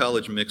into a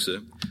college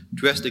mixer,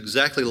 dressed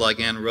exactly like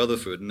Ann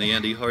Rutherford in the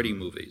Andy Hardy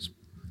movies.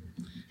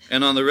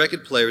 And on the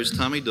record player is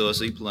Tommy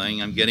Dorsey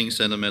playing I'm Getting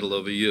Sentimental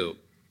Over You.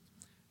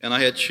 And I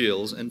had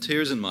chills and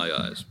tears in my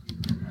eyes.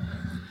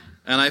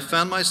 And I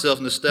found myself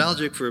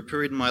nostalgic for a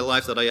period in my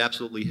life that I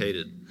absolutely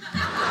hated.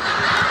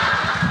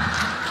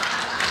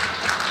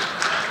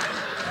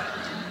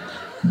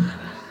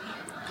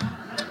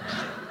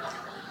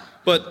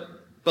 But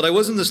I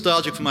wasn't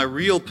nostalgic for my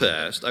real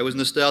past. I was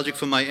nostalgic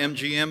for my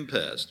MGM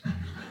past.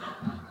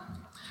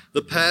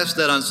 The past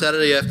that on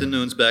Saturday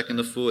afternoons back in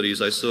the 40s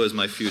I saw as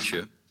my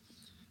future,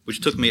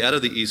 which took me out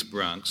of the East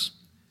Bronx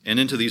and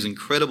into these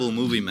incredible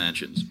movie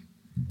mansions,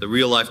 the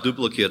real-life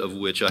duplicate of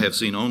which I have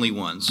seen only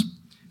once,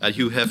 at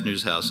Hugh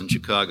Hefner's house in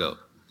Chicago,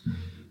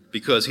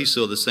 because he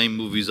saw the same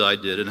movies I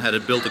did and had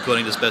it built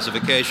according to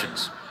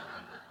specifications.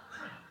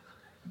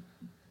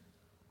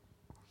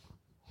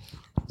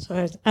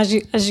 So as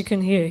you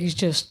can hear, he's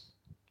just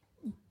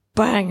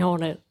bang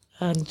on it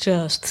and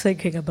just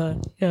thinking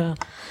about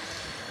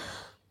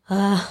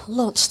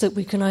lots that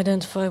we can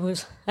identify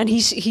with. And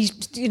he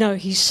sounds,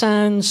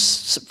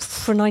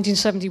 for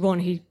 1971,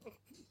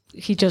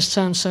 he just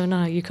sounds so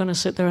now. You kind of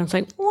sit there and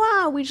think,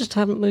 wow, we just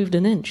haven't moved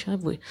an inch,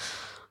 have we?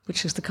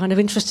 Which is the kind of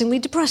interestingly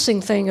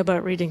depressing thing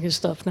about reading his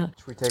stuff now.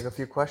 Should we take a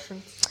few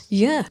questions?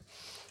 Yeah.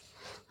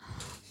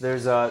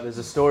 There's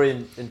a story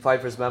in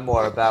Pfeiffer's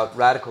memoir about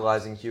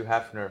radicalizing Hugh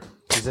Hefner.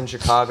 He's in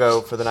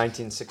Chicago for the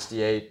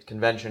 1968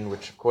 convention,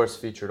 which of course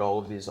featured all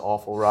of these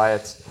awful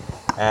riots.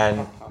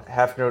 And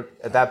Hefner,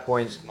 at that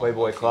point,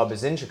 Playboy Club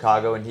is in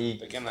Chicago, and he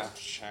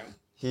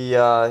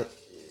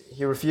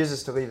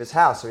refuses to leave his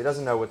house, so he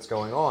doesn't know what's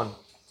going on.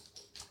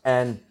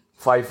 And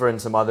Pfeiffer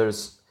and some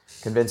others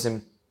convince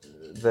him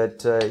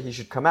that he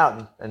should come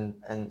out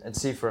and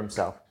see for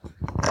himself.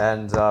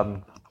 And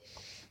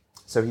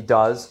so he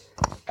does,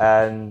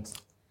 and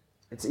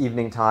it's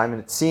evening time,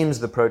 and it seems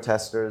the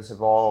protesters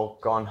have all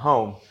gone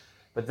home.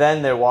 But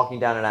then they're walking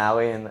down an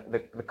alley, and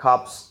the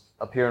cops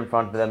appear in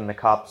front of them, and the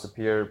cops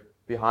appear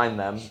behind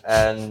them.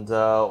 And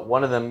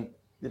one of them,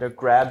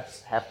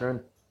 grabs Hefner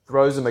and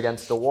throws him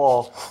against the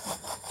wall.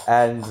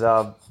 And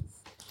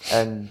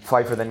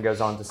Pfeiffer then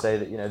goes on to say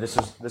that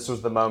this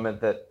was the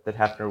moment that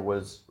Hefner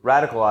was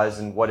radicalized,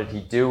 and what did he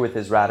do with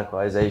his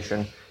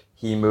radicalization?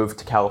 He moved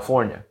to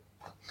California.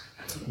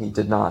 He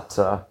did not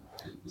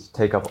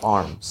take up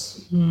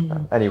arms.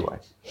 Anyway,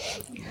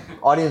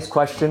 audience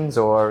questions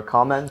or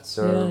comments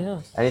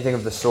or anything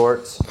of the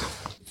sort?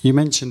 You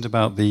mentioned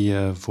about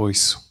the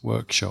voice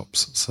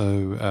workshops.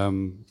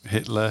 So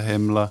Hitler,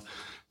 Himmler.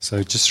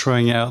 So just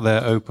throwing it out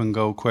there, open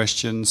goal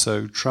question.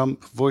 So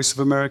Trump, voice of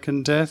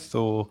American death,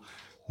 or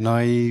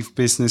naive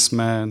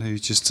businessman who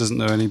just doesn't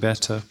know any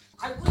better?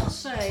 I will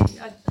say,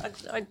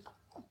 I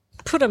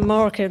put a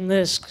mark in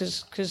this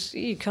because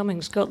E.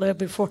 Cummings got there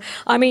before.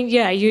 I mean,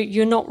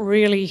 you're not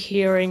really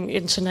hearing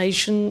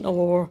intonation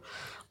or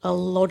a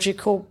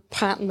logical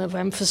pattern of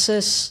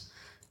emphasis.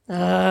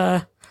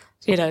 So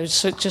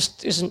it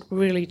just isn't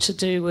really to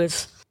do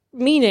with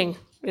meaning.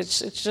 It's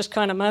just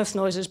kind of mouth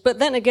noises. But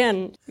then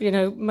again,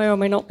 may or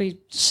may not be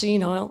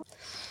senile.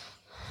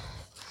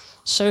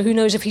 So who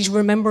knows if he's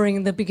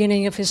remembering the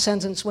beginning of his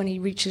sentence when he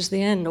reaches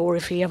the end, or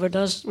if he ever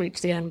does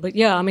reach the end. But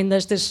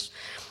there's this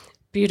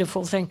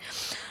beautiful thing.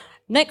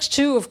 Next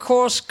to, of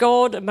course,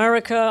 God,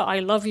 America, I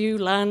love you,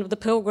 land of the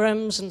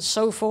pilgrims, and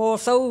so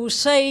forth. Oh,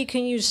 say,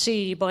 can you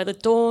see by the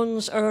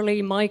dawn's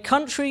early, my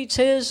country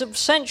 'tis of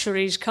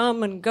centuries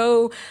come and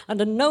go, and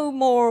no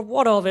more,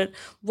 what of it?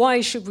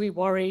 Why should we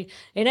worry?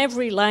 In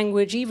every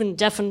language, even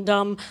deaf and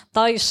dumb,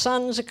 thy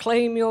sons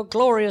acclaim your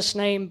glorious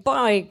name.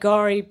 By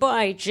Gary,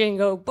 by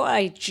Jingo,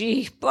 by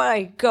Gee,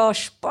 by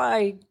gosh,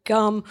 by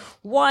gum.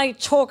 Why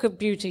talk of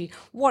beauty?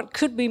 What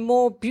could be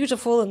more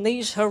beautiful than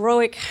these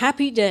heroic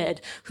happy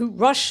dead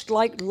who rushed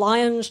like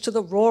lions to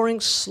the roaring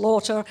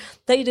slaughter?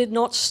 They did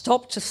not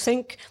stop to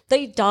think,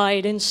 they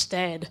died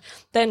instead.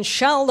 Then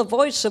shall the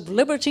voice of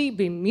liberty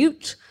be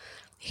mute?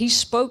 He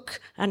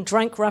spoke and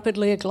drank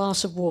rapidly a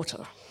glass of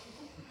water.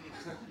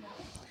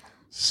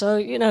 So,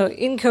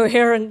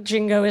 incoherent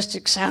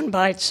jingoistic sound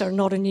bites are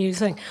not a new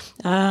thing.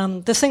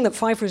 The thing that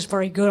Pfeiffer is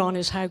very good on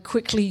is how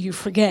quickly you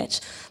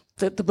forget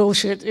that the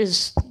bullshit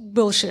is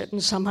bullshit,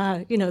 and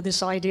somehow,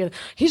 this idea,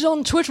 he's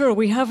on Twitter,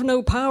 we have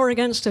no power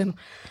against him.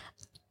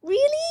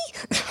 Really?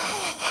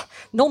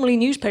 Normally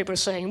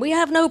newspapers saying, we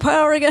have no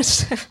power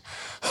against him.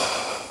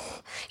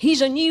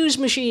 He's a news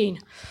machine,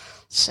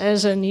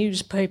 says a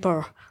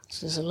newspaper.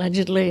 This is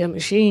allegedly a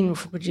machine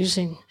for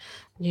producing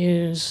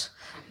news.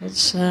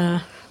 It's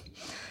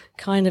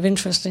kind of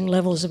interesting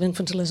levels of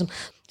infantilism.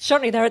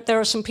 Certainly there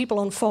are some people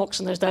on Fox,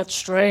 and there's that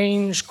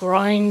strange,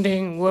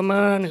 grinding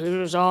woman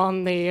who's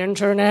on the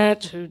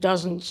internet who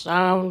doesn't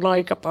sound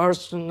like a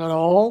person at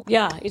all.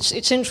 Yeah,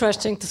 it's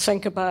interesting to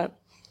think about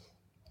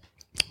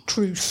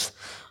truth.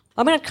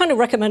 I mean, I'd kind of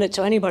recommend it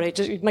to anybody.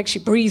 It makes you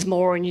breathe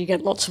more and you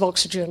get lots of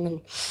oxygen, and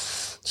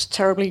it's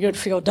terribly good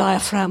for your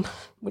diaphragm,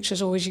 which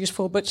is always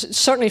useful. But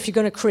certainly if you're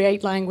going to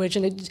create language,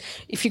 and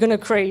if you're going to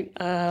create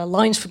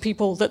lines for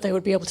people that they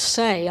would be able to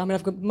say, I mean,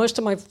 I've got most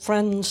of my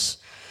friends,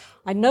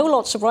 I know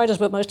lots of writers,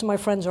 but most of my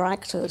friends are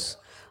actors.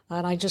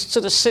 And I just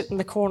sort of sit in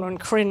the corner and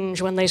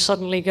cringe when they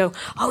suddenly go,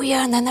 oh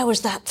yeah, and then there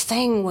was that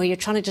thing where you're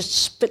trying to just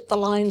spit the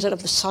lines out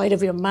of the side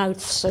of your mouth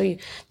so you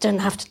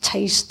didn't have to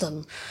taste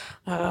them.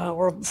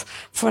 Or a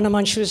friend of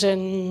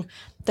mine,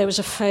 there was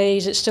a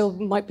phase, it still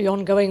might be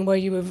ongoing, where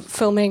you were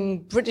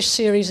filming British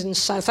series in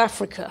South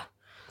Africa.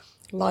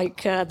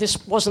 Like,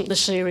 this wasn't the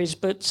series,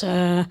 but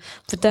The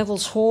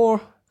Devil's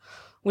Whore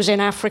was in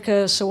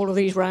Africa, so all of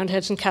these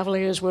Roundheads and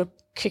Cavaliers were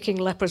kicking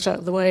leopards out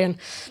of the way and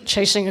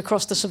chasing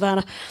across the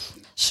savannah.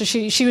 So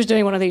she was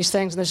doing one of these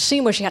things, and there's a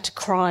scene where she had to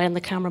cry, and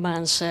the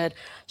cameraman said,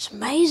 "It's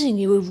amazing,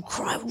 you would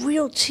cry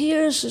real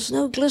tears, there's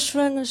no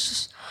glycerin, it's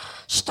just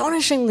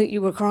astonishing that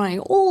you were crying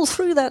all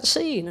through that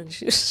scene." And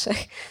she would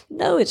say,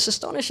 "No, it's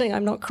astonishing,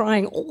 I'm not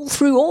crying all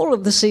through all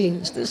of the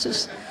scenes, this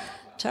is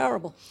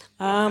terrible."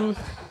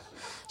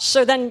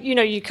 So then,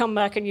 you come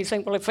back and you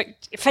think, well,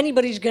 if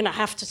anybody's going to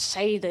have to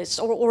say this,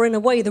 or in a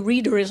way the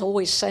reader is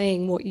always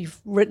saying what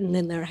you've written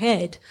in their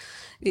head,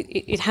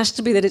 it has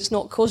to be that it's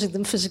not causing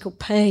them physical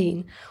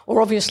pain.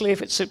 Or obviously,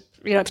 if it's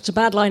a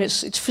bad line,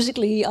 it's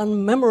physically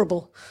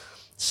unmemorable.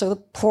 So the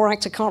poor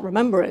actor can't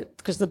remember it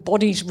because the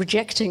body's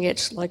rejecting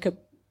it like a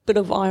bit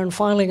of iron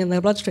filing in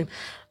their bloodstream.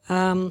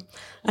 And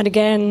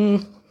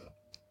again,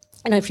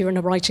 if you're in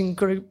a writing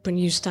group and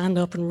you stand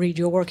up and read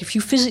your work, if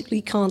you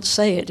physically can't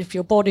say it, if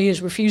your body is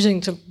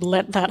refusing to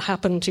let that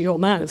happen to your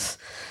mouth,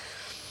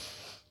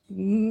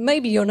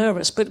 maybe you're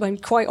nervous, but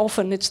quite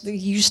often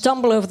you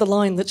stumble over the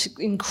line that's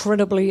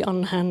incredibly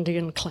unhandy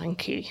and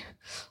clanky.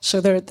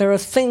 So there are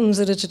things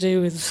that are to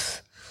do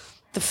with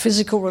the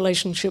physical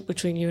relationship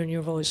between you and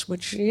your voice,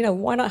 which,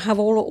 why not have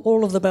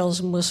all of the bells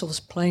and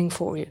whistles playing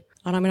for you?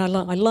 And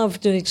I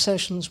love doing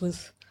sessions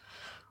with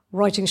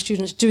writing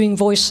students, doing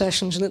voice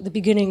sessions, and at the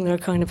beginning they're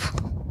kind of,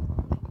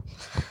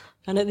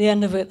 and at the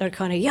end of it they're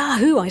kind of,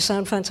 yahoo, I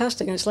sound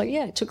fantastic. And it's like,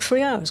 yeah, it took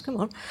 3 hours, come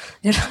on.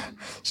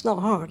 It's not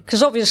hard.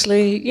 Because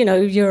obviously,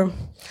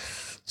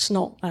 it's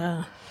not,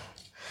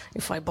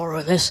 if I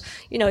borrow this,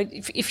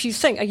 if you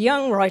think a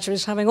young writer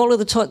is having all of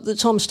the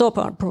Tom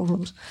Stoppard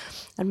problems,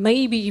 and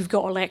maybe you've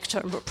got a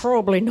lectern, but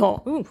probably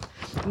not. Ooh,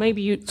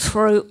 maybe you'd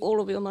throw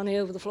all of your money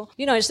over the floor.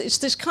 It's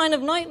this kind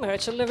of nightmare.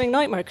 It's a living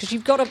nightmare, because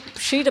you've got a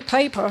sheet of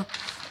paper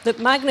that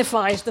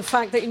magnifies the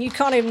fact that, and you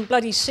can't even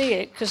bloody see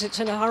it because it's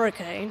in a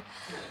hurricane.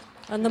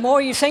 And the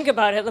more you think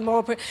about it, the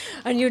more,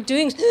 and you're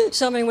doing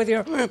something with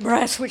your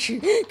breath which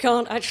you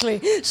can't actually,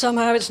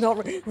 somehow it's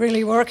not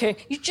really working.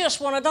 You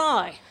just want to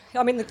die.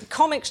 I mean, the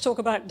comics talk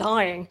about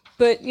dying,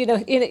 but,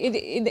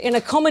 in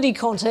a comedy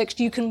context,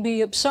 you can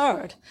be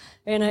absurd.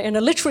 In a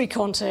literary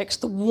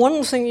context, the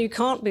one thing you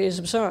can't be is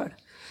absurd.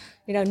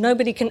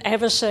 Nobody can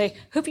ever say,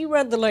 have you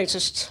read the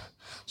latest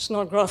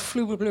Snodgrass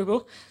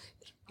Flubberblubble?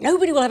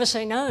 Nobody will ever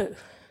say no.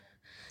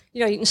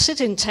 You can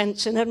sit in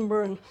tents in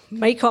Edinburgh and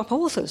make up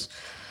authors.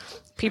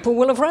 People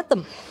will have read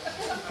them.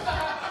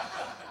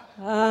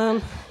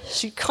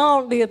 So you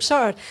can't be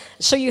absurd.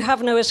 So you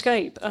have no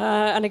escape.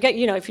 And again,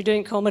 if you're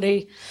doing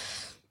comedy,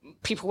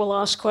 people will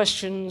ask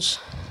questions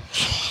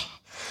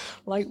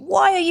like,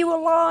 why are you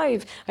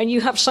alive? And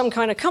you have some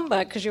kind of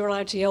comeback because you're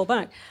allowed to yell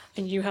back,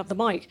 and you have the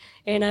mic.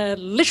 In a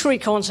literary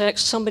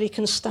context, somebody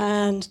can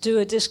stand, do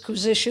a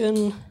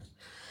disquisition,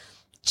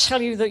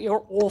 tell you that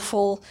you're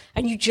awful,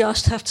 and you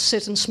just have to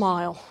sit and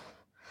smile,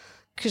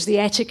 because the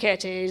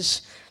etiquette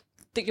is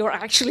that you're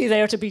actually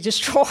there to be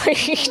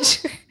destroyed.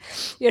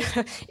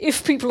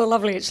 If people are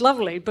lovely, it's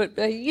lovely, but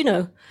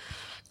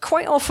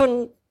quite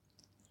often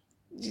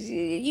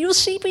you'll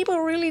see people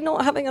really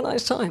not having a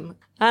nice time,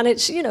 and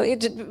it's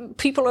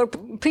people,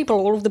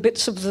 all of the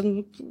bits of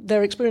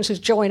their experiences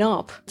join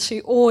up. So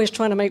you're always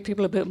trying to make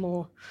people a bit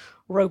more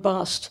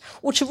robust,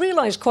 or to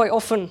realise quite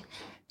often.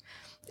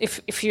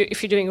 If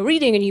you're doing a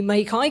reading and you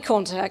make eye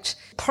contact,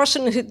 the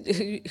person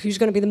who's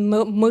going to be the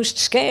most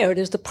scared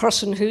is the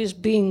person who is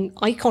being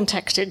eye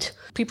contacted.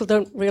 People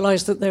don't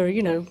realise that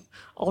they're,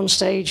 on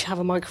stage, have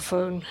a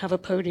microphone, have a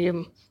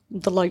podium,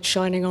 the light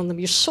shining on them.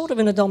 You're sort of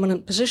in a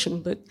dominant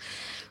position, but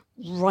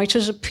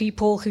writers are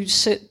people who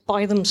sit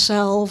by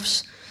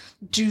themselves,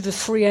 do the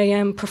 3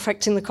 a.m.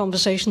 perfecting the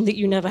conversation that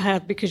you never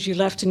had because you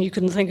left and you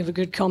couldn't think of a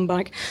good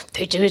comeback.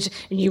 They do it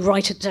and you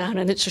write it down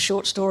and it's a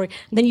short story.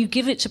 And then you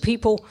give it to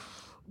people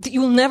that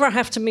you'll never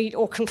have to meet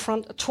or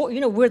confront at all.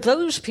 We're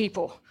those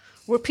people.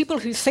 We're people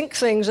who think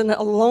things, and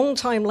a long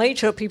time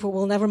later, people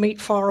will never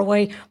meet far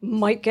away,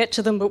 might get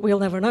to them, but we'll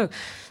never know.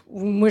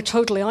 We're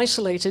totally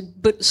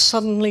isolated, but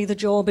suddenly the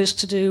job is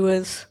to do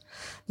with,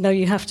 no,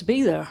 you have to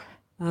be there.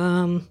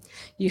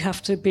 You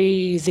have to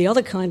be the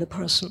other kind of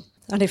person.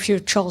 And if you're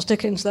Charles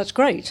Dickens, that's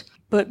great,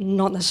 but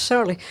not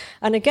necessarily.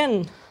 And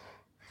again,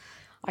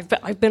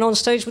 I've been on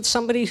stage with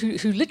somebody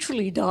who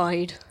literally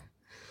died,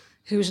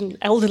 who's an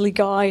elderly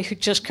guy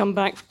who'd just come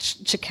back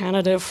to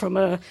Canada from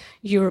a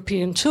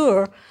European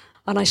tour,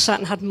 and I sat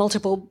and had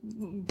multiple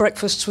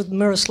breakfasts with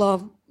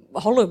Miroslav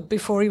Holub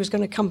before he was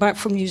going to come back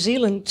from New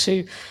Zealand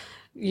to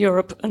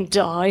Europe and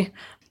die.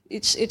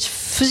 It's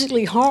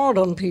physically hard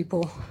on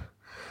people.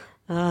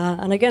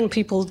 And again,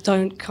 people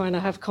don't kind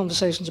of have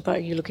conversations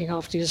about you looking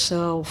after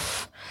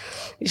yourself.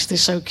 Is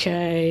this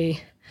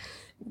okay?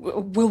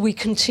 Will we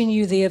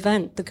continue the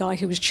event? The guy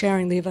who was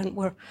chairing the event,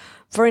 where a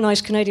very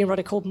nice Canadian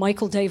writer called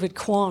Michael David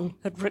Kwan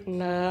had written,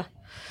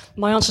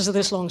 my answers are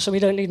this long, so we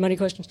don't need many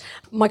questions.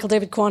 Michael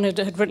David Kwan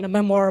had written a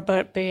memoir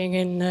about being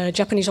in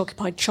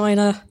Japanese-occupied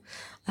China,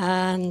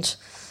 and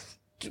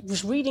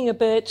was reading a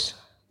bit,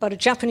 about a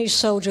Japanese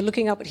soldier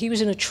looking up. He was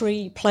in a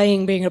tree,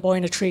 playing being a boy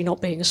in a tree, not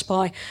being a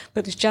spy.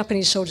 But this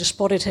Japanese soldier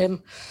spotted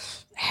him,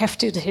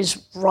 hefted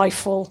his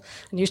rifle,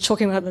 and he was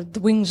talking about the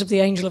wings of the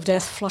angel of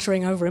death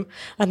fluttering over him.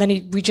 And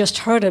then we just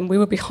heard him. We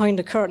were behind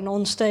a curtain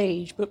on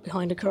stage, but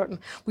behind a curtain.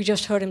 We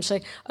just heard him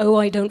say, "Oh,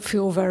 I don't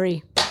feel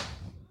very..."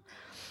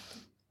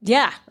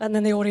 Yeah, and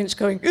then the audience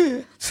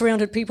going,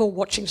 300 people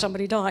watching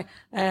somebody die.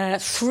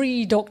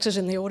 3 doctors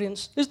in the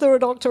audience. Is there a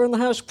doctor in the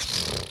house?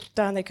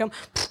 Down they come.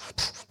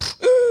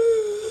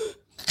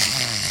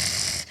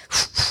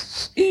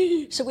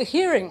 So we're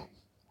hearing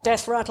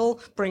death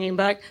rattle, bringing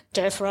back,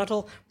 death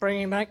rattle,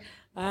 bringing back.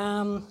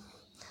 But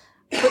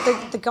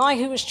the guy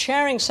who was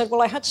chairing said,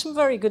 well, I had some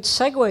very good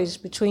segues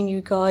between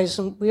you guys,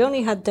 and we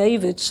only had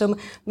David, so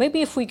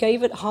maybe if we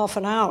gave it half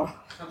an hour,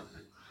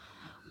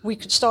 we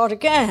could start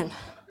again.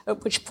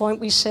 At which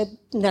point we said,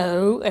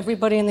 no,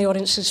 everybody in the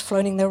audience is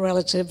phoning their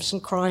relatives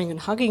and crying and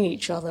hugging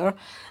each other,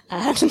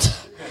 and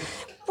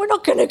we're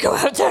not going to go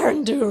out there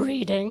and do a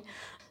reading.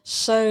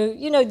 So,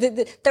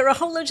 there are a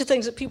whole load of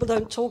things that people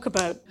don't talk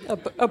about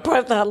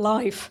that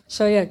life.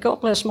 So, yeah, God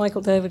bless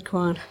Michael David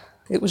Quine.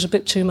 It was a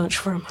bit too much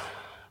for him.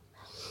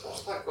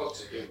 What's that got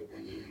to do with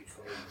the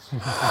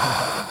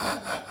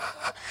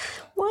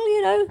Well,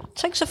 it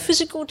takes a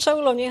physical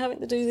toll on you having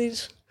to do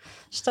these.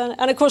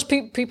 And, of course,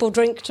 people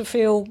drink to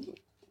feel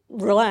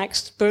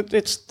relaxed, but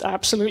it's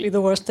absolutely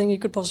the worst thing you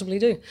could possibly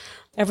do.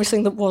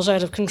 Everything that was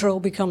out of control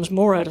becomes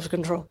more out of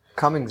control.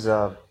 Cummings,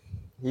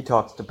 he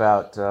talked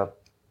about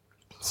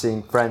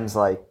seeing friends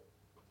like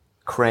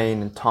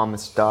Crane and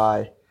Thomas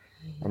die,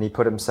 and he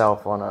put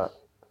himself on a,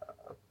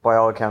 by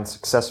all accounts,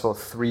 successful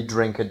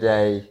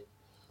 3-drink-a-day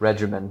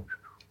regimen,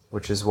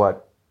 which is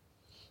what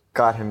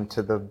got him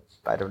to the,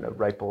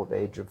 ripe old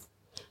age of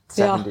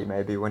 70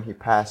 maybe when he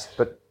passed.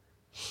 But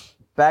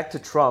back to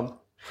Trump.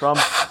 Trump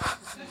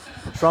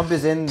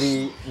is in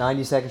the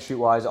 92nd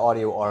Streetwise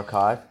audio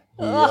archive.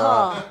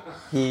 Not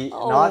in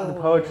the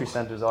Poetry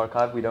Center's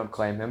archive, we don't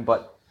claim him,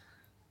 but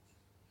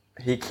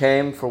he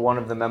came for one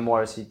of the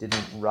memoirs he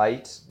didn't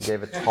write. He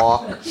gave a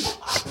talk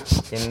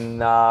in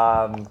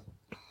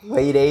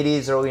late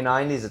 80s, early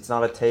 90s. It's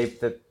not a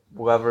tape that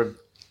will ever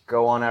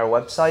go on our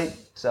website.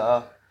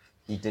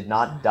 He did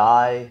not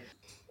die.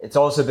 It's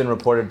also been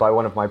reported by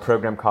one of my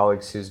program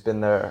colleagues who's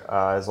been there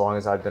as long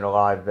as I've been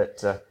alive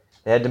that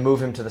they had to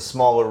move him to the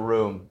smaller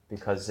room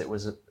because it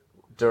was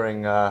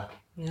during an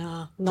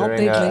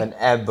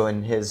ebb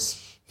in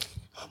his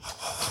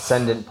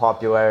ascendant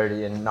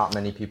popularity and not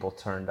many people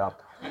turned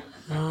up.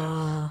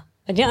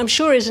 And yeah, I'm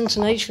sure his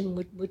intonation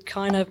would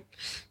kind of,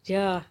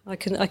 I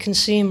can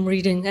see him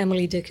reading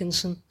Emily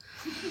Dickinson.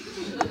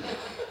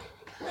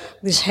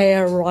 His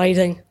hair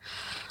riding.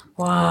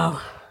 Wow.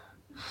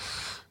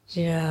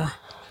 Yeah.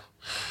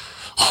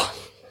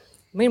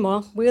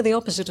 Meanwhile, we're the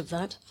opposite of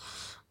that.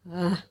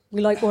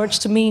 We like words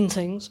to mean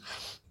things.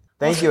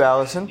 Thank you,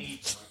 Alison.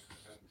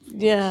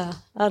 Yeah,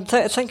 and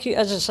thank you,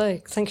 as I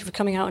say, thank you for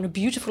coming out on a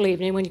beautiful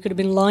evening when you could have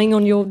been lying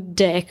on your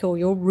deck or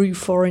your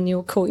roof or in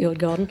your courtyard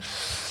garden,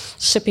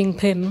 sipping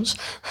Pimm's.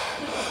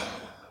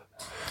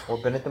 Or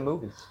been at the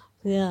movies.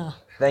 Yeah.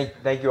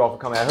 Thank you all for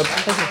coming. I hope.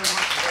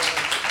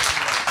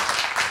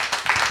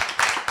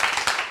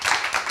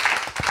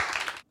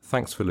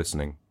 Thanks for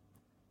listening.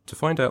 To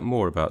find out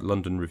more about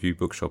London Review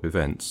Bookshop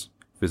events,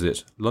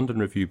 visit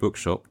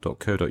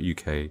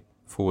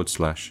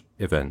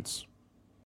londonreviewbookshop.co.uk/events.